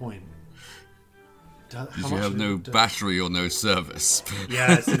 it's a good point. Because you have no battery or no service.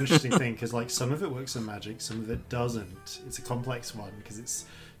 Yeah, it's an interesting thing, because some of it works on magic, some of it doesn't. It's a complex one, because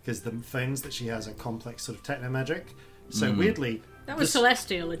the phones that she has are complex sort of techno-magic. So weirdly... That was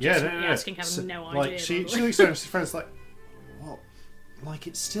Celestial legitimately asking, having no idea. She looks down and she's friends well,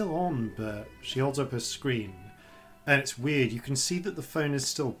 it's still on, but she holds up her screen. And it's weird. You can see that the phone is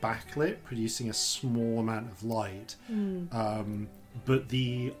still backlit, producing a small amount of light. But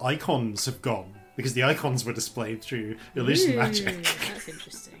the icons have gone, because the icons were displayed through illusion magic. That's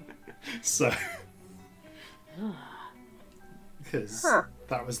interesting. So... Because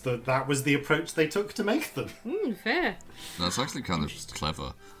that was the approach they took to make them. Fair. That's actually kind of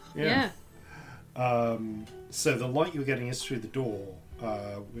clever. Yeah. So the light you're getting is through the door,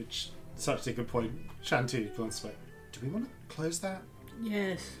 which is actually a good point. Shanti glanced back. Do we want to close that?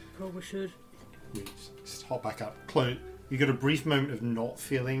 Yes, probably should. We just hop back up. Close. You got a brief moment of not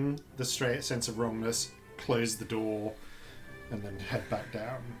feeling the straight sense of wrongness. Close the door, and then head back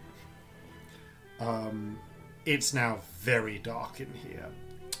down. It's now very dark in here,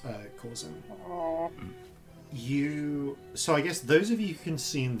 Corzin. So I guess those of you who can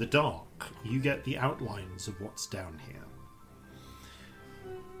see in the dark, you get the outlines of what's down here.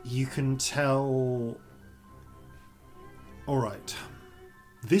 You can tell... Alright.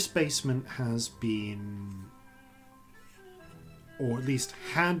 This basement has been, or at least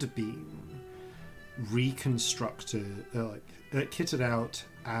had been, reconstructed, kitted out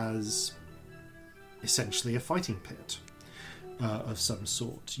as essentially a fighting pit. of some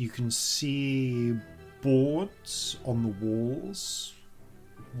sort. You can see boards on the walls,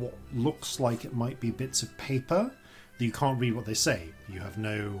 what looks like it might be bits of paper. You can't read what they say. You have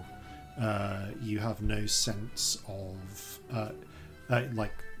no sense of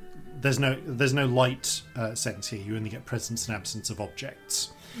like. There's no light sense here. You only get presence and absence of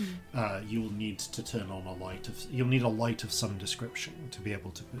objects. You'll need to turn on a light. You'll need a light of some description to be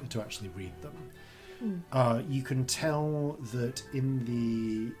able to actually read them. You can tell that in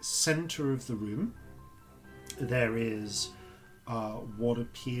the center of the room there is what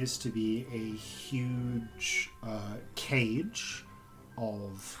appears to be a huge cage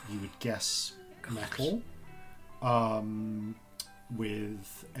of, you would guess, metal,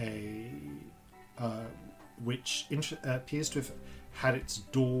 with a which appears to have had its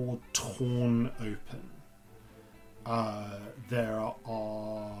door torn open. There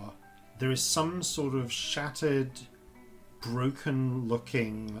is some sort of shattered,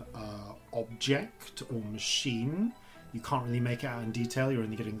 broken-looking object or machine. You can't really make it out in detail. You're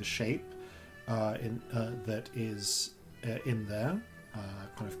only getting the shape that is in there,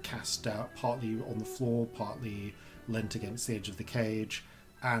 kind of cast out, partly on the floor, partly leant against the edge of the cage,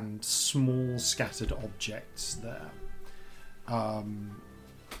 and small scattered objects there.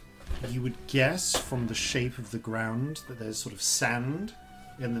 You would guess from the shape of the ground that there's sort of sand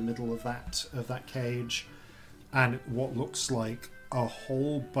in the middle of that cage, and what looks like a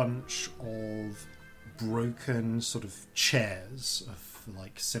whole bunch of broken sort of chairs of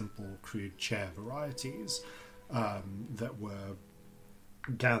like simple crude chair varieties that were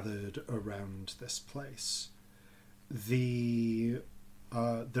gathered around this place. There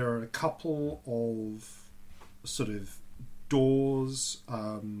are a couple of sort of doors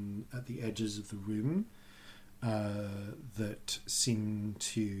at the edges of the room that seem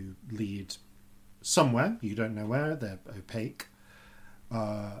to lead somewhere. You don't know where. They're opaque.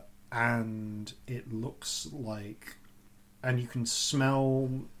 And it looks like... And you can smell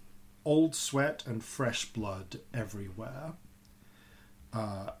old sweat and fresh blood everywhere.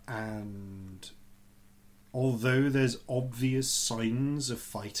 And although there's obvious signs of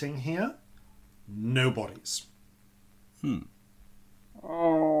fighting here, no bodies.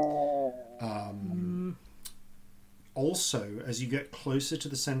 Also, as you get closer to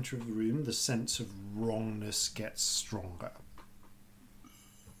the center of the room, the sense of wrongness gets stronger.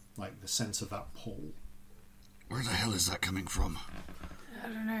 Like the sense of that pull. Where the hell is that coming from? I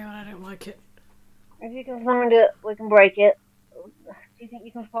don't know, I don't like it. If you can find it, we can break it. Do you think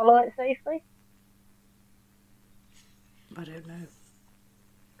you can follow it safely? I don't know.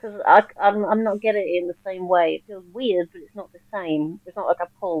 Because I'm not getting it in the same way. It feels weird, but it's not the same. It's not like a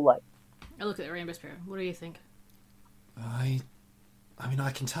pull, like... I look at the rainbow spirit. What do you think? I mean,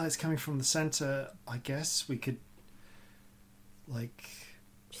 I can tell it's coming from the center. I guess we could, like...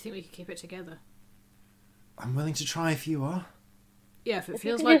 Do you think we could keep it together? I'm willing to try if you are. Yeah, if it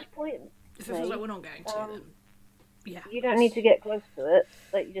feels like we're not going to, then yeah. You don't need to get close to it.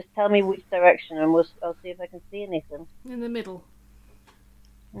 Like, you just tell me which direction, and I'll see if I can see anything. In the middle.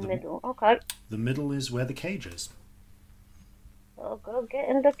 In the middle, okay. The middle is where the cage is. I'll go get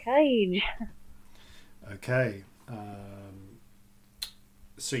in the cage. Okay.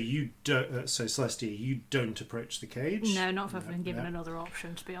 So you don't. So Celestia, you don't approach the cage. No, not if I've been given another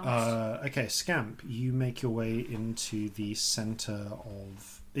option, to be honest. Okay, Scamp, you make your way into the center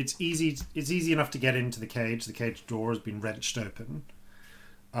of. It's easy. It's easy enough to get into the cage. The cage door has been wrenched open.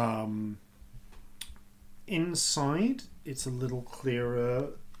 Inside, it's a little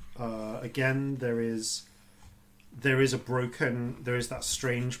clearer. Again, there is that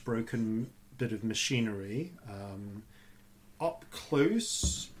strange broken bit of machinery. Up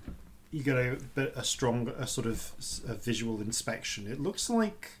close, you get a sort of a visual inspection. It looks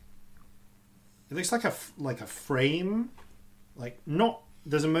like a frame, like not.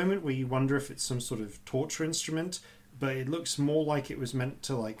 There's a moment where you wonder if it's some sort of torture instrument, but it looks more like it was meant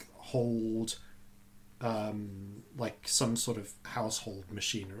to like hold, like some sort of household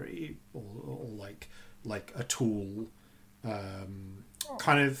machinery or like a tool.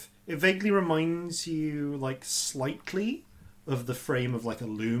 Kind of, it vaguely reminds you like slightly of the frame of like a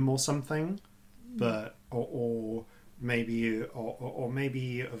loom or something, but or maybe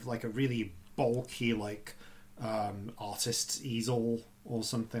of like a really bulky like artist's easel or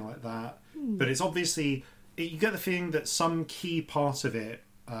something like that. But it's obviously, you get the feeling that some key part of it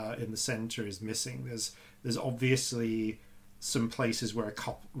in the center is missing. There's obviously some places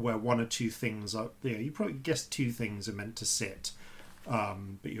where one or two things are. Yeah, you probably guess two things are meant to sit,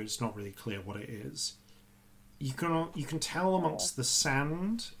 but it's not really clear what it is. You can tell amongst the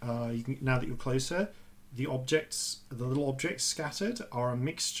sand. Now that you're closer, the little objects scattered are a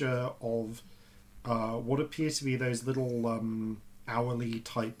mixture of what appear to be those little hourly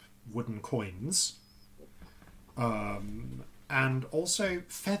type wooden coins, and also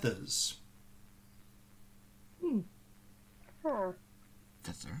feathers.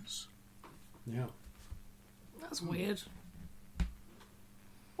 Feathers? Yeah. That's weird.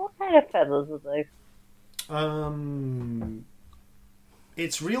 What kind of feathers are they?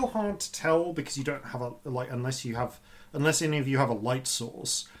 It's real hard to tell because you don't have unless any of you have a light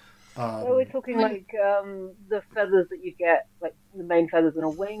source. Are we talking like the feathers that you get, like the main feathers in a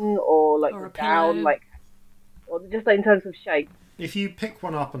wing, or like Or the a down, pillow. like, or just like in terms of shape? If you pick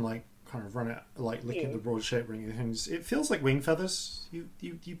one up and like kind of run it, like look at the broad shape ring of things, it feels like wing feathers. You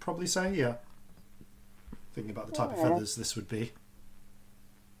probably say, yeah. Thinking about the type of feathers this would be.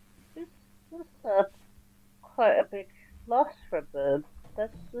 That's quite a big loss for a bird.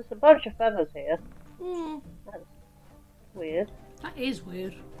 There's a bunch of feathers here. That's weird. That is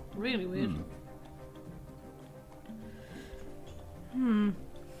weird. Really weird.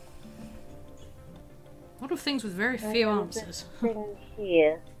 What of things with very few answers? Thing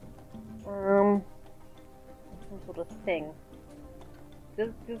here. Some sort of thing.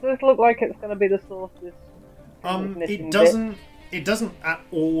 Does this look like it's going to be the source of this? It doesn't. It doesn't at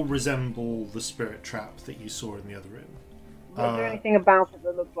all resemble the spirit trap that you saw in the other room. Is there anything about it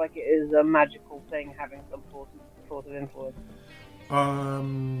that looks like it is a magical thing having some sort of influence? I'll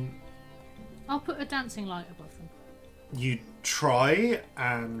put a dancing light above them. You try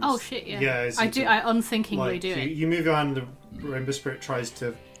and... Oh shit, yeah. Yeah, I unthinkingly do it. You move around, the Rainbow Spirit tries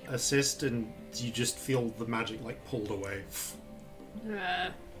to assist, and you just feel the magic like pulled away.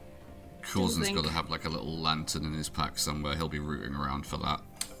 Coulson's got to have like a little lantern in his pack somewhere. He'll be rooting around for that.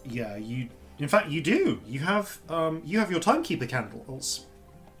 Yeah, in fact, you do. You have your timekeeper candles.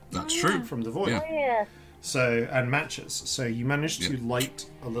 That's true. From the void. Yeah. Oh, yeah. So, and matches. So you managed to light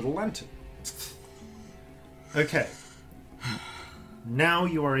a little lantern. Okay. Now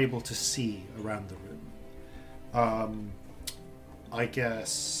you are able to see around the room. I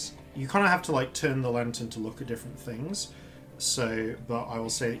guess you kind of have to like turn the lantern to look at different things. So, but I will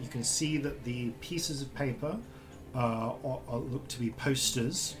say that you can see that the pieces of paper look to be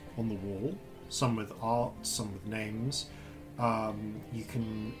posters on the wall. Some with art, some with names. You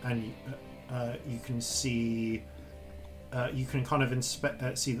can see. You can kind of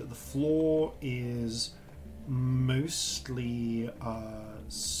see that the floor is mostly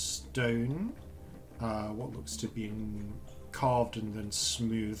stone. What looks to be carved and then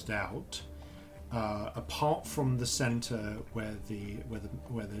smoothed out. Apart from the center where the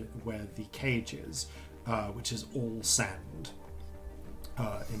cage is, which is all sand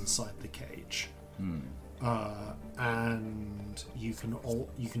inside the cage. And you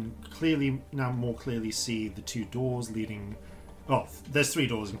can clearly now more clearly see the two doors leading. Oh, there's three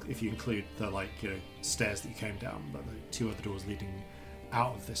doors if you include the stairs that you came down, but the two other doors leading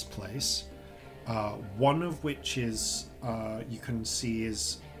out of this place. One of which is you can see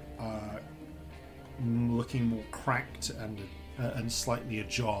is looking more cracked and slightly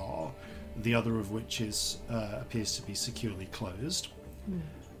ajar. The other of which is appears to be securely closed.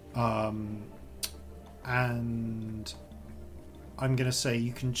 And I'm going to say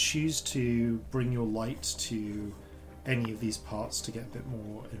you can choose to bring your light to any of these parts to get a bit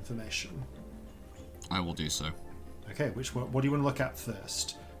more information. I will do so. Okay, what do you want to look at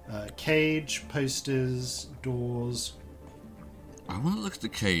first? Cage, posters, doors. I want to look at the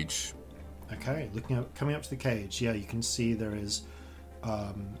cage. Okay, coming up to the cage, yeah, you can see there is,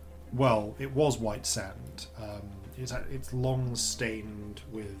 it was white sand. It's long stained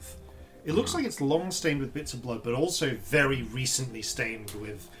with. It looks like it's long stained with bits of blood, but also very recently stained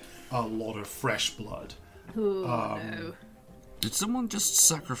with a lot of fresh blood. No. Did someone just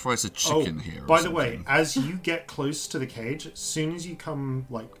sacrifice a chicken here? By the way, as you get close to the cage, as soon as you come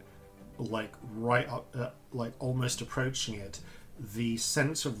like right up, almost approaching it, the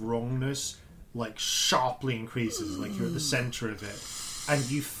sense of wrongness sharply increases. Like you're at the center of it, and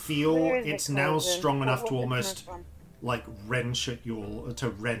you feel it's now strong enough to almost wrench at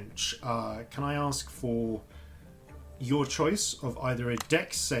wrench. Can I ask for your choice of either a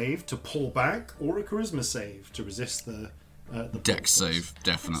dex save to pull back or a charisma save to resist the dex save,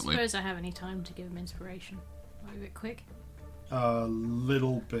 definitely. I suppose I have any time to give him inspiration. Are we a bit quick? A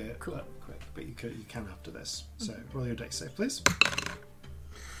little bit Cool. quick, but you can after this. So roll your dex save, please.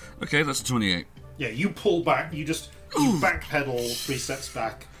 Okay, that's a 28. Yeah, you pull back. You backpedal 3 steps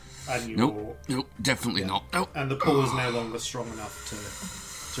back, and you. Nope, definitely not. Nope. And the pull is no longer strong enough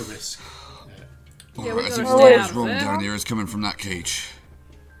to risk. Alright, I think gotta whatever's stay out wrong of down there. here is coming from that cage.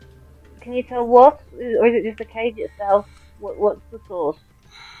 Can you tell what? Or is it just the cage itself? What's the source?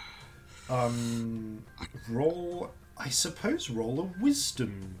 Roll a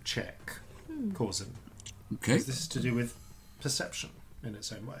wisdom check, Corzin. Okay. Because this is to do with perception in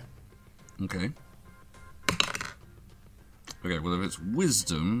its own way. Okay. Okay, well, if it's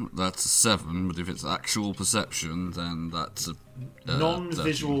wisdom, that's a 7, but if it's actual perception, then that's a...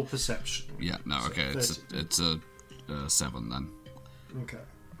 Non-visual 13. perception. Yeah, no, So okay, it's a 7 then. Okay.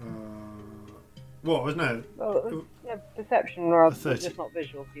 What? No. Well, yeah, perception rather than 30. just not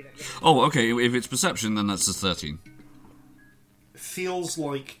visual. So you don't get... Oh, okay, if it's perception, then that's a 13. Feels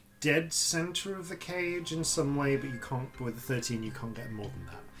like dead center of the cage in some way, but you can't. With the 13, you can't get more than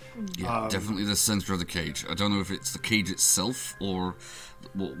that. Yeah, definitely the center of the cage. I don't know if it's the cage itself or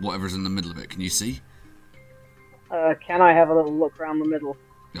whatever's in the middle of it. Can you see? Can I have a little look around the middle?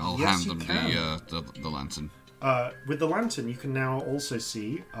 I'll Yes, hand you them the lantern. With the lantern, you can now also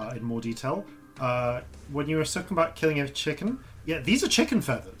see in more detail when you were talking about killing a chicken. Yeah, these are chicken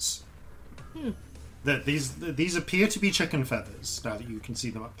feathers. These appear to be chicken feathers now that you can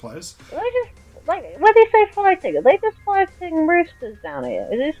see them up close. Are they just like when they say fighting? Are they just fighting roosters down here?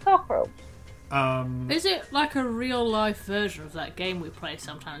 Is it cockerels? Is it like a real life version of that game we play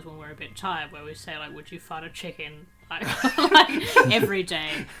sometimes when we're a bit tired, where we say like, "Would you fight a chicken like, like every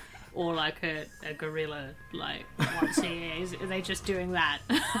day?" Or like a gorilla, like once a year. Are they just doing that?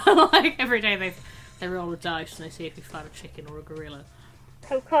 Like every day they roll a dice and they see if you fight a chicken or a gorilla.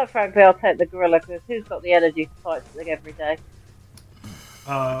 So quite frankly, I'll take the gorilla because who's got the energy to fight something every day?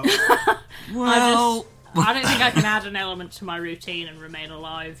 Well, I don't think I can add an element to my routine and remain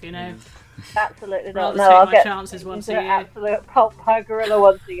alive. You know. Absolutely Rather not. No, take I'll my get chances once a into an year. absolute pulp pie gorilla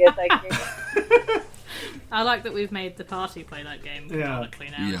once a year. Thank you. I like that we've made the party play that game canonically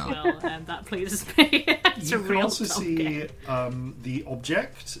now Yeah. as well, and that pleases me. It's a You can real also dumb see game. the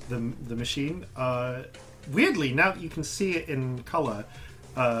object, the machine. Weirdly, now that you can see it in color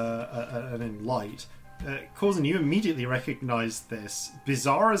and in light, Corzin, you immediately recognize this.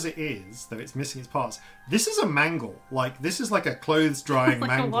 Bizarre as it is, though it's missing its parts, this is a mangle. Like, this is like a clothes drying Like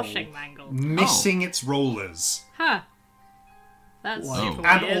mangle. a washing mangle. Missing its rollers. Huh. That's super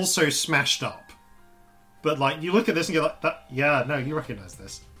And weird. also smashed up. But, like, you look at this and you're like, that, yeah, no, you recognize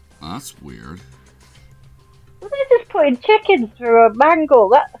this. that's weird. Well, they're just putting chickens through a mangle.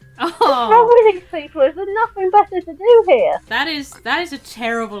 What's wrong Oh, with these people? Is there nothing better to do here? that is a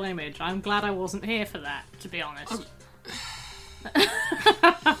terrible image. I'm glad I wasn't here for that, to be honest.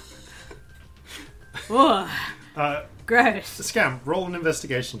 Ugh. Gross. Scam, roll an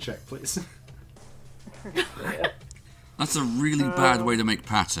investigation check, please. That's a really bad way to make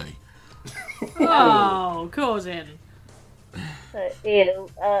pate. Oh, Corzin. Ian,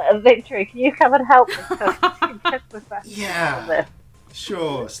 Victory, can you come and help me? Yeah.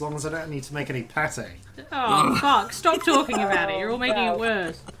 Sure, as long as I don't need to make any pate. Oh, fuck. Stop talking about it. You're all making it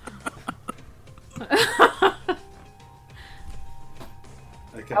worse.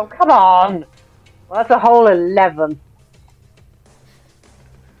 Okay. Oh, come on. Well, that's a whole 11.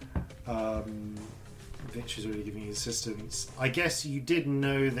 Victory's already giving you assistance. I guess you did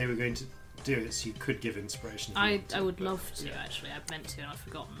know they were going to do it, so you could give inspiration. If you I wanted, would but, love to, actually. I've meant to and I've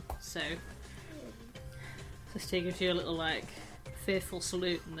forgotten. So, just to give you a little, like, fearful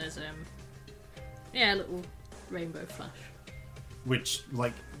salute, and there's, a little rainbow flash. Which,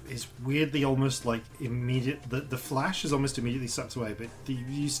 like, is weirdly almost, like, immediate... The flash is almost immediately sucked away, but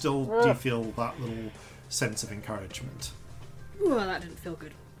you still do feel that little sense of encouragement. Ooh, that didn't feel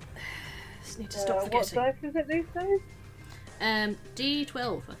good. Just need to stop What forgetting. dice is it these days?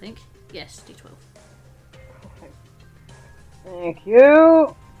 D12, I think. Yes, D12. Thank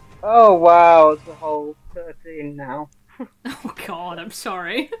you. Oh, wow. It's a whole 13 now. Oh god, I'm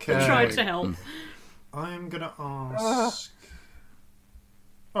sorry. Okay. I tried to help. I'm gonna ask...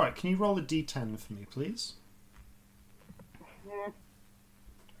 Alright, can you roll a d10 for me, please?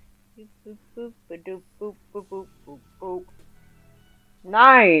 Boop, boop, boop, ba-doop, boop, boop, boop, boop, boop.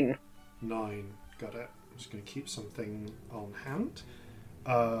 9. 9. Got it. I'm just gonna keep something on hand.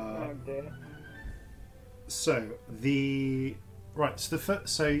 Oh, dear. So the right.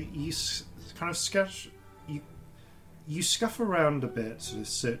 So you kind of sketch. You scuff around a bit, sort of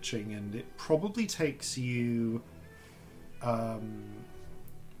searching, and it probably takes you. Are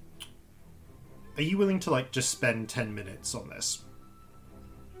you willing to like just spend 10 minutes on this?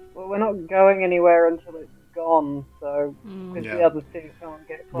 Well, we're not going anywhere until it's gone, so because Yeah. the other two can't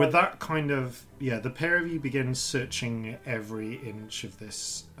get close. With that kind of the pair of you begin searching every inch of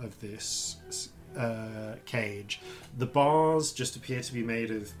this cage. The bars just appear to be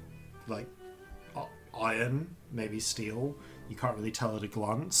made of like iron, maybe steel. You can't really tell at a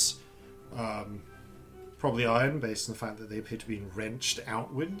glance. probably iron, based on the fact that they appear to be wrenched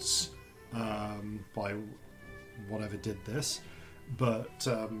outwards by whatever did this. But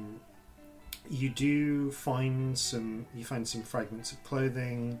you do find some fragments of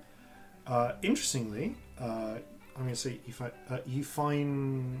clothing. Interestingly, I'm going to say you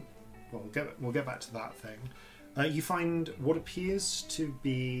find. Well, we'll get back to that thing. You find what appears to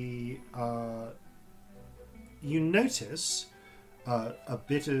be. You notice a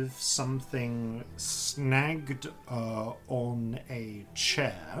bit of something snagged on a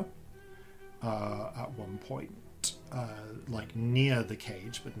chair at one point, like near the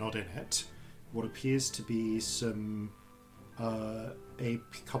cage, but not in it. What appears to be some a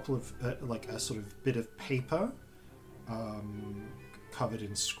couple of like a sort of bit of paper covered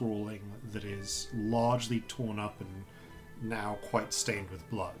in scrawling that is largely torn up and now quite stained with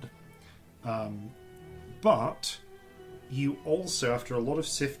blood. But you also, after a lot of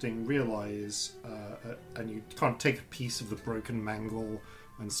sifting, realise, and you can't take a piece of the broken mangle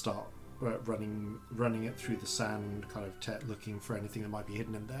and start running it through the sand, kind of looking for anything that might be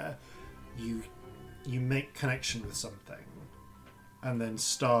hidden in there. You make connection with something, and then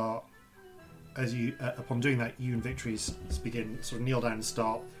start. As you, upon doing that, you and Victory begin sort of kneel down and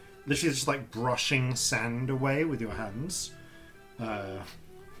start literally just like brushing sand away with your hands,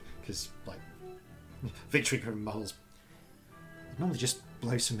 because like Victory kind of mutters, "Normally just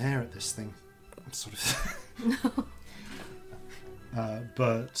blow some air at this thing." I'm sort of.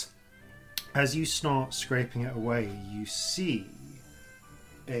 But as you start scraping it away, you see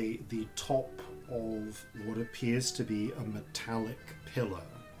the top of what appears to be a metallic pillar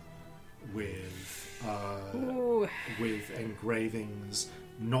with engravings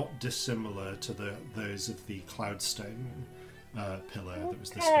not dissimilar to those of the Cloudstone pillar that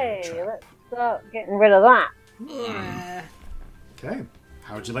was the spirit trap. Let's start getting rid of that. Yeah. Okay,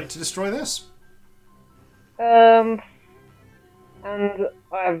 how would you like to destroy this? And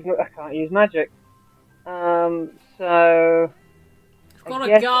I can't use magic. So I've got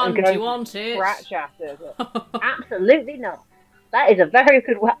a gun. Do you want it? Scratch at it. Absolutely not. That is a very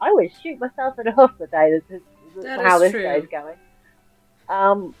good way. I would shoot myself in the hoof the day how this day's going.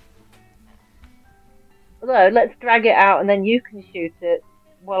 Although, let's drag it out and then you can shoot it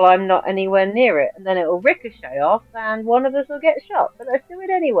while I'm not anywhere near it. And then it will ricochet off and one of us will get shot. But let's do it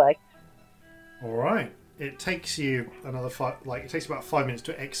anyway. Alright. It takes you another it takes about 5 minutes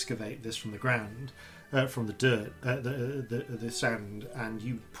to excavate this from the ground, from the dirt, the sand, and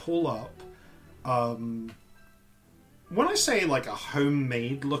you pull up. When I say like a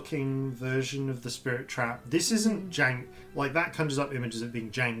homemade looking version of the spirit trap, this isn't like that conjures up images of being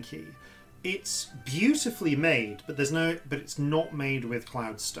janky. It's beautifully made, but it's not made with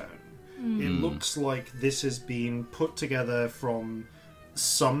Cloudstone. It looks like this has been put together from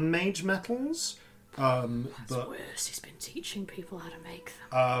some mage metals. That's worse. He's been teaching people how to make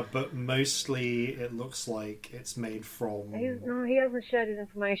them. But mostly it looks like it's made from. He hasn't shared his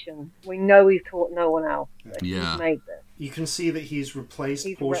information. We know he's taught no one else. Yeah. He's made this. You can see that he's replaced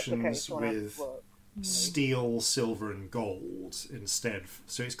portions with steel, silver, and gold instead.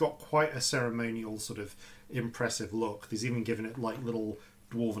 So it's got quite a ceremonial, sort of impressive look. He's even given it like little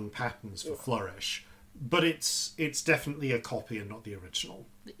dwarven patterns for flourish. But it's definitely a copy and not the original.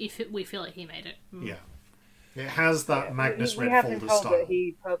 We feel like he made it. Yeah. It has that Magnus we Red have been folder told style. that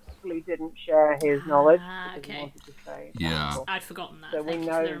he purposefully didn't share his knowledge. Okay. He wanted to say Yeah. I'd forgotten that. So we Thank you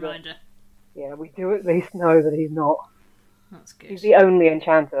know for the that- reminder. Yeah, we do at least know that he's not. That's good. He's the only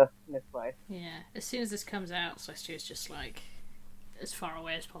enchanter in this place. Yeah. As soon as this comes out, Celestia's just like as far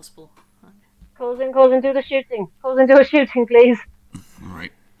away as possible. Calls in, do the shooting. Calls in, do a shooting, please.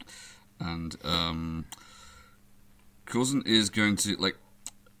 Alright. And, Coulson is going to,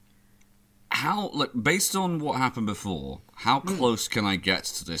 based on what happened before, how close can I get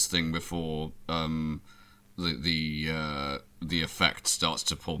to this thing before, the effect starts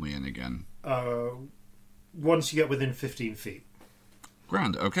to pull me in again? Once you get within 15 feet.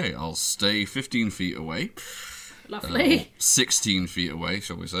 Grand, okay, I'll stay 15 feet away. Lovely. 16 feet away,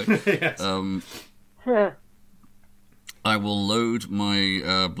 shall we say. Yes. I will load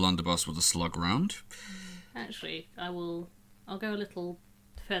my blunderbuss with a slug round. Actually, I'll go a little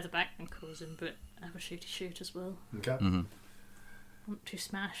further back than Coulson, but have a shooty shoot as well. Okay. Want to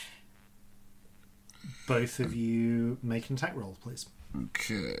smash. Both of you make an attack roll, please.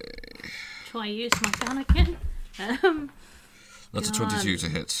 Okay. Try use my gun again. That's a 22 to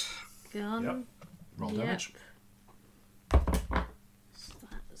hit. Gun. Yep. Roll damage. So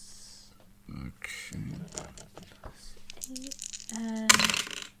that's Okay. 8.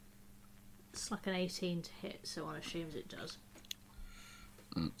 It's like an 18 to hit, so one assumes it does.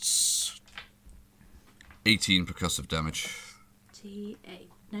 That's 18 percussive damage. D8.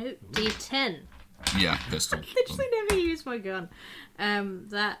 No, D10. Yeah, pistol. Literally never use my gun.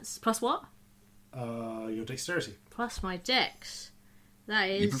 That's plus what? Your dexterity. Plus my dex. That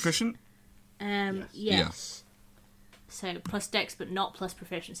is... You proficient? Yes. So plus dex, but not plus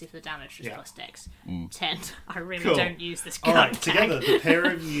proficiency for the damage, just plus dex. 10. I really don't use this gun. Alright, together, the pair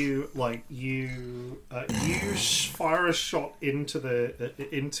of you, fire a shot into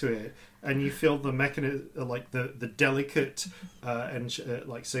it, and you feel the mechanism, the delicate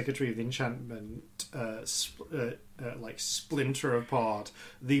circuitry of the enchantment splinter apart.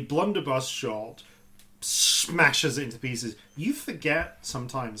 The blunderbuss shot smashes it into pieces. You forget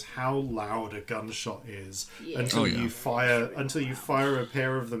sometimes how loud a gunshot is until you fire a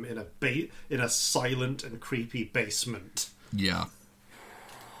pair of them in a silent and creepy basement. Yeah.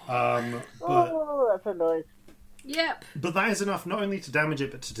 That's a noise. Yep. But that is enough not only to damage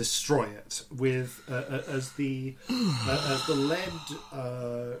it but to destroy it. With as the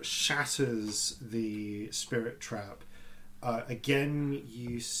lead shatters the spirit trap. Again,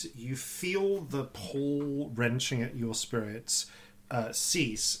 you feel the pull wrenching at your spirits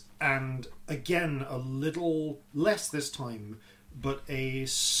cease, and again a little less this time, but a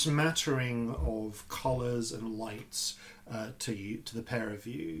smattering of colours and lights to the pair of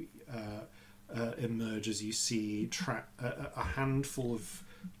you emerge as you see a handful of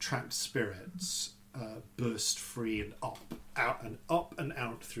trapped spirits burst free and up and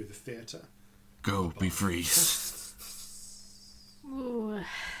out through the theatre. Go, be free. Ooh.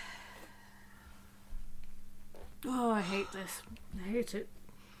 Oh, I hate this. I hate it.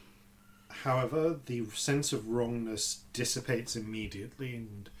 However, the sense of wrongness dissipates immediately,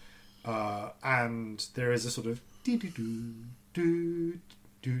 and there is a sort of do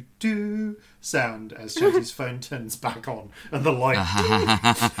sound as Chanty's phone turns back on and the light.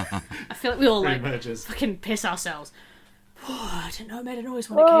 I feel like we all emerges. Fucking piss ourselves. Oh, I didn't know it made a noise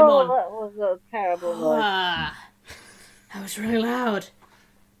when it came on. That was a terrible noise. That was really loud.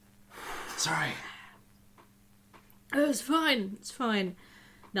 Sorry. Oh, it's fine. It's fine.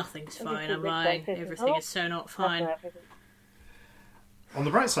 Nothing's fine. I'm lying. Everything is so not fine. On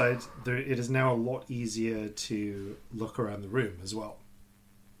the bright side, it is now a lot easier to look around the room as well.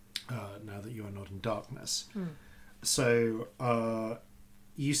 Now that you are not in darkness. So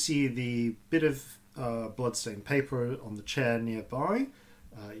you see the bit of bloodstained paper on the chair nearby.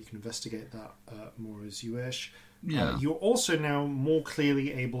 You can investigate that more as you wish. Yeah. You're also now more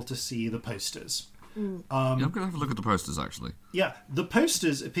clearly able to see the posters. I'm going to have a look at the posters, actually. Yeah, the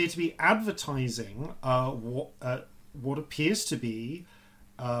posters appear to be advertising what appears to be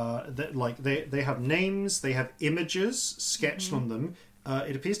they have names, they have images sketched on them.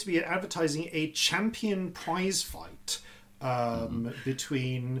 It appears to be advertising a champion prize fight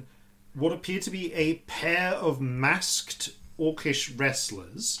between what appear to be a pair of masked orcish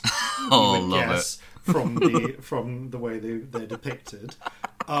wrestlers. Oh, love it. From the way they're depicted.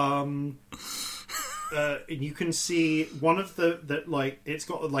 And you can see one of it's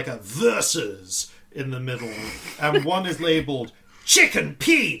got like a versus in the middle, and one is labelled Chicken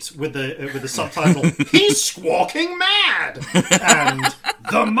Pete with the subtitle He's Squawking Mad and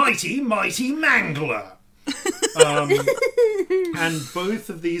The Mighty Mangler. And both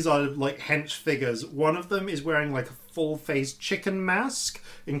of these are like hench figures. One of them is wearing like a full-face chicken mask,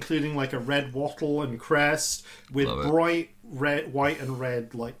 including like a red wattle and crest with bright red, white and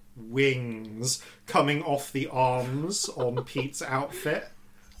red like wings coming off the arms on Pete's outfit.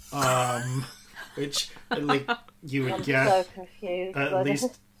 Which like you would guess so confused, at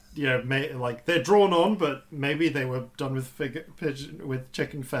least they're drawn on, but maybe they were done with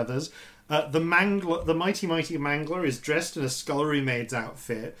chicken feathers. The mighty mangler is dressed in a scullery maid's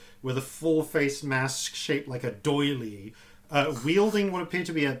outfit with a full face mask shaped like a doily, wielding what appear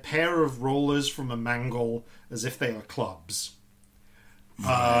to be a pair of rollers from a mangle as if they are clubs.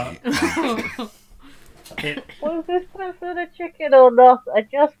 Was this person a chicken or not? I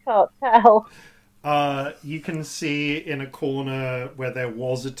just can't tell. You can see in a corner where there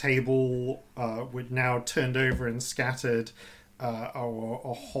was a table, with now turned over and scattered,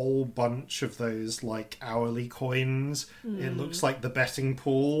 a whole bunch of those like hourly coins. It looks like the betting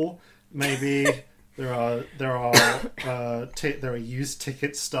pool. Maybe there are used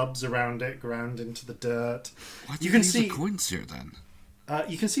ticket stubs around it, ground into the dirt. Why do you can see the coins here then?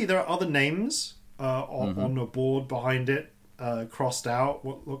 You can see there are other names on a board behind it. Crossed out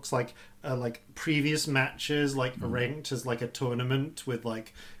what looks like previous matches, ranked as like a tournament with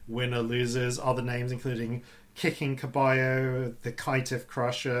like winner losers. Other names including Kicking Caballo, the Kaitif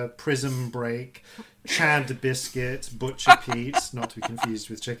Crusher, Prism Break, Chad Biscuit, Butcher Pete, not to be confused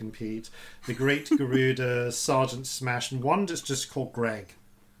with Chicken Pete, the Great Garuda, Sergeant Smash, and one that's just called Greg.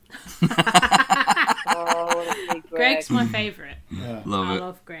 Greg's my favourite. Yeah. I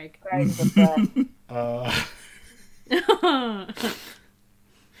love Greg. Greg's the best.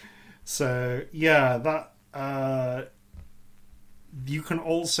 So yeah, that you can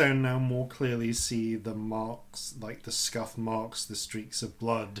also now more clearly see the marks, like the scuff marks, the streaks of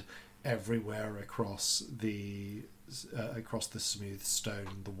blood everywhere across the smooth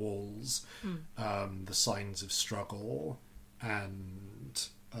stone, the walls, the signs of struggle, and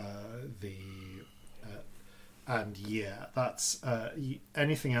yeah, that's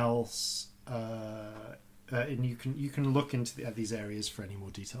anything else. And you can look into these areas for any more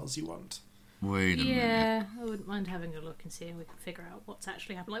details you want. Wait a minute. Yeah, I wouldn't mind having a look and seeing if we can figure out what's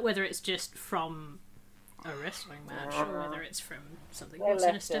actually happened. Like whether it's just from a wrestling match or whether it's from something They more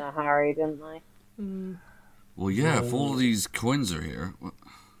left in sinister. a hurry, didn't they? Well, yeah, if all of these coins are here...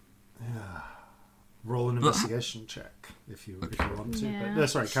 Roll an investigation check if you want to. Yeah.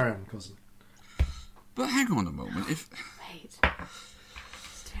 But, sorry, carry on, cousin. But hang on a moment. Wait. It's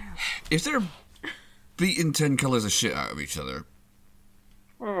terrible. If they're beating 10 colours of shit out of each other,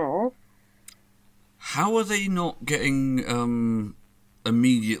 how are they not getting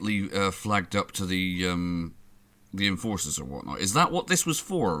immediately flagged up to the enforcers or whatnot? Is that what this was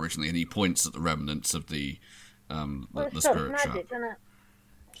for originally? And he points at the remnants of the spirit magic, trap. isn't it?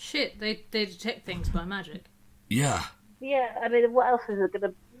 Shit, they detect things by magic. Yeah. Yeah, I mean, what else is it going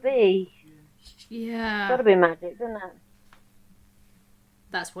to be? Yeah. Got to be magic, isn't it?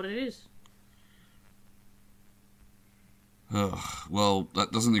 That's what it is. Ugh, well,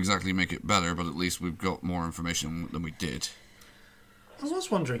 that doesn't exactly make it better, but at least we've got more information than we did. I was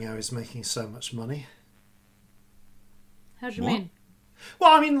wondering how he's making so much money. How do you What? mean?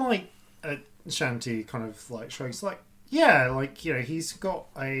 Well, I mean, like, Shanti kind of, like, shrugs, like, yeah, like, you know, he's got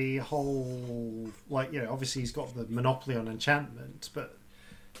a whole, like, you know, obviously he's got the monopoly on enchantment, but,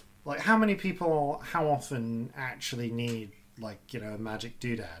 like, how many people, how often actually need, like, you know, a magic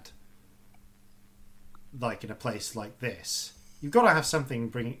doodad? Like, in a place like this. You've got to have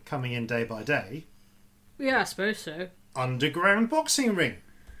something coming in day by day. Yeah, I suppose so. Underground boxing ring.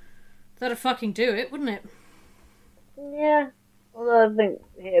 That'd fucking do it, wouldn't it? Yeah. Although I think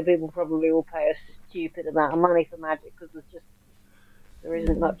here people probably will pay a stupid amount of money for magic because there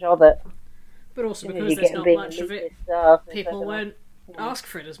isn't much of it. But also You because get there's not big much of it, elitist stuff and people stuff won't ask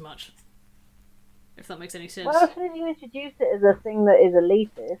for it as much. If that makes any sense. Well, as soon as you introduce it as a thing that is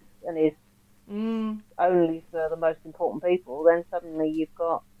elitist and is only for the most important people, then suddenly you've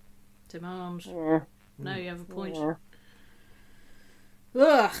got Demands. yeah. No, you have a point. Yeah.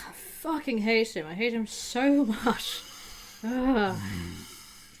 Ugh, I fucking hate him. I hate him so much. Ugh.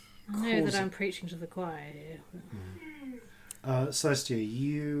 I know that I'm preaching to the choir here. Celestia,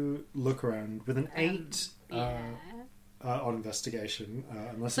 you look around with an 8 on investigation.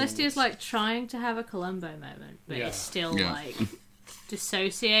 Unless Celestia's like trying to have a Columbo moment, but Yeah. is still Yeah. like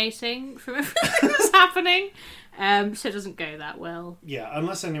dissociating from everything that's happening. So it doesn't go that well. Yeah,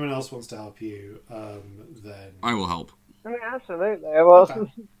 unless anyone else wants to help you, then I will help. I mean, absolutely. Well,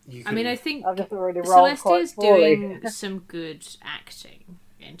 you I can... mean, I think I've just already rolled quite Celestia's poorly. doing some good acting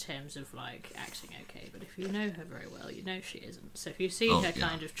in terms of like acting okay, but if you know her very well, you know she isn't. So if you see Oh, her yeah.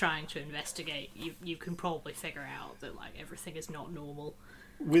 kind of trying to investigate, you can probably figure out that like everything is not normal.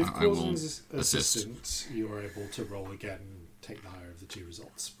 With I will Corzin's assist. assistance, you are able to roll again and take the higher of the two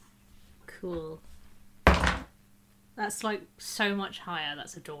results. Cool. That's like so much higher.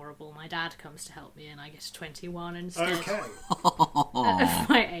 That's adorable. My dad comes to help me, and I get a 21 instead Okay. of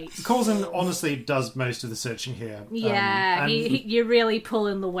my 8. Corzin honestly does most of the searching here. Yeah, and- you're really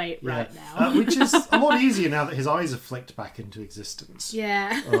pulling the weight yeah, right now. which is a lot easier now that his eyes are flicked back into existence.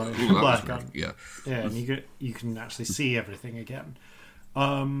 Yeah. Ooh, that was Black pretty- gun. yeah. Yeah, and you can actually see everything again.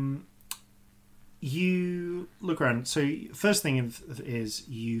 You look around. So first thing is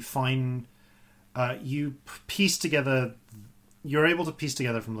you find you piece together. You're able to piece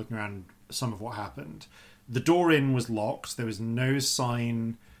together from looking around some of what happened. The door in was locked. There was no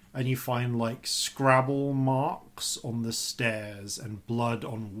sign, and you find like Scrabble marks on the stairs and blood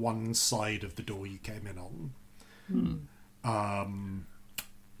on one side of the door you came in on.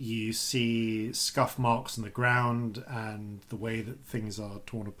 You see scuff marks on the ground, and the way that things are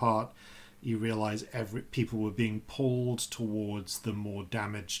torn apart, you realise people were being pulled towards the more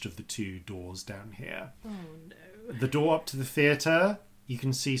damaged of the two doors down here. Oh no. The door up to the theatre, you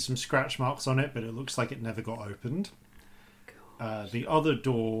can see some scratch marks on it, but it looks like it never got opened. The other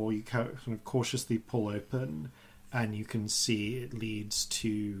door you kind of cautiously pull open, and you can see it leads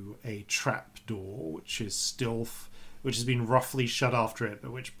to a trap door, which is still, which has been roughly shut after it,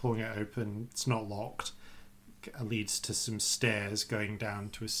 but which, pulling it open, it's not locked. Leads to some stairs going down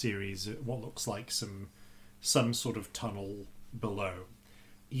to a series of what looks like some sort of tunnel below.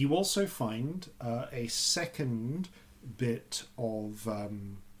 You also find a second bit of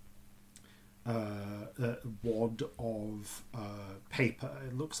wad of paper.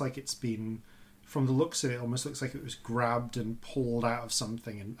 It looks like it's been, from the looks of it, almost looks like it was grabbed and pulled out of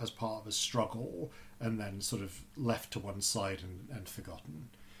something as part of a struggle and then sort of left to one side and forgotten.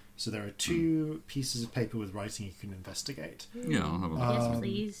 So there are 2 pieces of paper with writing you can investigate. Yeah, I'll have a look. Yes,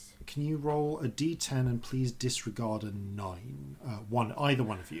 please. Can you roll a d10 and please disregard a 9? Either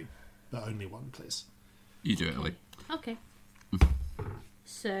one of you, but only one, please. You do it, Ellie. Okay.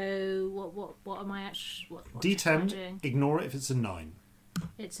 So what am I actually? What D10. Ignore it if it's a 9.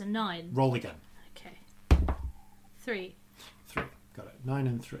 It's a 9. Roll again. Okay. 3. 3. Got it. 9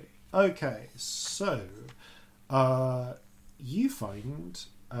 and 3. Okay. So, you find.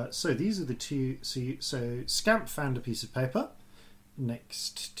 So these are the 2. So Scamp found a piece of paper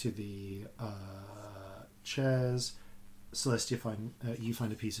next to the chairs. Celestia you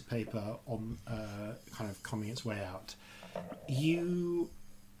find a piece of paper on kind of coming its way out.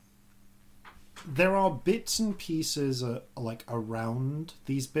 There are bits and pieces like around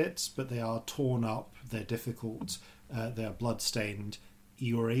these bits, but they are torn up. They're difficult. They are bloodstained.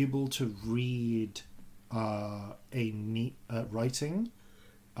 You are able to read a neat writing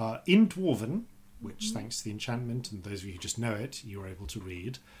in Dwarven, which thanks to the enchantment and those of you who just know it, you are able to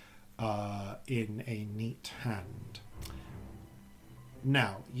read in a neat hand.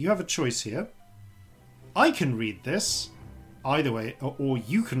 Now, you have a choice here. I can read this either way, or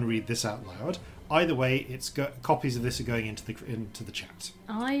you can read this out loud. Either way, copies of this are going into the chat.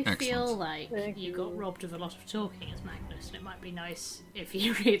 I Excellent. feel like you got robbed of a lot of talking as Magnus, and it might be nice if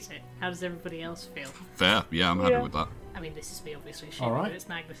you read it. How does everybody else feel? Fair. Yeah, I'm happy with that. I mean, this is me obviously All assuming right. that it's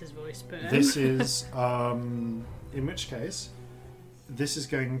Magnus's voice, but This is, in which case, this is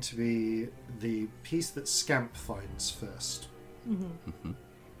going to be the piece that Scamp finds first.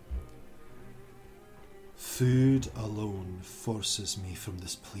 Food alone forces me from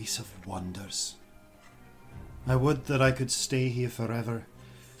this place of wonders. I would that I could stay here forever,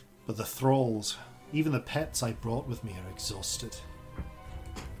 but the thralls, even the pets I brought with me, are exhausted.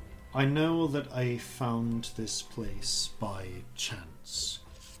 I know that I found this place by chance,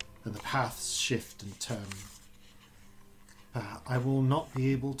 and the paths shift and turn. But I will not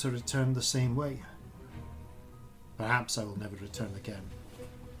be able to return the same way. Perhaps I will never return again.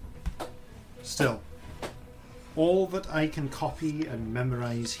 Still, all that I can copy and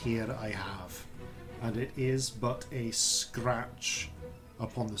memorize here I have, and it is but a scratch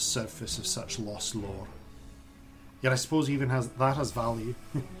upon the surface of such lost lore. Yet I suppose even that has value.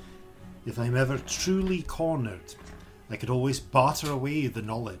 If I'm ever truly cornered, I could always barter away the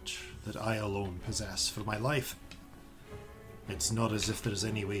knowledge that I alone possess for my life. It's not as if there's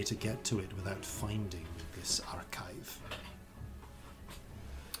any way to get to it without finding this archive.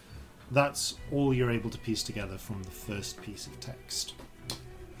 That's all you're able to piece together from the first piece of text.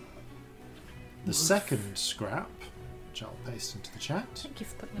 The second scrap, which I'll paste into the chat. thank you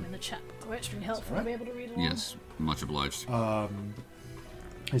for putting them in the chat. Oh, it's really helpful right. to be able to read along. Yes, much obliged.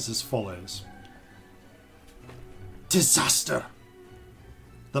 Is as follows. Disaster!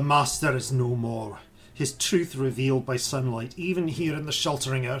 The Master is no more, his truth revealed by sunlight, even here in the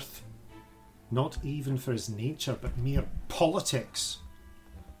sheltering earth. Not even for his nature, but mere politics.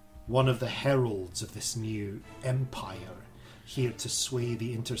 One of the heralds of this new empire, here to sway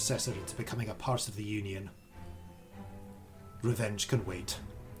the Intercessor into becoming a part of the Union. Revenge can wait.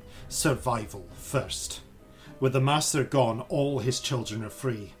 Survival first. With the Master gone, all his children are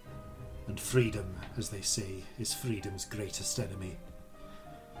free. And freedom, as they say, is freedom's greatest enemy.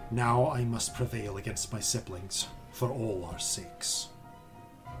 Now I must prevail against my siblings, for all our sakes.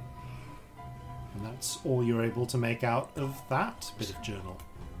 And that's all you're able to make out of that bit of journal.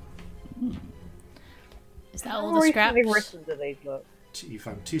 Is that all the scraps? How written do these look? You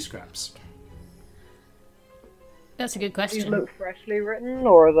found 2 scraps. That's a good Do question. these look freshly written,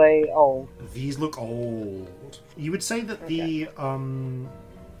 or are they old? These look old. You would say that the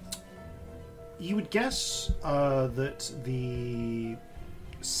you would guess that the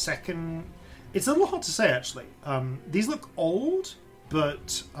second. It's a little hard to say actually. These look old,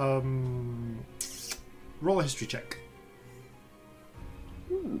 but roll a history check.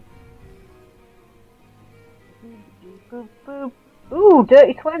 Boop, boop. Ooh,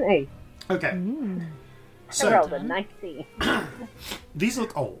 dirty 20. Okay. I So rolled a 19. these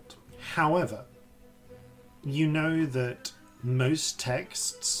look old. However, you know that most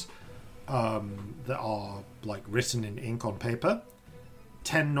texts that are like written in ink on paper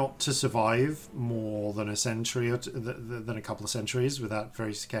tend not to survive more than a century or than a couple of centuries without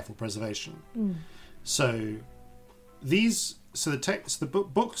very careful preservation. So these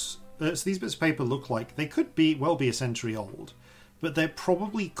books, so these bits of paper look like they could be a century old, but they're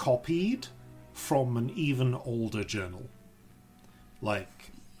probably copied from an even older journal.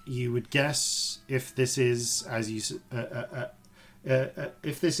 Like, you would guess if this is as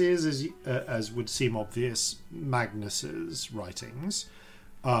would seem obvious, Magnus's writings,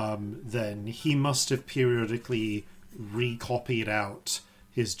 then he must have periodically recopied out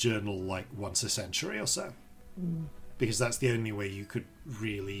his journal like once a century or so, because that's the only way you could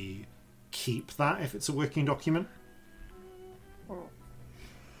really keep that if it's a working document.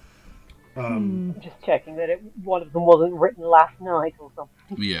 Just checking that one of them wasn't written last night or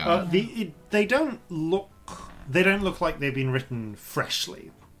something. Yeah. They don't look like they've been written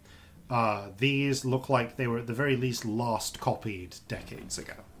freshly. These look like they were at the very least last copied decades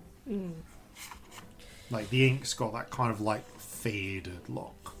ago. Like, the ink's got that kind of like faded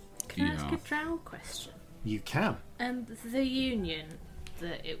look. Can I ask a Drow question? You can. The Union,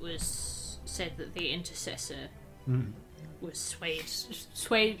 that it was said that the Intercessor was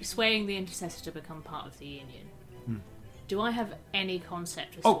swaying the Intercessor to become part of the Union. Do I have any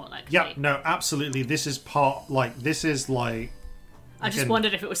concept as to what that could be? No, absolutely. This is like. I just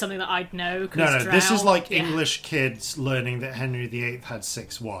wondered if it was something that I'd know. No, this is like English kids learning that Henry VIII had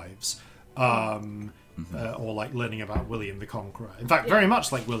 6 wives. Or like learning about William the Conqueror. In fact, very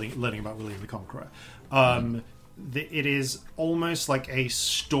much like learning about William the Conqueror. It is almost like a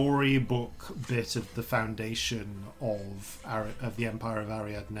storybook bit of the foundation of the Empire of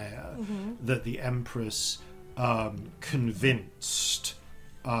Ariadnea that the Empress convinced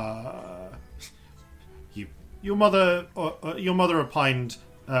your mother opined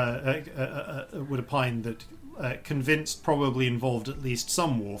would opine that convinced probably involved at least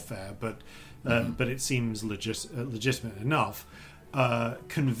some warfare, but it seems legitimate enough.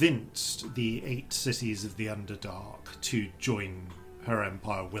 Convinced the 8 cities of the Underdark to join her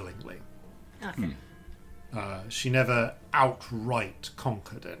empire willingly. Okay. She never outright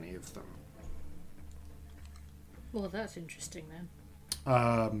conquered any of them. Well, that's interesting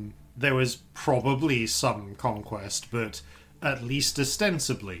then. There was probably some conquest, but at least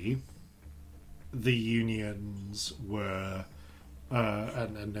ostensibly, the unions were,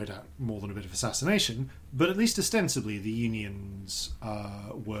 and no doubt more than a bit of assassination, but at least ostensibly the unions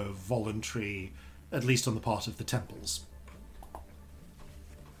were voluntary, at least on the part of the temples.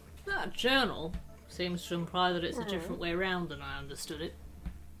 That journal seems to imply that it's a different way around than I understood it.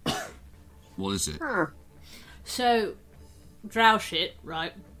 What is it? So, drow shit,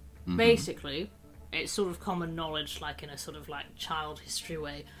 right? Basically, it's sort of common knowledge, like in a sort of like child history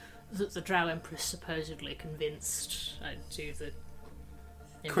way, that the Drow Empress supposedly convinced, do the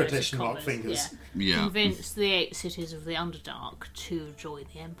quotation mark fingers. Yeah. Convinced the 8 cities of the Underdark to join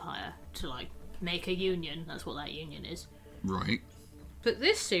the Empire, to like make a union. That's what that union is. Right. But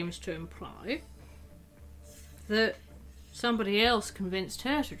this seems to imply that somebody else convinced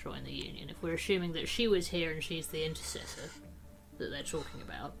her to join the union, if we're assuming that she was here and she's the intercessor that they're talking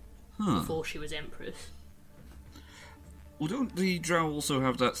about before she was Empress. Well, don't the Drow also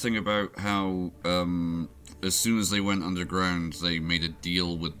have that thing about how as soon as they went underground, they made a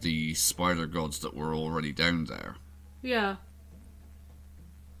deal with the spider gods that were already down there? Yeah.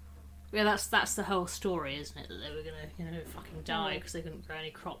 Yeah, that's the whole story, isn't it? That they were gonna, fucking die because they couldn't grow any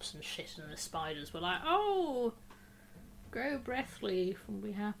crops and shit, and the spiders were like, oh, grow breath leaf and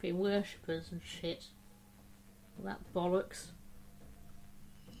be happy, worshippers and shit. All that bollocks.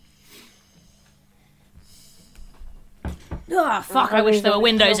 Ah, fuck, I wish there were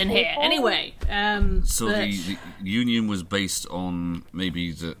windows in here. Anyway, So the union was based on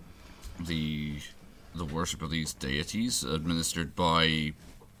maybe the worship of these deities administered by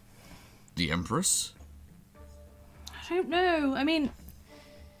the Empress? I don't know. I mean,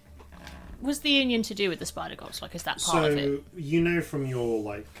 was the union to do with the spider gods? Like, is that part of it? So, you know from your,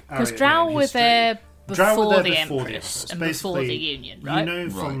 like, because Drow were there before the Empress and before the union, right? You know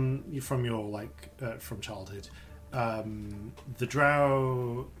from your, like, from childhood, the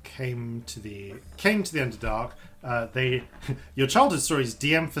Drow came to the Underdark. Your childhood stories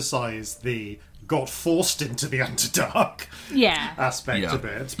de-emphasize the got forced into the Underdark aspect of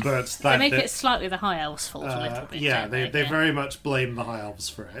it, but they make it slightly the High Elves' fault a little bit. Yeah, they very much blame the High Elves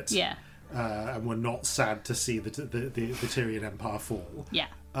for it. Yeah, and were not sad to see the Tyrian Empire fall. Yeah,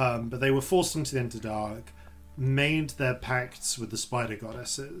 but they were forced into the Underdark, made their pacts with the Spider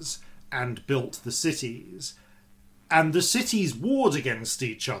Goddesses, and built the cities. And the cities warred against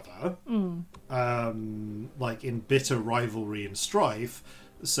each other, like in bitter rivalry and strife,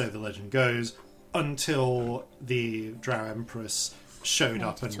 so the legend goes, until the Drow Empress showed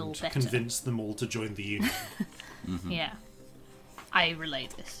up and convinced them all to join the Union. Yeah. I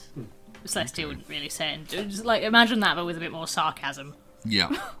relate this. Celestia wouldn't really say it. Just, like, imagine that, but with a bit more sarcasm. Yeah.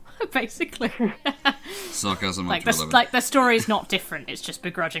 Basically. Sarcasm like, up to 11. Like, the story's not different, it's just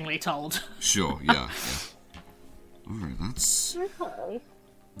begrudgingly told. Sure, yeah. Alright, that's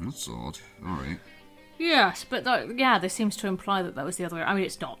odd. Alright. Yes, but this seems to imply that was the other way. I mean,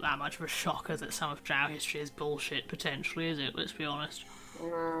 it's not that much of a shocker that some of Drow history is bullshit, potentially, is it? Let's be honest.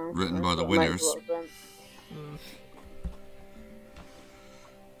 No, Written by the winners.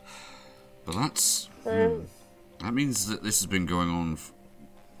 But that's... that means that this has been going on...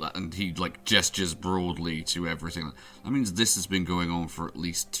 and he, like, gestures broadly to everything. That means this has been going on for at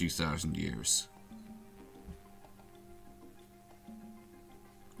least 2,000 years.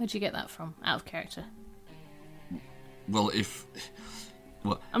 Where'd you get that from? Out of character? Well, if...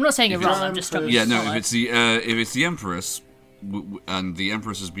 Well, I'm not saying you're wrong, I'm just struggling. Yeah, no, if it's the Empress, and the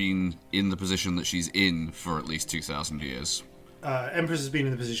Empress has been in the position that she's in for at least 2,000 years... Empress has been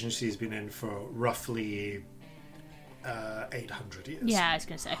in the position she's been in for roughly 800 years. Yeah, I was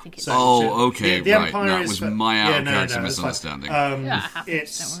going to say, I think it's... The right. Empire that was my out-of-character misunderstanding.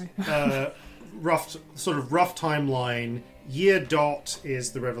 It's rough timeline. Year dot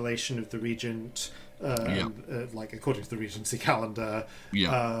is the revelation of the Regent, like according to the Regency calendar.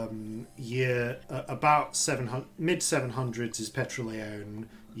 Yeah. Year about mid 700s is Petroleone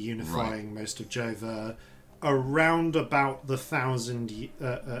unifying most of Jova. Around about the 1,000 year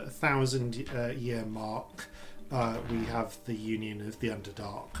mark, we have the Union of the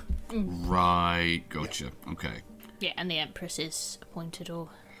Underdark. Right, gotcha. Yeah. Okay. Yeah, and the Empress is appointed or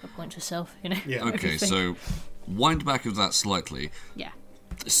appoint herself, you know. Yeah. Okay, so wind back of that slightly. Yeah.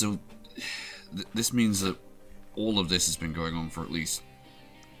 So this means that all of this has been going on for at least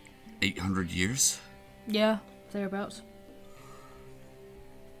 800 years? Yeah, thereabouts.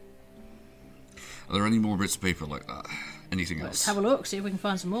 Are there any more bits of paper like that? Anything else? Let's have a look, see if we can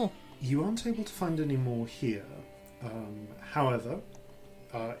find some more. You aren't able to find any more here. However,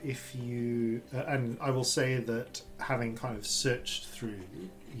 if you... and I will say that having kind of searched through,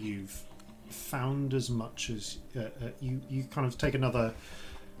 you've found as much as... you kind of take another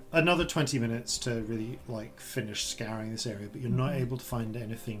 20 minutes to really like finish scouring this area, but you're not able to find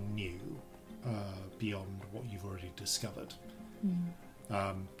anything new beyond what you've already discovered.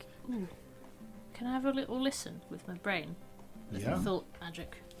 Can I have a little listen with my brain? With Yeah. thought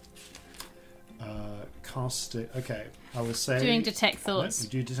magic. Cast it. Okay, I will say... Doing detect thoughts You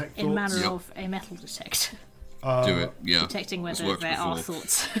do detect thoughts. in manner of a metal detector. Do it, yeah. Detecting It's whether worked there are before.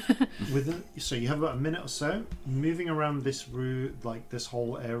 thoughts. So you have about a minute or so. Moving around this route, like this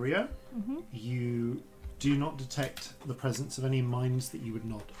whole area, you do not detect the presence of any minds that you would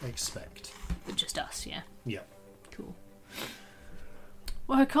not expect. But just us, yeah. Yeah. Cool.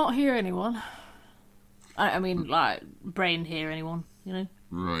 Well, I can't hear anyone. I mean, like, brain hear anyone, you know?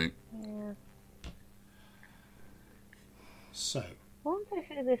 Right. Yeah. So, I wonder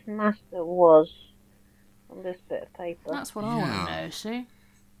who this master was on this bit of paper. That's what I want to know, see?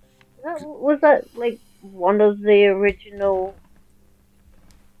 Was that like one of the original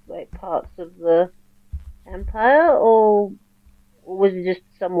like parts of the Empire, or was it just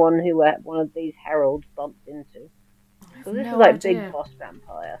someone who one of these heralds bumped into? So this is like idea. Big Boss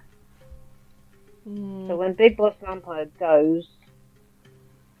Vampire. So when Big Boss Vampire goes,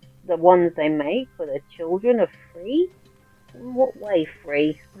 the ones they make for their children are free? In what way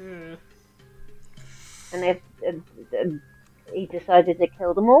free? And he decided to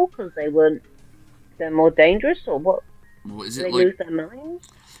kill them all because they're more dangerous, or what? Well, is Did it they lose their minds?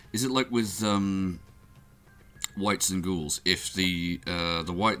 Is it like with whites and ghouls? If the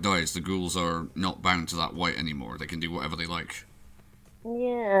white dies, the ghouls are not bound to that white anymore. They can do whatever they like.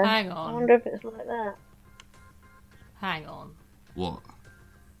 Yeah. Hang on. I wonder if it's like that. Hang on. What?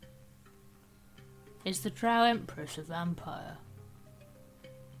 Is the Drow Empress a vampire?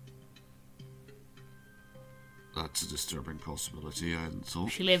 That's a disturbing possibility. I hadn't thought.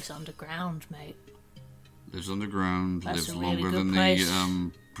 She lives underground, mate. Lives underground. That's lives a really longer good than place.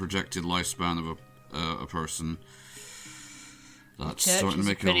 the projected lifespan of a person. That's Church starting to is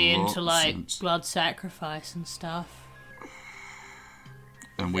make pretty a lot into of like sense. blood sacrifice and stuff.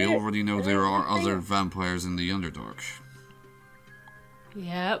 And we already know there are other vampires in the Underdark.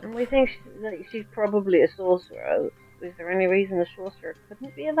 Yep. And we think she's probably a sorcerer. Is there any reason a sorcerer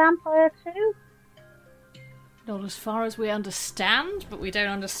couldn't be a vampire too? Not as far as we understand, but we don't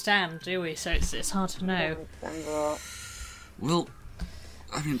understand, do we? So it's hard to know. Well,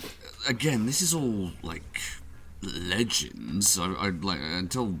 I mean, again, this is all, like, legends.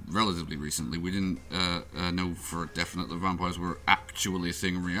 Until relatively recently, we didn't know for definite that vampires were actually a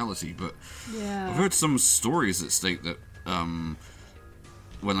thing in reality, but Yeah. I've heard some stories that state that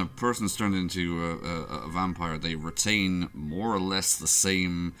when a person's turned into a vampire, they retain more or less the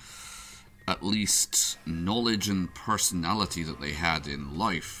same, at least, knowledge and personality that they had in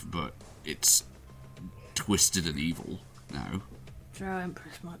life, but it's twisted and evil now. Drow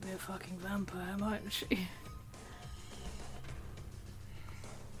Empress might be a fucking vampire, mightn't she?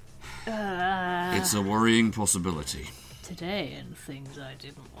 It's a worrying possibility. Today, and things I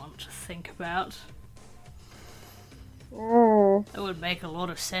didn't want to think about. That would make a lot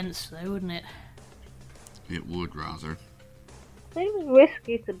of sense, though, wouldn't it? It would, rather. Seems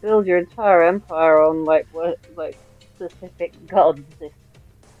risky to build your entire empire on like specific gods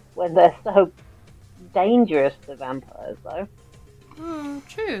when they're so dangerous to vampires, though.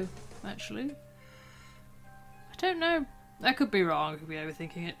 True, actually. I don't know. I could be wrong. I could be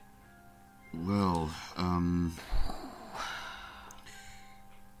overthinking it. Well,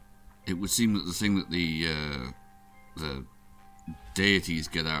 it would seem that the thing that the deities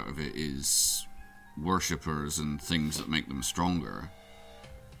get out of it is worshippers and things that make them stronger.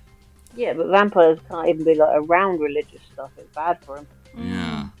 Yeah, but vampires can't even be like around religious stuff. It's bad for them.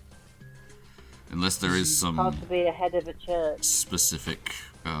 Yeah. Unless there is some Hard to be a head of a church. specific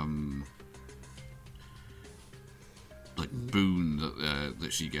boon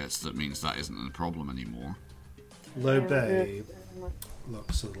that she gets that means that isn't a problem anymore. Low Bay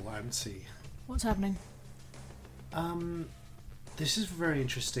looks a little antsy. What's happening? This is very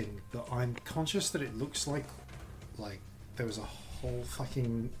interesting, but I'm conscious that it looks like there was a whole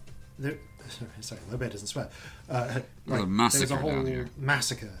fucking... sorry, Low Bay doesn't swear. There's a massacre there was a whole down here.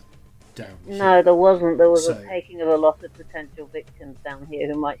 massacre down here. No, there wasn't. There was So- a taking of a lot of potential victims down here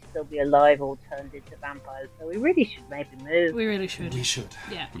who might still be alive or turned into vampires. So we really should maybe move. We really should. We should.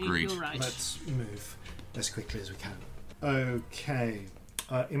 Yeah, Agreed. you're right. Let's move as quickly as we can. Okay.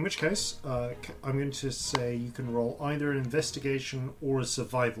 In which case, I'm going to say you can roll either an investigation or a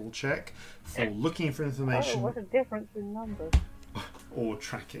survival check for looking for Oh, information what a difference in numbers. or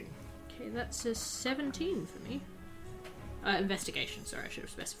tracking. Okay, that's a 17 for me. Investigation, sorry, I should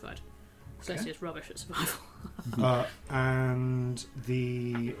have specified. So Okay. it's rubbish at survival. And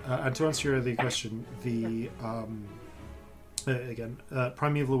to answer your other question,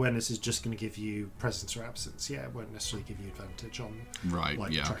 primeval awareness is just going to give you presence or absence. Yeah, it won't necessarily give you advantage on Right,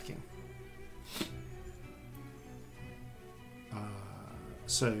 yeah. tracking.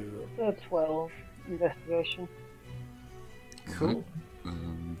 So 12 investigation. cool. I'll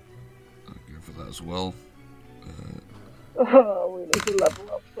go for that as well. Oh, we need to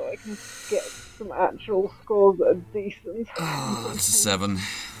level up so I can get some actual scores that are decent. That's a 7.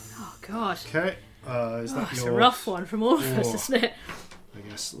 Oh, God. Okay. Is that It's your a rough one from all of us, Or- isn't it? I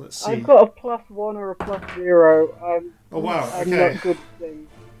guess let's see. I've got a +1 or a +0. Oh wow. I'm Okay. not good at things.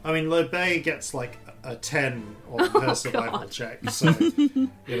 I mean, Low Bay gets like a 10 on her survival God. check, so you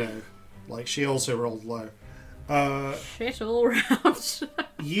know, like she also rolled low. Shit all round.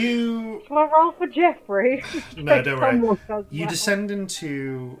 You Shall I roll for Jeffrey? no, don't worry. Someone does You that. descend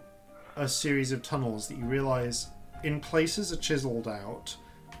into a series of tunnels that you realise in places are chiselled out,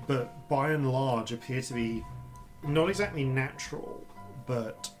 but by and large appear to be not exactly natural,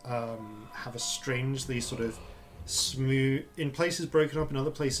 but have a strangely sort of smooth, in places broken up, in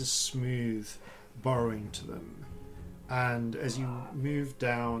other places smooth, burrowing to them. And as you move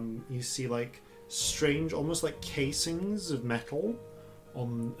down, you see like strange, almost like casings of metal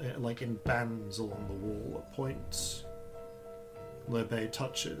on, like in bands along the wall at points. Low Bay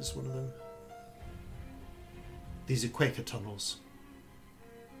touches one of them. These are Quaker tunnels.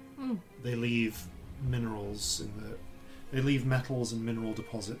 They leave minerals in the. They leave metals and mineral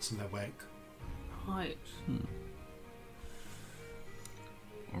deposits in their wake. Right.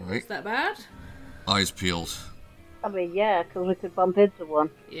 Alright. Is that bad? Eyes peeled. I mean, yeah, because we could bump into one.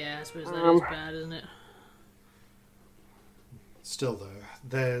 Yeah, I suppose that is bad, isn't it? Still, though,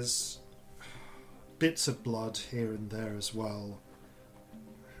 there's bits of blood here and there as well.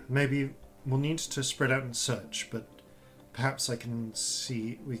 Maybe we'll need to spread out and search, but perhaps I can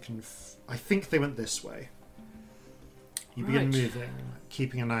see we can. I think they went this way. You begin Right. moving,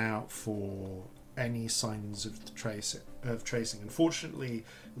 keeping an eye out for any signs of the tracing. Unfortunately,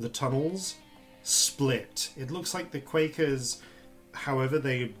 the tunnels split. It looks like the Quakers, however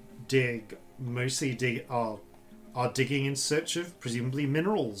they dig, mostly are digging in search of presumably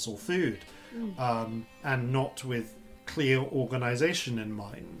minerals or food. and not with clear organization in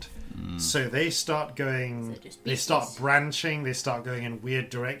mind. So they start going, they start branching, they start going in weird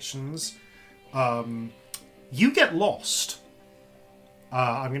directions. You get lost.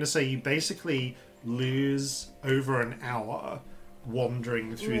 I'm going to say you basically lose over an hour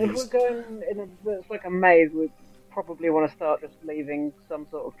wandering through If these. we're going in it's like a maze, we probably want to start just leaving some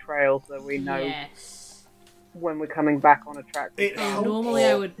sort of trail so we know Yes. when we're coming back on a track. It helps. Normally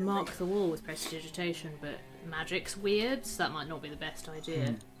I would mark the wall with prestidigitation, but magic's weird, so that might not be the best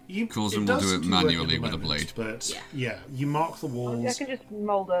idea. Coulson It will does do it work manually at the with a moment, blade. But Yeah. you mark the I walls. can just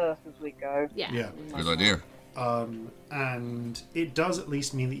mould earth as we go. Yeah. Good idea. And it does at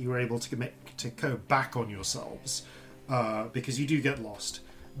least mean that you are able to go back on yourselves, because you do get lost.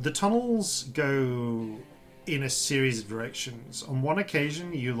 The tunnels go in a series of directions. On one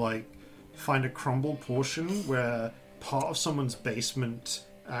occasion, you find a crumbled portion where part of someone's basement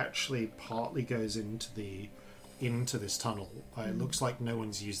actually partly goes into this tunnel. It looks like no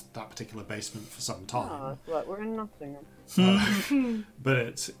one's used that particular basement for some time. Oh, it's like we're in Nottingham. But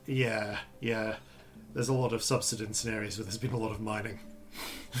it's yeah. There's a lot of subsidence in areas where there's been a lot of mining.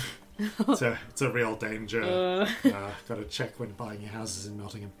 It's a real danger. Got to check when buying your houses in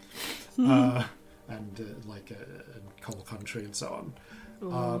Nottingham, and coal country and so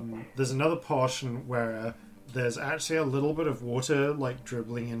on. There's another portion where there's actually a little bit of water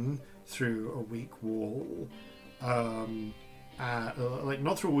dribbling in through a weak wall. Not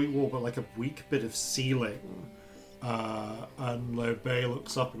through a weak wall, but a weak bit of ceiling. And Lobey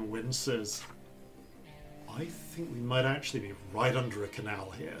looks up and winces. I think we might actually be right under a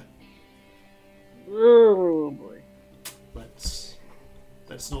canal here. Oh boy. Let's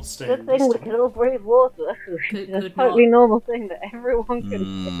not stay Good in thing this we tunnel. can all breathe water. Could It's a not- totally normal thing that everyone can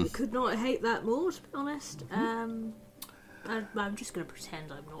do. Could not hate that more, to be honest. I'm just going to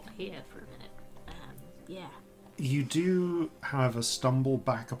pretend I'm not here for a minute. Yeah. You do, however, stumble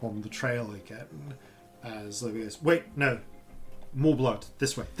back up on the trail again as Lobey goes, wait, no, more blood,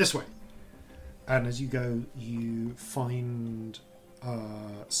 this way. And as you go, you find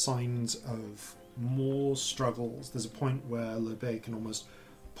signs of more struggles. There's a point where Lobey can almost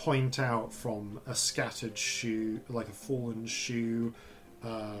point out from a scattered shoe, like a fallen shoe,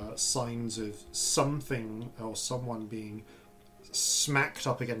 signs of something or someone being smacked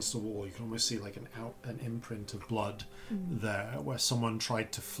up against the wall. You can almost see an imprint of blood there, where someone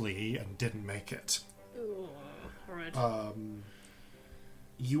tried to flee and didn't make it. Alright.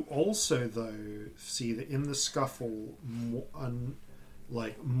 You also, though, see that in the scuffle,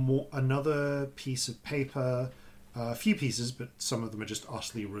 another piece of paper, a few pieces, but some of them are just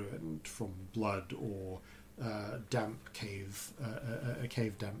utterly ruined from blood or damp cave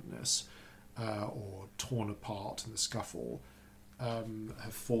dampness, or torn apart in the scuffle,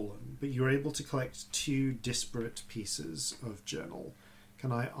 have fallen. But you're able to collect two disparate pieces of journal.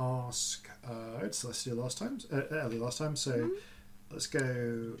 Can I ask? It's Celestia Ellie last time, so let's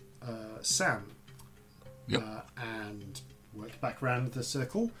go Sam. Yep. And work back around the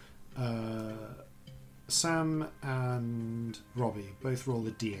circle. Sam and Robbie, both roll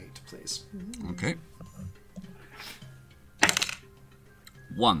a d8, please. Okay.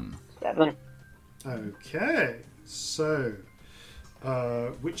 1. 7. Okay, so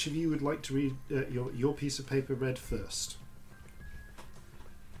which of you would like to read your piece of paper read first?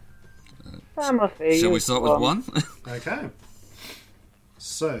 Shall we start with 1? Okay.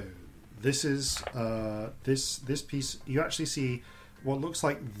 So this is this piece. You actually see what looks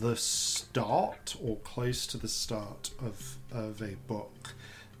like the start or close to the start of a book,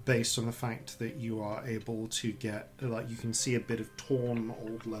 based on the fact that you are able to get you can see a bit of torn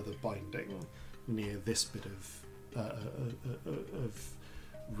old leather binding near this bit of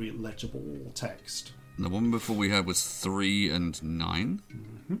legible text. The one before we had was 3 and 9.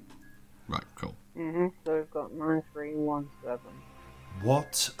 Mm-hmm. Right, cool. So we've got 9, 3, 1, 7.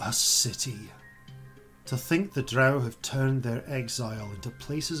 What a city! To think the Drow have turned their exile into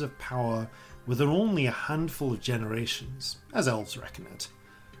places of power within only a handful of generations, as elves reckon it.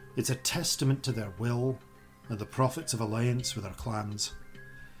 It's a testament to their will and the profits of alliance with our clans.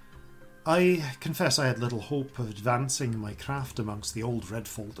 I confess I had little hope of advancing my craft amongst the old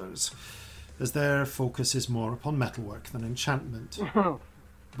Redfolders, as their focus is more upon metalwork than enchantment.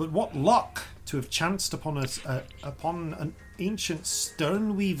 But what luck to have chanced upon an ancient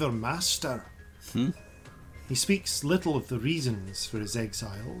Sternweaver master. He speaks little of the reasons for his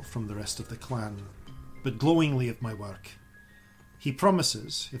exile from the rest of the clan, but glowingly of my work. He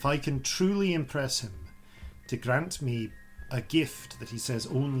promises, if I can truly impress him, to grant me a gift that he says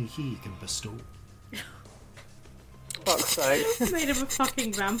only he can bestow. fuck's sake. Made him a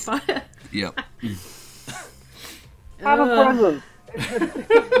fucking vampire. Yep. Have a present.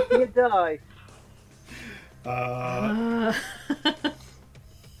 You die.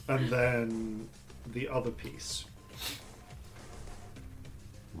 And then the other piece.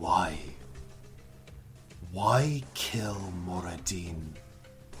 Why? Why kill Moradin?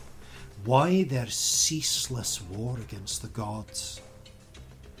 Why their ceaseless war against the gods?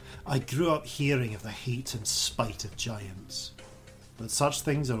 I grew up hearing of the hate and spite of giants, but such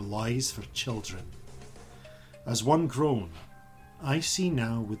things are lies for children. As one grown, I see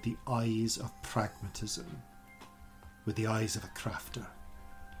now with the eyes of pragmatism, with the eyes of a crafter.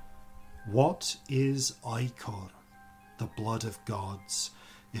 What is Icor, the blood of gods,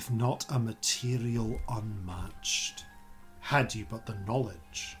 if not a material unmatched, had you but the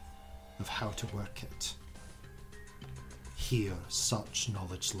knowledge of how to work it? Here such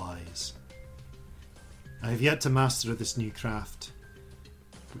knowledge lies. I have yet to master this new craft,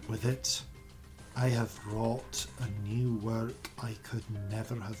 but with it I have wrought a new work I could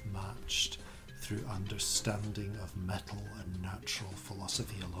never have matched through understanding of metal and natural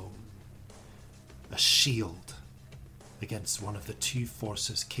philosophy alone. A shield against one of the two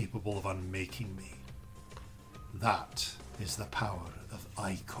forces capable of unmaking me. That is the power of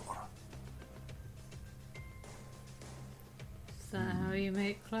Icor. Is that how you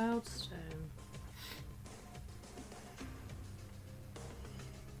make Cloudstone?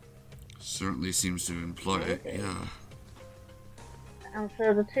 Certainly seems to imply it, yeah. And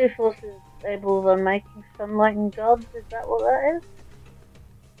so the two forces able of making sunlight and gods, is that what that is?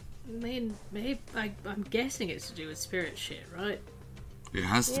 I mean, maybe I'm guessing it's to do with spirit shit, right? It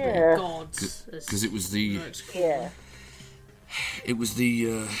has to Yeah. Gods. because it was the Yeah. it was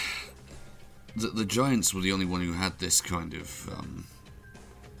the giants were the only one who had this kind of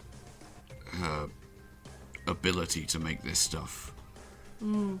ability to make this stuff.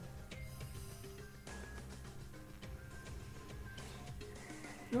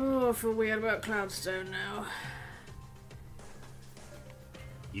 Oh, I feel weird about Cloudstone now.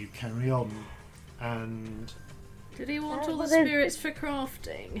 You carry on, and Did he want all the what is spirits for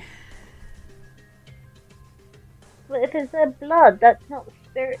crafting? But if it's their blood, that's not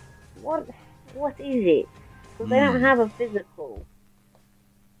spirit. What is it? So they don't have a physical.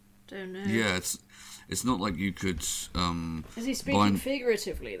 Don't know. Yeah, it's not like you could Is he speaking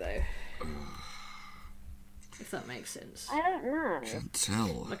figuratively, though? If that makes sense. I don't know. can't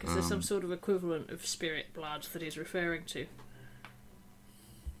tell. Like, is there some sort of equivalent of spirit blood that he's referring to?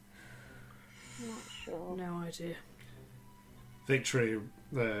 Not sure. No idea. Victory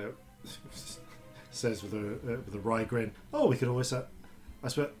says with a wry grin, "Oh, we could always. I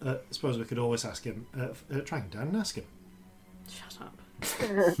suppose we could always ask him. Track him down and ask him." Shut up.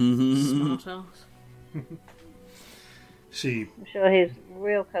 Smart ass. I'm sure he's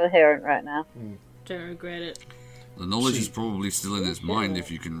real coherent right now. Don't regret it. The knowledge is probably still in his mind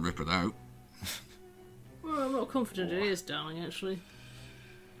if you can rip it out. Well, I'm not confident it is, darling, actually.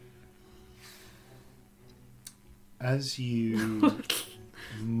 As you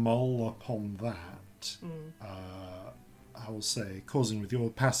mull upon that, I will say, causing with your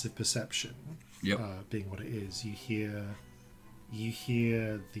passive perception, being what it is, you hear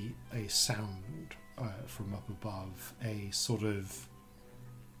a sound from up above, a sort of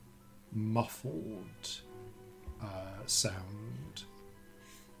muffled sound.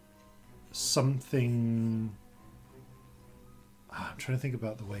 Something. I'm trying to think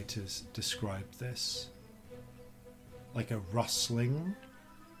about the way to describe this. Like a rustling,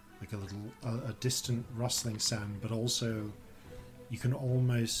 like a distant rustling sound, but also you can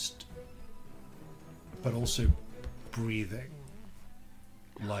almost, but also breathing,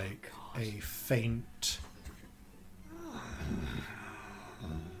 like a faint.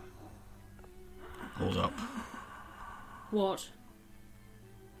 Hold up. What?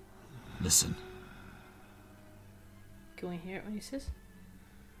 Listen. Can we hear it when he says?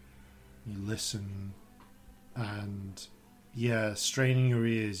 You listen, and straining your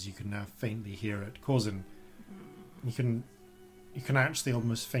ears, you can now faintly hear it, causing you can actually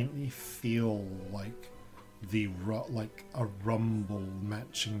almost faintly feel like like a rumble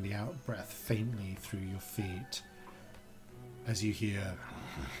matching the out breath faintly through your feet as you hear.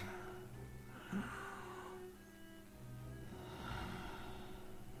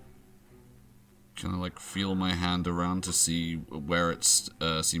 Can I like feel my hand around to see where it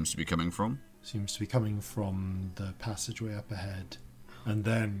seems to be coming from? Seems to be coming from the passageway up ahead, and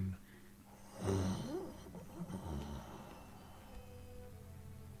then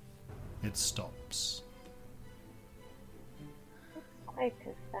it stops. Quite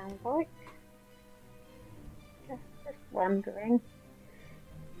a sound like. Just a Just wondering.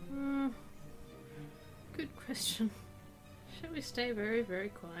 Good question. Shall we stay very, very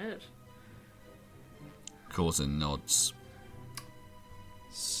quiet? Corzin nods.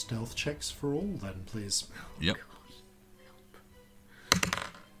 Stealth checks for all, then, please. Yep.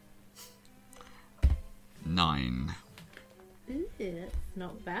 9. Ooh, that's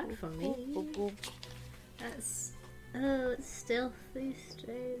not bad for me. That's it's stealth these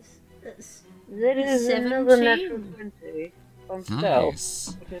days. That's That is 17. another natural 20 on stealth,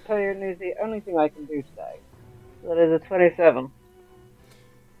 Nice. which is apparently the only thing I can do today. That is a 27.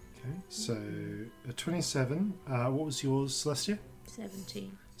 Okay, so a 27. What was yours, Celestia?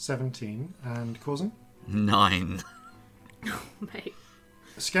 17. 17. And Corzin? 9. Mate.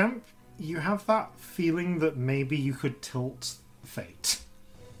 Scamp, you have that feeling that maybe you could tilt fate.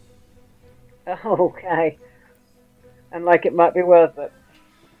 Okay. And like it might be worth it.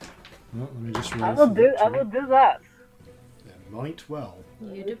 Well, let me just roll I will for do victory. that. It might well.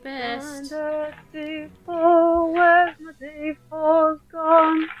 You the best. And D4, where's my D4's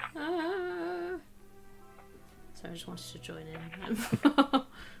gone? Ah. So I just wanted to join in.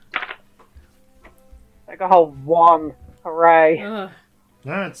 Like a whole 1. Hooray. Ugh.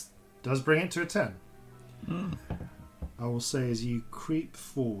 No, it does bring it to a 10. I will say as you creep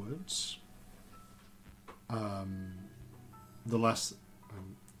forwards, the less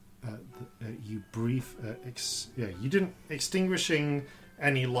you brief, you didn't extinguishing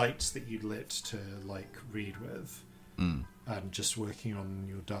any lights that you lit to like read with, and just working on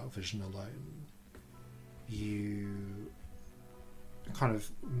your dark vision alone. You kind of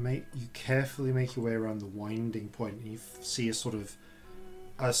carefully make your way around the winding point, and you see a sort of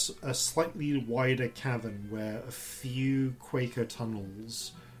a slightly wider cavern where a few Quaker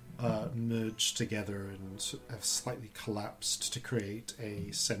tunnels merged together and have slightly collapsed to create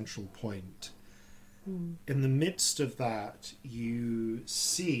a central point. In the midst of that, you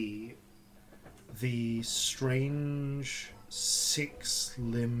see the strange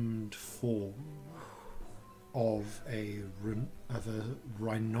 6-limbed form of a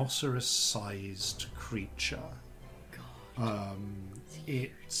rhinoceros-sized creature.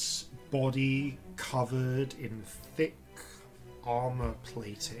 Its body covered in thick armor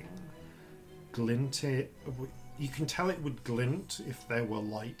plating, glinted. You can tell it would glint if there were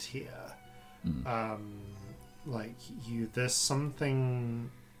light here. There's something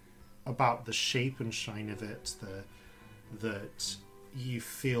about the shape and shine of it that you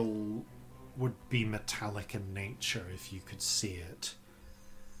feel would be metallic in nature if you could see it.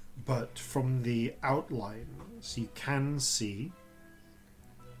 But from the outlines, you can see.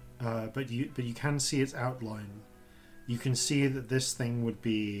 But you can see its outline. You can see that this thing would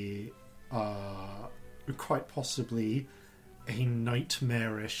be quite possibly a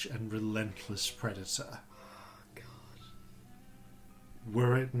nightmarish and relentless predator. Oh, God.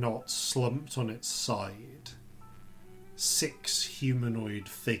 Were it not slumped on its side, 6 humanoid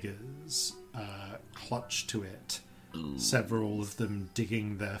figures clutch to it. Several of them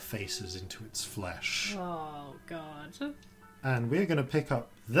digging their faces into its flesh. Oh, God. And we're going to pick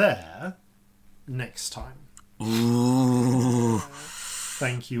up there next time. Ooh.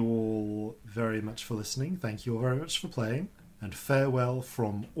 Thank you all very much for listening. Thank you all very much for playing. And farewell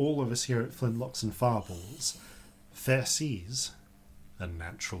from all of us here at Flintlocks and Fireballs. Fair seas and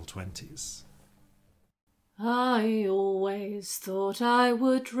natural 20s. I always thought I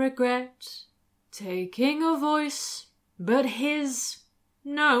would regret taking a voice, but his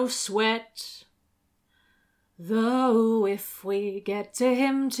no sweat. Though if we get to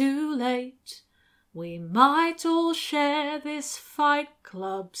him too late, we might all share this Fight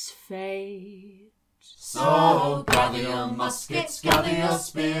Club's fate. So gather your muskets, gather your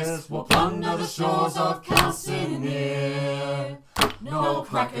spears, we'll plunder the shores of Calcinear. No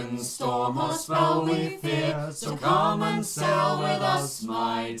kraken, storm or spell we fear, so come and sail with us,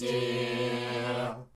 my dear.